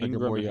so that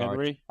Ingram and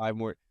Henry, 5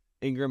 more.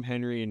 Ingram,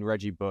 Henry, and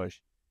Reggie Bush.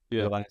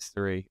 Yeah, the last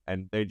 3,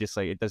 and they just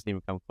it doesn't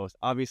even come close.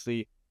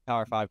 Obviously,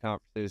 Power 5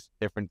 conferences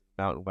different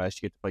than Mountain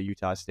West. You get to play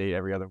Utah State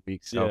every other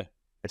week, so. Yeah.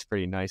 It's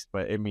pretty nice,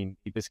 but I mean,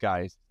 this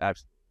guy is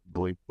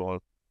absolutely believable.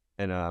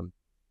 And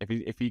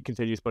if he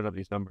continues putting up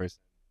these numbers,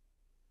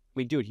 I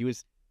mean, dude, he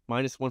was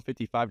minus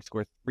 155 to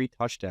score 3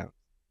 touchdowns,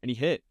 and he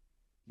hit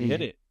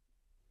it.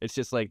 It's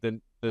just like the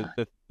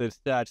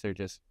stats are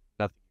just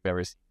nothing you've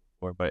ever seen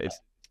before, but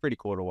it's pretty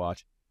cool to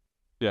watch.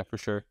 Yeah, for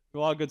sure. A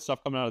lot of good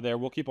stuff coming out of there.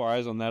 We'll keep our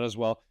eyes on that as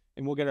well,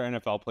 and we'll get our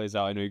NFL plays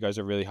out. I know you guys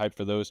are really hyped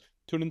for those.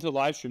 Tune into the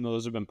live stream;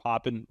 those have been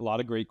popping. A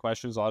lot of great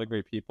questions, a lot of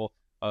great people.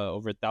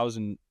 Over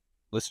 1,000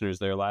 listeners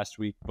there last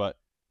week, but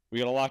we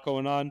got a lot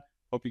going on.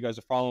 Hope you guys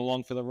are following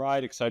along for the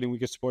ride. Exciting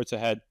week of sports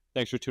ahead.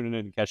 Thanks for tuning in,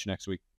 and catch you next week.